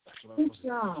 Good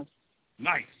job.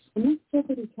 Nice. The next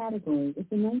Jeopardy category is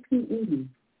the 1980s.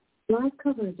 Live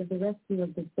coverage of the rescue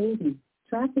of this baby,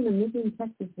 trapped in a Midland,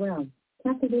 Texas well,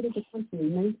 captivated the country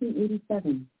in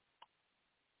 1987.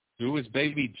 Who is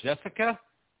baby Jessica?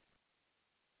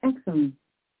 Excellent.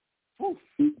 Oh,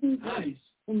 Nice.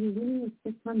 And your winning is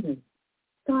 600.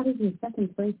 Scott is in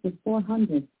second place with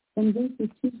 400, then Vince with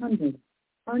 200.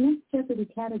 Our next Jeopardy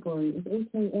category is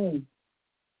AKA.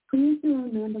 Create your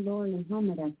own Mandalorian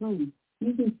helmet at home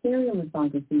using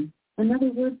stereolithography,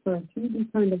 another word for a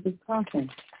 3D kind of this process.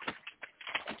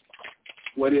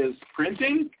 What is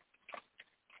printing?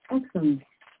 Excellent.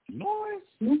 Nice.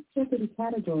 Next Jeopardy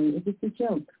category is It's a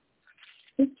Joke.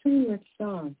 This train wreck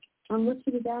star, on what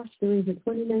she was asked during her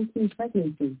 2019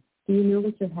 pregnancy, do you know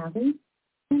what you're having?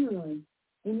 Hemorrhoids.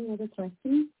 Any other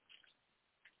questions?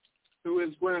 Who is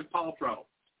Gwyneth Paltrow?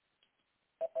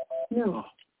 No.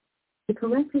 The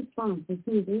correct response is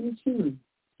who is Amy Schumer.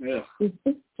 Yeah. The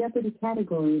sixth Jeopardy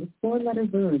category is four-letter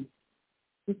words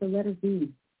with the letter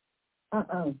V.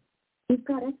 Uh-oh. We've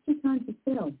got extra time to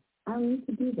fill. I'll need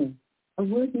to do this. A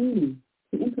word meaning,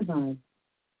 to improvise.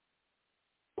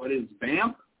 What is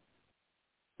vamp?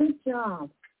 Good job.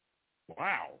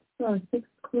 Wow. For our sixth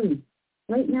clue.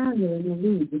 Right now you're in the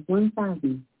lead with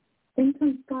 1,000. Then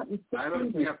comes Scott with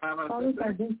 600, followed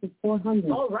by Vince with 400.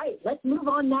 All right, let's move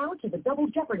on now to the Double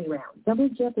Jeopardy round. Double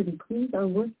Jeopardy clues are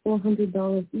worth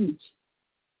 $400 each.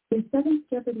 The seventh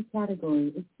Jeopardy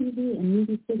category is TV and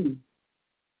movie cities.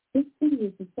 This city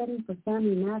is the setting for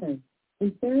Family Matters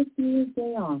and Ferris Bueller's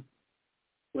Day Off.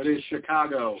 What is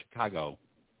Chicago? Chicago.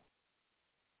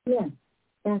 Yes,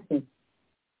 that's it.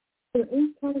 The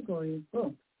eighth category is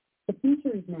books. The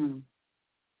future is now.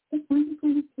 For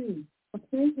 2023, a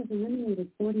plague has eliminated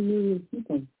 40 million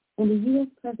people, and the U.S.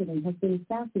 president has been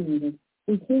assassinated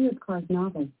in Caleb Carr's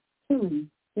novel, Killing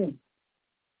This.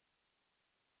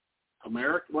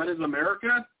 America? What is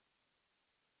America?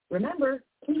 Remember,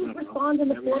 please respond in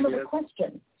the form of a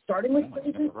question, starting with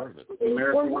phrases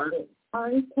or what is.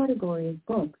 Our eighth category is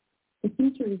books. The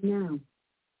future is now.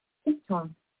 TikTok.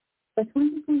 By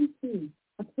 2023,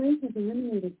 A plague has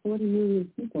eliminated 40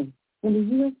 million people, and a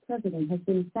U.S. president has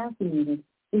been assassinated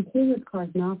in Caleb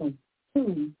Carr's novel,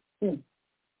 Killing Fish.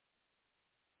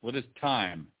 What is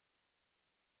time?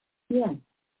 Yes,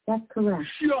 that's correct.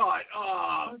 Shut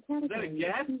up! Is that a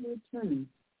guess?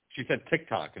 She said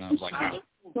TikTok, and I was like, oh.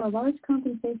 For a large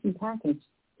compensation package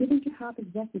given to top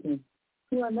executives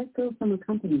who are let go from a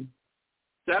company.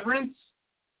 Severance?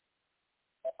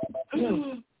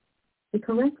 No. The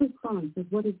correct response is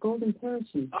what is golden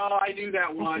parachute. Oh, I knew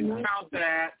that one. Count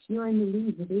that. You're in the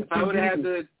lead with 800. If I would have had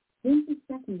the... Vince is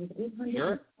second with 800.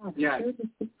 Sure. Yes.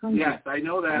 Yes, I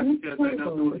know that because I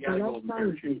know who got a golden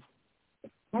parachute.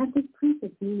 Add this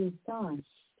prefix meaning star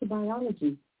to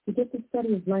biology to get the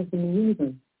study of life in the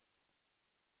universe.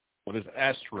 What is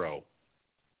astro?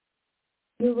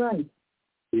 You're right.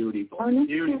 Beautiful. Our next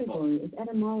category is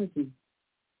etymology.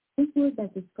 This word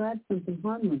that describes something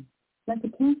harmless, like a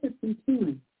cancer-free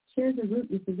tumor, shares a root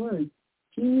with the words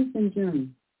genius and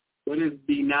germ. What is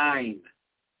benign?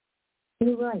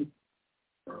 You're right.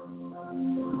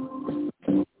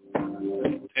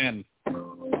 10.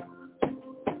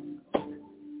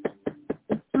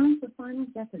 It's time for Final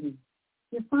Jeopardy.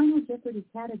 Your Final Jeopardy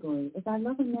category is I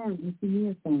Love a Man and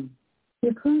Senior Fan.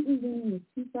 You're currently winning with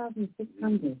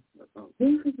 2,600.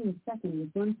 Vince is in second with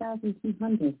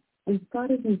 1,200, and Scott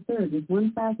is in third with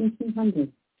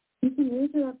 1,200. You can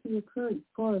wager up to your current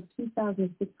score of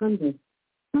 2,600.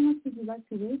 How much would you like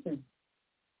to wager?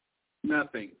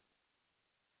 Nothing.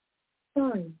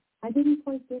 Sorry, I didn't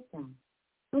quite get that.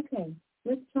 Okay,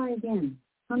 let's try again.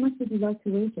 How much would you like to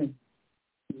wager?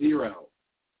 0.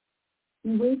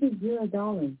 You wagered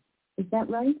 $0. Is that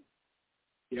right?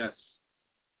 Yes.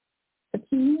 A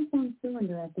cuneiform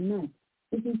cylinder at the neck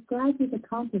is inscribed with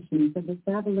accomplishments of the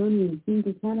Babylonian Queen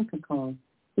Britannica called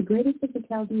the greatest of the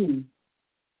Chaldeans.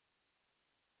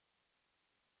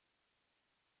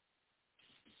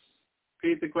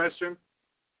 Repeat the question.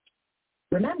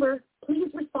 Remember, please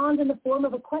respond in the form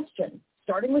of a question,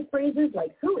 starting with phrases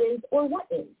like who is or what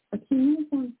is. A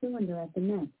cuneiform cylinder at the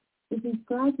neck is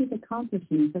inscribed with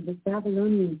accomplishments of the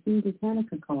Babylonian Queen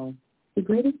Britannica called the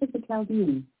greatest of the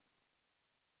Chaldeans.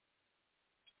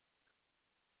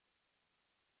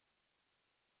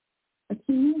 A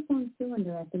cuneiform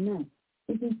cylinder at the neck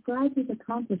is inscribed with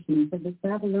accomplishments of the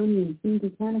Babylonian Queen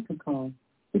Britannica called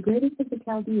the greatest of the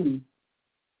Chaldeans.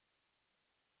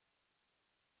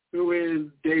 Who is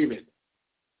David?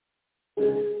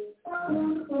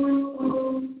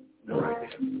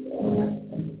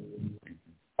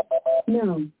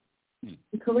 No.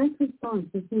 The correct response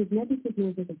is who is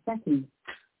Nebuchadnezzar II.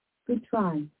 Good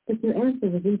try, but your answer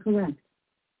was incorrect.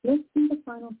 Let's see the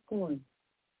final scores.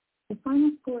 The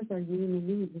final scores are you in the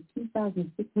lead with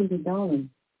 $2,600,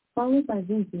 followed by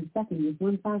Vince in second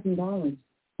with $1,000,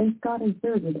 and Scott in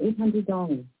third with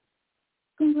 $800.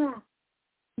 Congrats!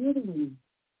 You're the winner.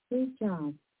 Great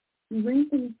job. You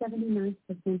ranked in the 79th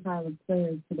percentile of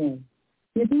players today.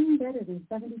 You're doing better than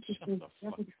 70% of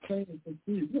average players this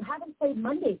week. You haven't played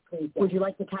Monday's clues yet. Would you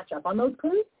like to catch up on those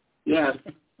clues? Yes.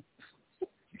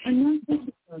 I'm not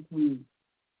thinking for opponent.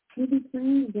 You'll be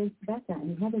playing against Becca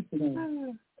and Heather today.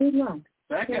 Good luck.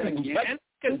 Becca again?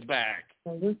 Becca's back.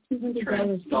 So worth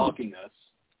 $200 stalking us.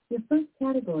 Your first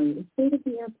category is State of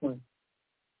the Airport.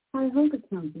 Cuyahoga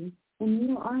County and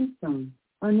Neil Armstrong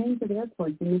are names of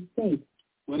airports in this state.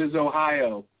 What is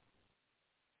Ohio?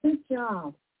 Good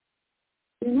job.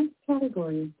 Your next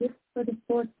category is Gifts for the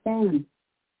Sports Fan.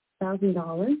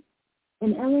 $1,000.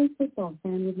 An LA football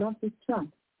fan would love this truck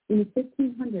in a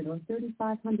 1500 or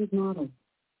 3500 model.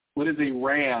 What is a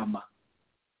ram?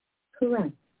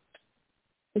 Correct.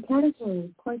 The category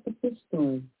is Quite the Fish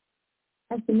Story.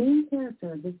 As the main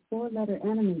character of this 4-letter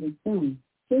animated film,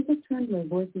 Jacob Tremblay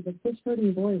voices a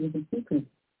fish-herding boy with a secret.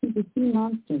 He's a sea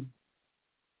monster.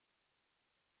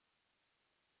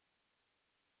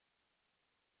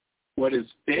 What is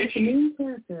fish? The main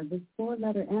character of this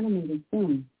 4-letter animated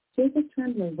film, Jacob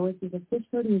Tremblay voices a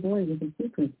fish-herding boy with a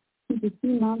secret. He's a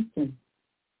sea monster.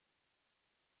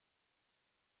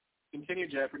 Continue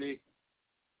Jeopardy.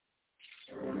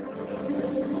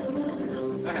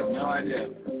 I have no idea.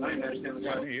 I don't understand the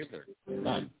question. Either.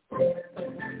 None.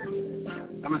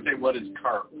 I'm going to say, what is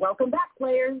carp? Welcome back,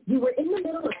 players. You were in the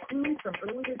middle of clues from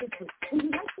earlier this week. Would you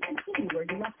like to continue where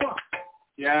you left off?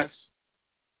 Yes.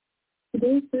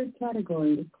 Today's third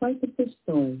category is Quite the Fish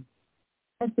Story.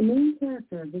 As the main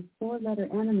character of this 4-letter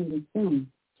animated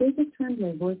film, Jacob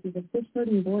Tremblay voices a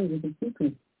fish-herding boy with a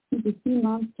secret. He's a sea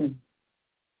monster.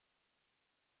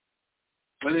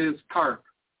 What is carp?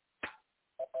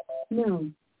 No.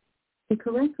 The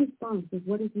correct response is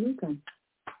what is Luca?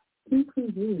 2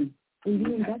 clues in, and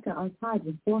you and Becca are tied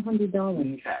with $400.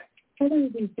 Okay. Heather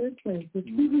is in third place with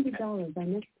 $200. Our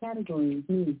next category is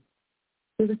me.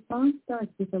 The response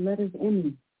starts with the letters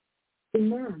M. In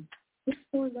math, this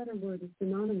four-letter word is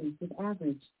synonymous with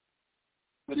average.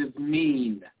 What is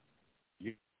mean?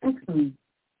 Excellent.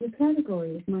 Your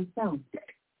category is myself.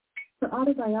 For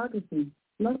autobiography,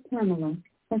 Love Pamela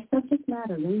has subject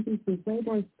matter ranging from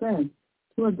Playboy spreads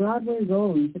to a Broadway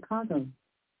role in Chicago.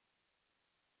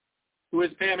 Who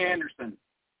is Pam Anderson?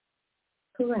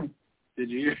 Correct. Did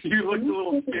you? You looked a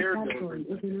little scared. Category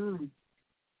is an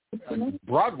I.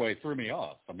 Broadway threw me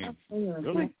off. I mean,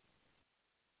 really?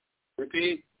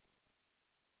 Repeat.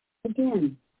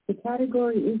 Again, the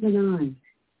category is an eye.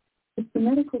 It's the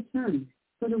medical term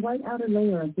for the white outer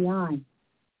layer of the eye.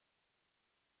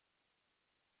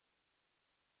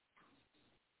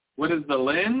 What is the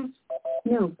lens?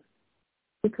 Nope.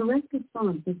 The correct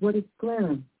response is what is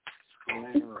sclera.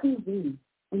 This clues in,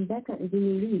 and Becca is in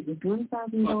the lead with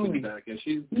 $1,000. Becca.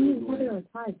 She's You and Heather are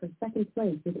tied for second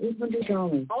place with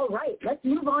 $800. All right, let's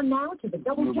move on now to the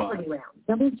Double Jeopardy round.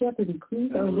 Double Jeopardy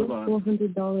clues are worth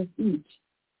 $400 each.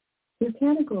 Your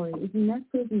category is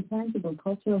UNESCO's Intangible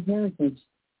Cultural Heritage.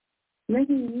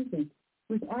 Reggae music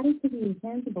was added to the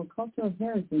Intangible Cultural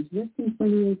Heritage list in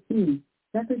 2018,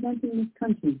 representing this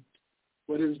country.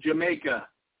 What is Jamaica?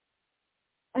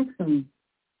 Excellent.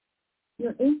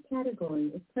 Your eighth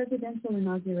category is presidential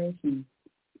inauguration.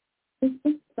 This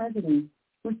sixth president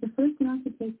was the first not to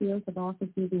take the oath of office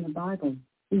using a Bible,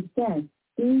 instead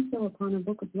doing so upon a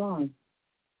book of laws.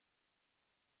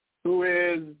 Who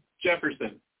is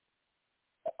Jefferson?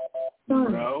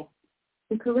 Sorry. No.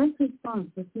 The correct response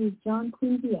was who is John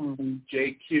Quincy Adams.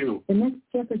 JQ. The next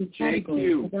Jeopardy category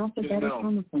JQ. is alphabetic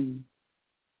homophones.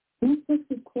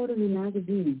 Netflix's Quarterly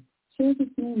Magazine shares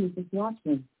its name with its watch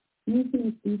list, using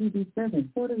its DVD service.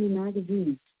 Quarterly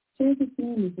Magazine shares its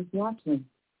name with its watch list,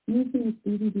 using its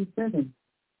DVD service.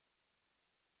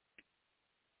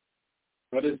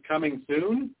 What is coming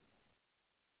soon?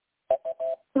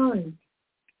 Sorry.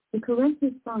 The correct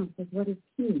response is what is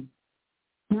Q.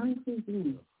 9 clues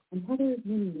in, and Heather is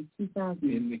winning with 2,000.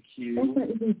 In the queue. Becca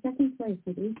is in second place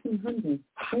with 1,800.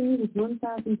 Amy with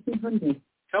 1,200.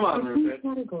 Come on, The Rupert.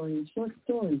 category is short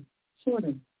story,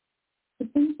 shorter. To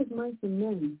finish with Mice and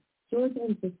Men, George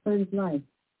ends his friend's life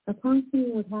upon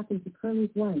seeing what happened to Curly's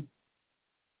wife.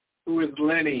 Who is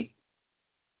Lenny?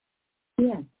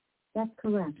 Yes, that's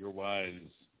correct. You're wise.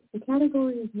 The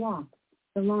category is walk,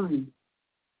 the line.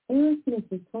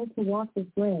 Aerosmith was told to walk this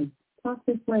way, talk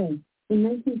this way. In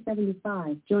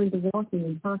 1975, joined the Walking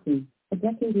and Talking. A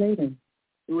decade later.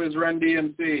 Who is Run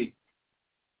DMC?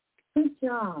 Good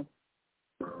job.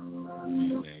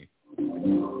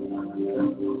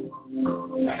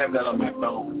 I have that on my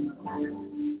phone.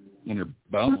 On your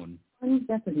bone? Final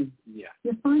Jeopardy. Yeah.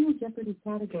 Your final Jeopardy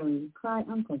category is Cry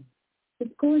Uncle. The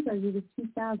scores are you with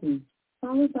 2,000,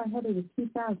 followed by Heather with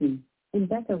 2,000, and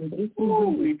Becca with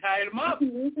 1,800. We tied them up. You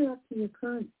can wager up to your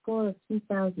current score of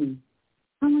 2,000.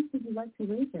 How much would you like to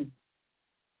wager?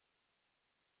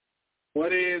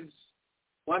 What is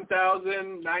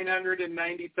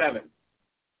 1,997?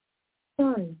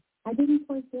 Sorry, I didn't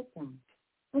quite get that.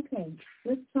 Okay,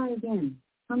 let's try again.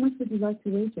 How much would you like to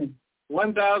wager?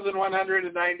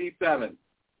 1,197.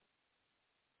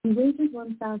 You wagered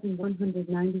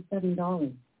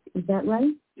 $1,197. Is that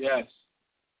right? Yes.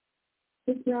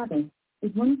 This rabbit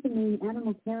is one of the main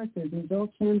animal characters in Joel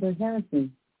Chandler Harris's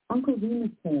Uncle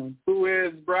Remus Tale. Who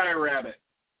is Briar Rabbit?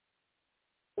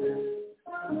 That's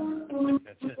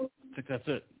it. I think that's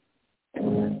it.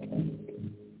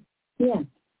 Yes,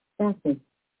 that's it.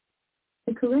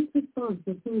 The correct response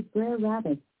was who is Brer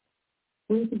Rabbit.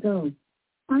 Way to go.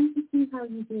 Time to see how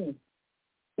you did.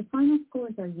 The final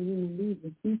scores are you in the lead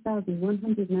with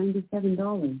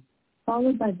 $2,197,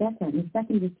 followed by Becca in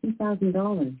second with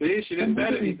 $2,000. See, she didn't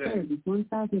bet anything. Third with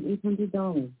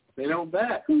 $1,800. They don't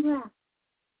bet. Congrats.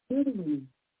 You're the winner.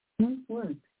 Nice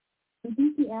work. You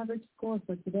beat the average score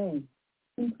for today.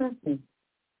 Impressive.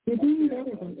 You're doing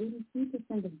better than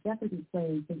 83% of Jeopardy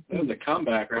players this That was a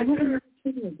comeback I right have there. another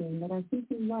trivia game that I think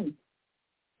you like.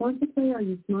 Want to play Are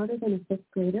You Smarter Than a Fifth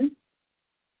Grader?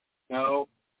 No.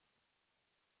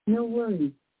 No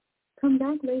worries. Come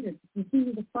back later to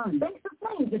continue the fun. Thanks for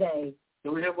playing today.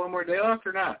 Do we have one more day left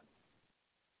or not?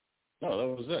 No, that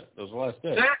was it. That was the last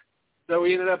day. So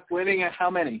we ended up winning at how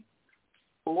many?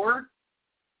 4?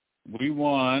 We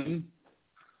won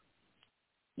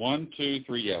 1, 2,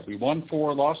 3. Yeah, we won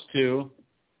 4, lost 2.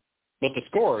 But the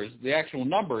scores, the actual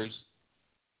numbers,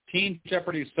 Teen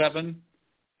Jeopardy 7,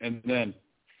 and then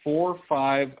 4,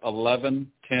 5,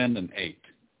 11, 10, and 8.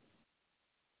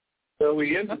 So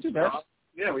we ended Not too bad. strong.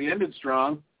 Yeah, we ended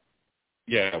strong.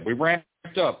 Yeah, we ramped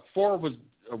up. 4 was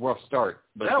a rough start,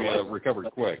 but we recovered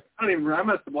quick. I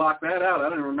must have blocked that out. I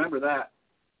don't even remember that.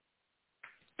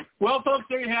 Well, folks,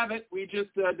 there you have it. We just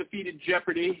defeated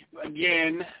Jeopardy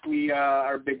again. We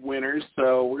are big winners,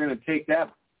 so we're going to take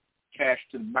that cash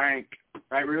to the bank.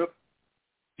 Right, Rube?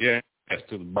 Yeah, cash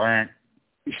to the bank.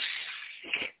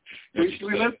 Should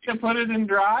we listen put it in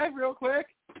drive real quick?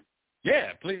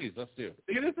 Yeah, please, let's do it.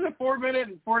 See, this is a 4-minute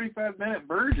and 45-minute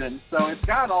version, so it's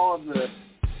got all of the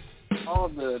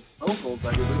vocals.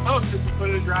 I believe. Oh, just put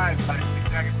it in drive by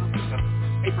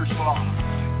Paper Sloth.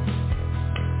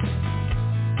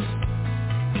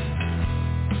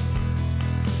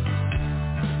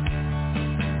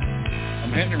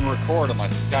 I'm hitting record on my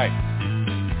Skype.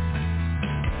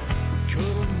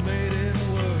 Could've made it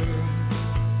work.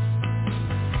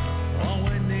 All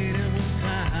we needed was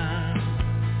time.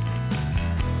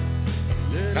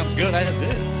 Sounds good as it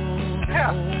is.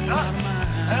 Yeah,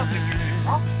 I don't think you're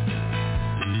wrong.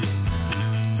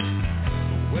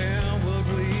 Where would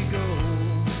we go?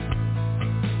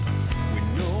 We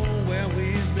know where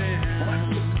we've been.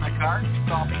 My car,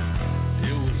 stop me.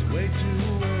 It was way too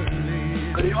early.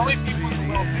 We're the only people in the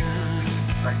world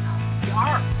right now. We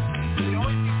are. We're the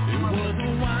only people in the world. It was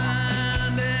a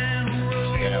winding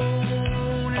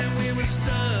road, and we were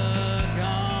stuck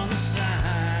on the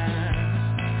side.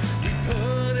 We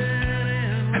put it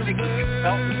in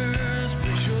reverse.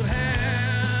 We should have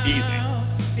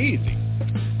Easy.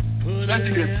 That's a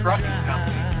good trucking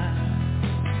company.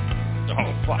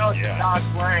 Oh, fuck yeah. Dodge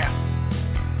Ram.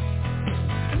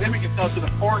 And then we can sell to the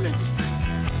porn industry.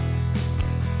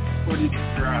 Put it to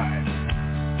drive.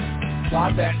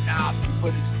 Lock that knob and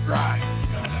put it to drive.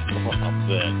 Love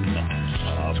that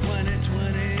knob.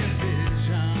 2020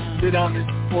 vision. Sit on this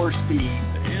 4-speed.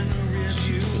 In the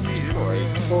rearview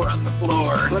mirror. 4 on the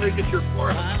floor. Let it get your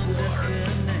 4 on the floor.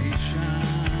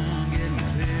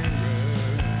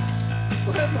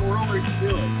 What in the world are you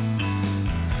doing?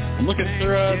 I'm looking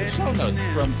through the show notes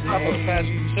from top of the past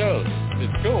shows.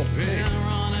 It's cool.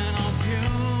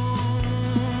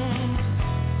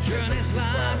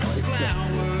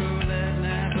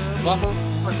 Buffer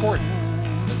recording.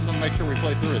 Let's make sure we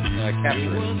play through it and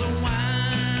capture it.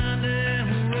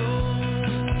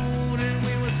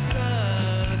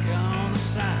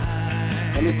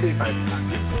 Let me see if I can.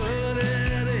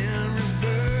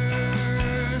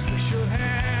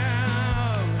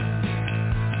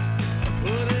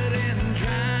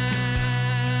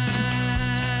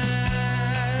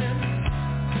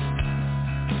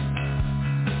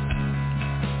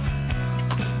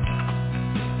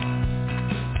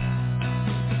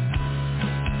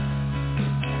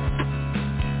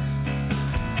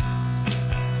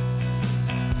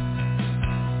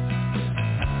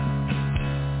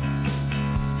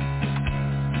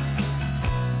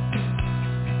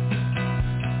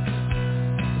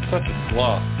 Such a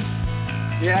sloth.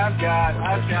 Yeah, I've got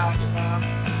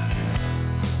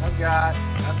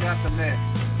the mix.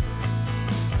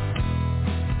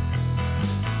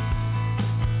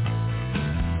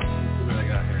 Let's see what I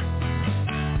got here.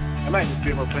 I might just be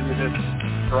able to send you this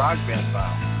GarageBand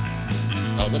file.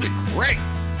 Oh, that'd be great.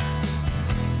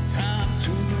 Time to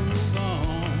move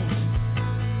on.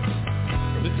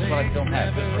 This is what I don't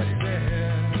have this right here.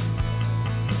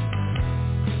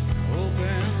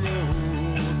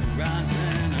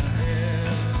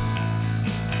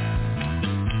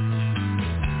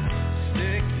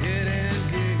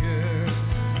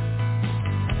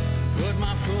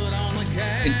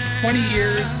 In 20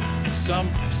 years, some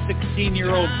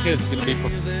 16-year-old kid's going to be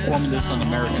performing this on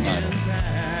American Idol.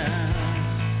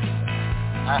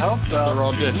 I hope so. They're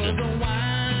all good. And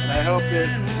I hope that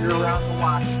you're around to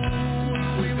watch.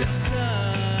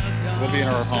 We'll be in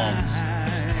our homes.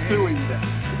 Suing them.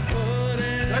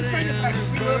 Let's bring it back.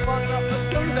 We live long enough.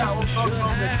 Let's go to that old folks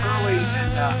home that's early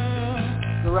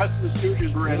and the rest of the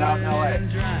studios were in out in L.A.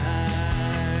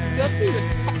 That'd be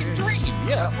a fucking dream.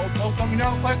 Yeah, old folks home, you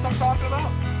know the place I'm talking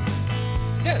about?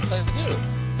 Yes, I do.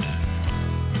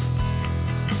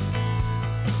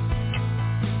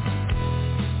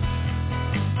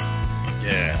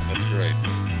 Yeah, that's great.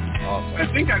 Awesome. I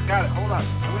think I've got it. Hold on.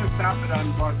 I'm going to stop it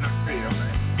on Blog Talk Radio,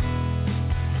 right?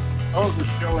 Oh, the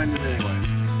show ended anyway.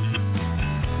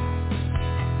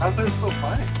 How's that still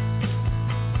playing?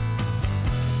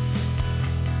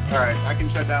 All right, I can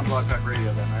shut down Blog Talk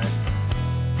Radio then, right?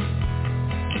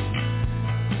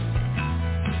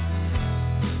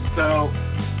 So,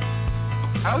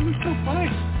 how is it still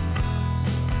playing?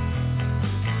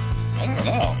 I don't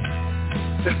know.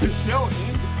 The show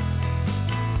ended.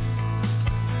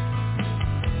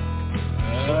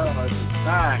 Oh, it's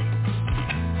nice.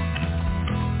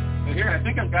 But here, I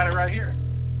think I've got it right here.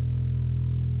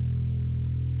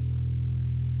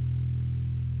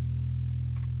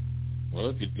 Well,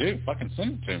 if you do, fucking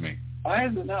send it to me. Why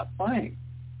is it not playing?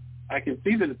 I can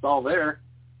see that it's all there.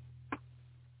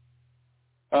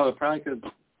 Oh, it probably could.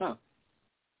 Huh.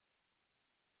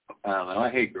 I don't know. I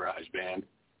hate GarageBand.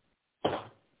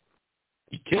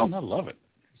 You kidding? I love it.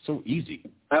 It's so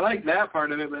easy. I like that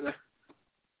part of it, but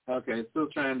okay, still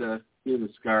trying to do the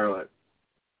Scarlet.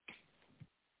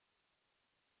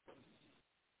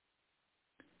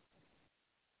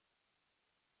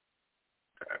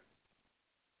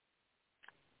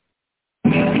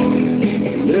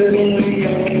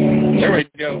 There we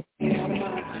go.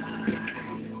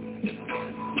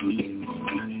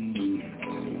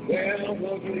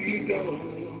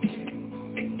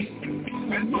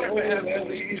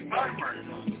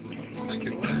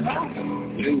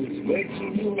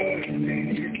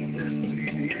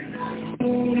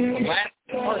 Last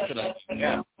part of it,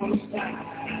 yeah.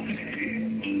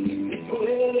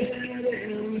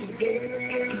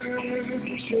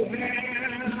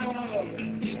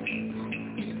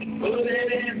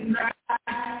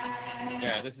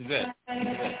 Yeah, this is it.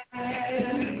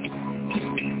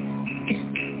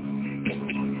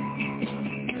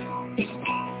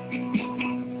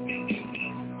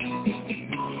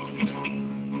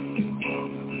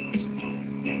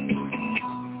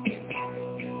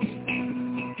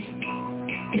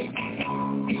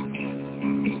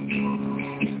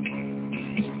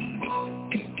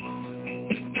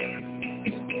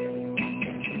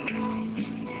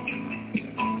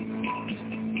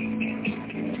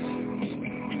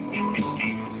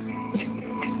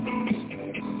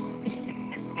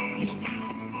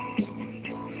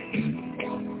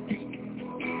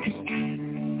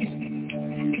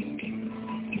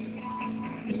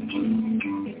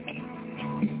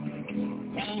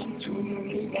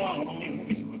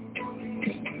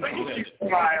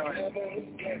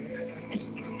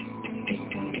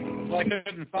 Well, I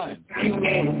couldn't find.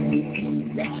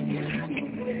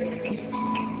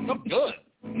 So good.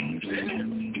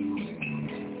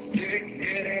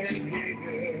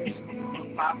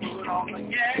 My foot on the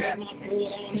gas.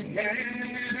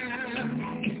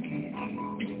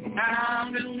 Time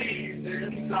to leave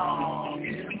this song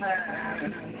in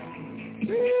hand.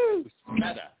 Woo!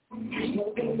 Meta.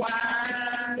 The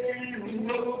winding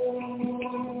road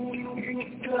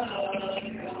stuck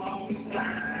on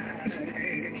time.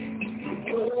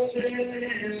 Put it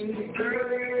in the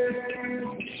dirt,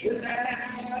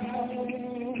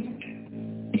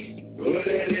 put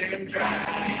it in dry.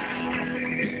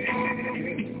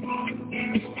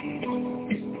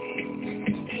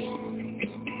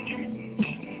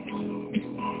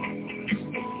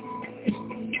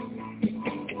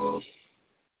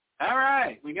 All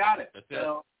right, we got it. That's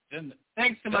so, it.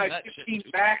 thanks to my 15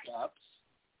 backups.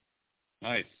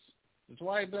 Nice. That's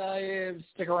why I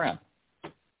stick around.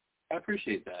 I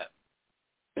appreciate that.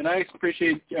 And I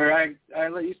appreciate, or I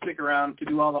let you stick around to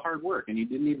do all the hard work, and you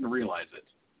didn't even realize it.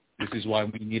 This is why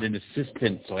we need an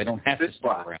assistant, so I don't have to stick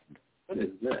around. What is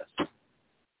this?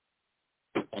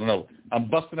 I don't know. I'm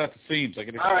busting out the seams. All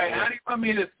right, how do you want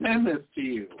me to send this to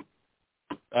you?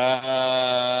 Dropbox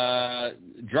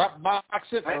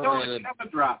it? I don't have a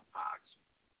Dropbox.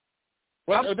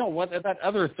 Well, no, what that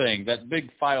other thing, that big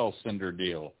file sender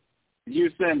deal. You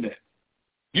send it.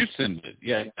 You send it,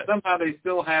 yeah. Somehow they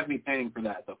still have me paying for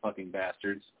that, the fucking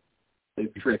bastards.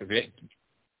 They've tricked me.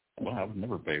 Well, I would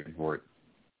never pay for it.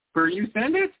 For you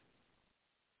send it?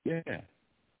 Yeah.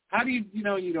 How do you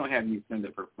you don't have you send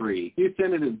it for free? You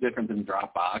send it is different than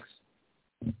Dropbox.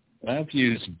 I've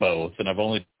used both, and I've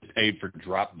only paid for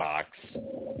Dropbox.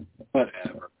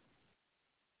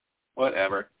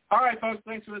 Whatever. All right, folks,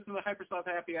 thanks for listening to the Hypersoft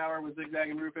Happy Hour with Zigzag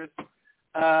and Rufus.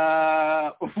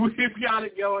 We've got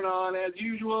it going on as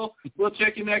usual. We'll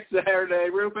check you next Saturday.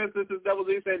 Rufus, this is Double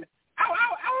Z saying, ow,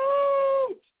 ow,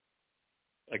 ow!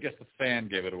 I guess the fan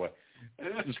gave it away.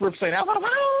 Just Rufus saying, ow, ow,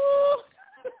 ow!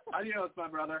 Adios, my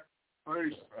brother.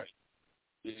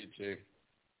 You too.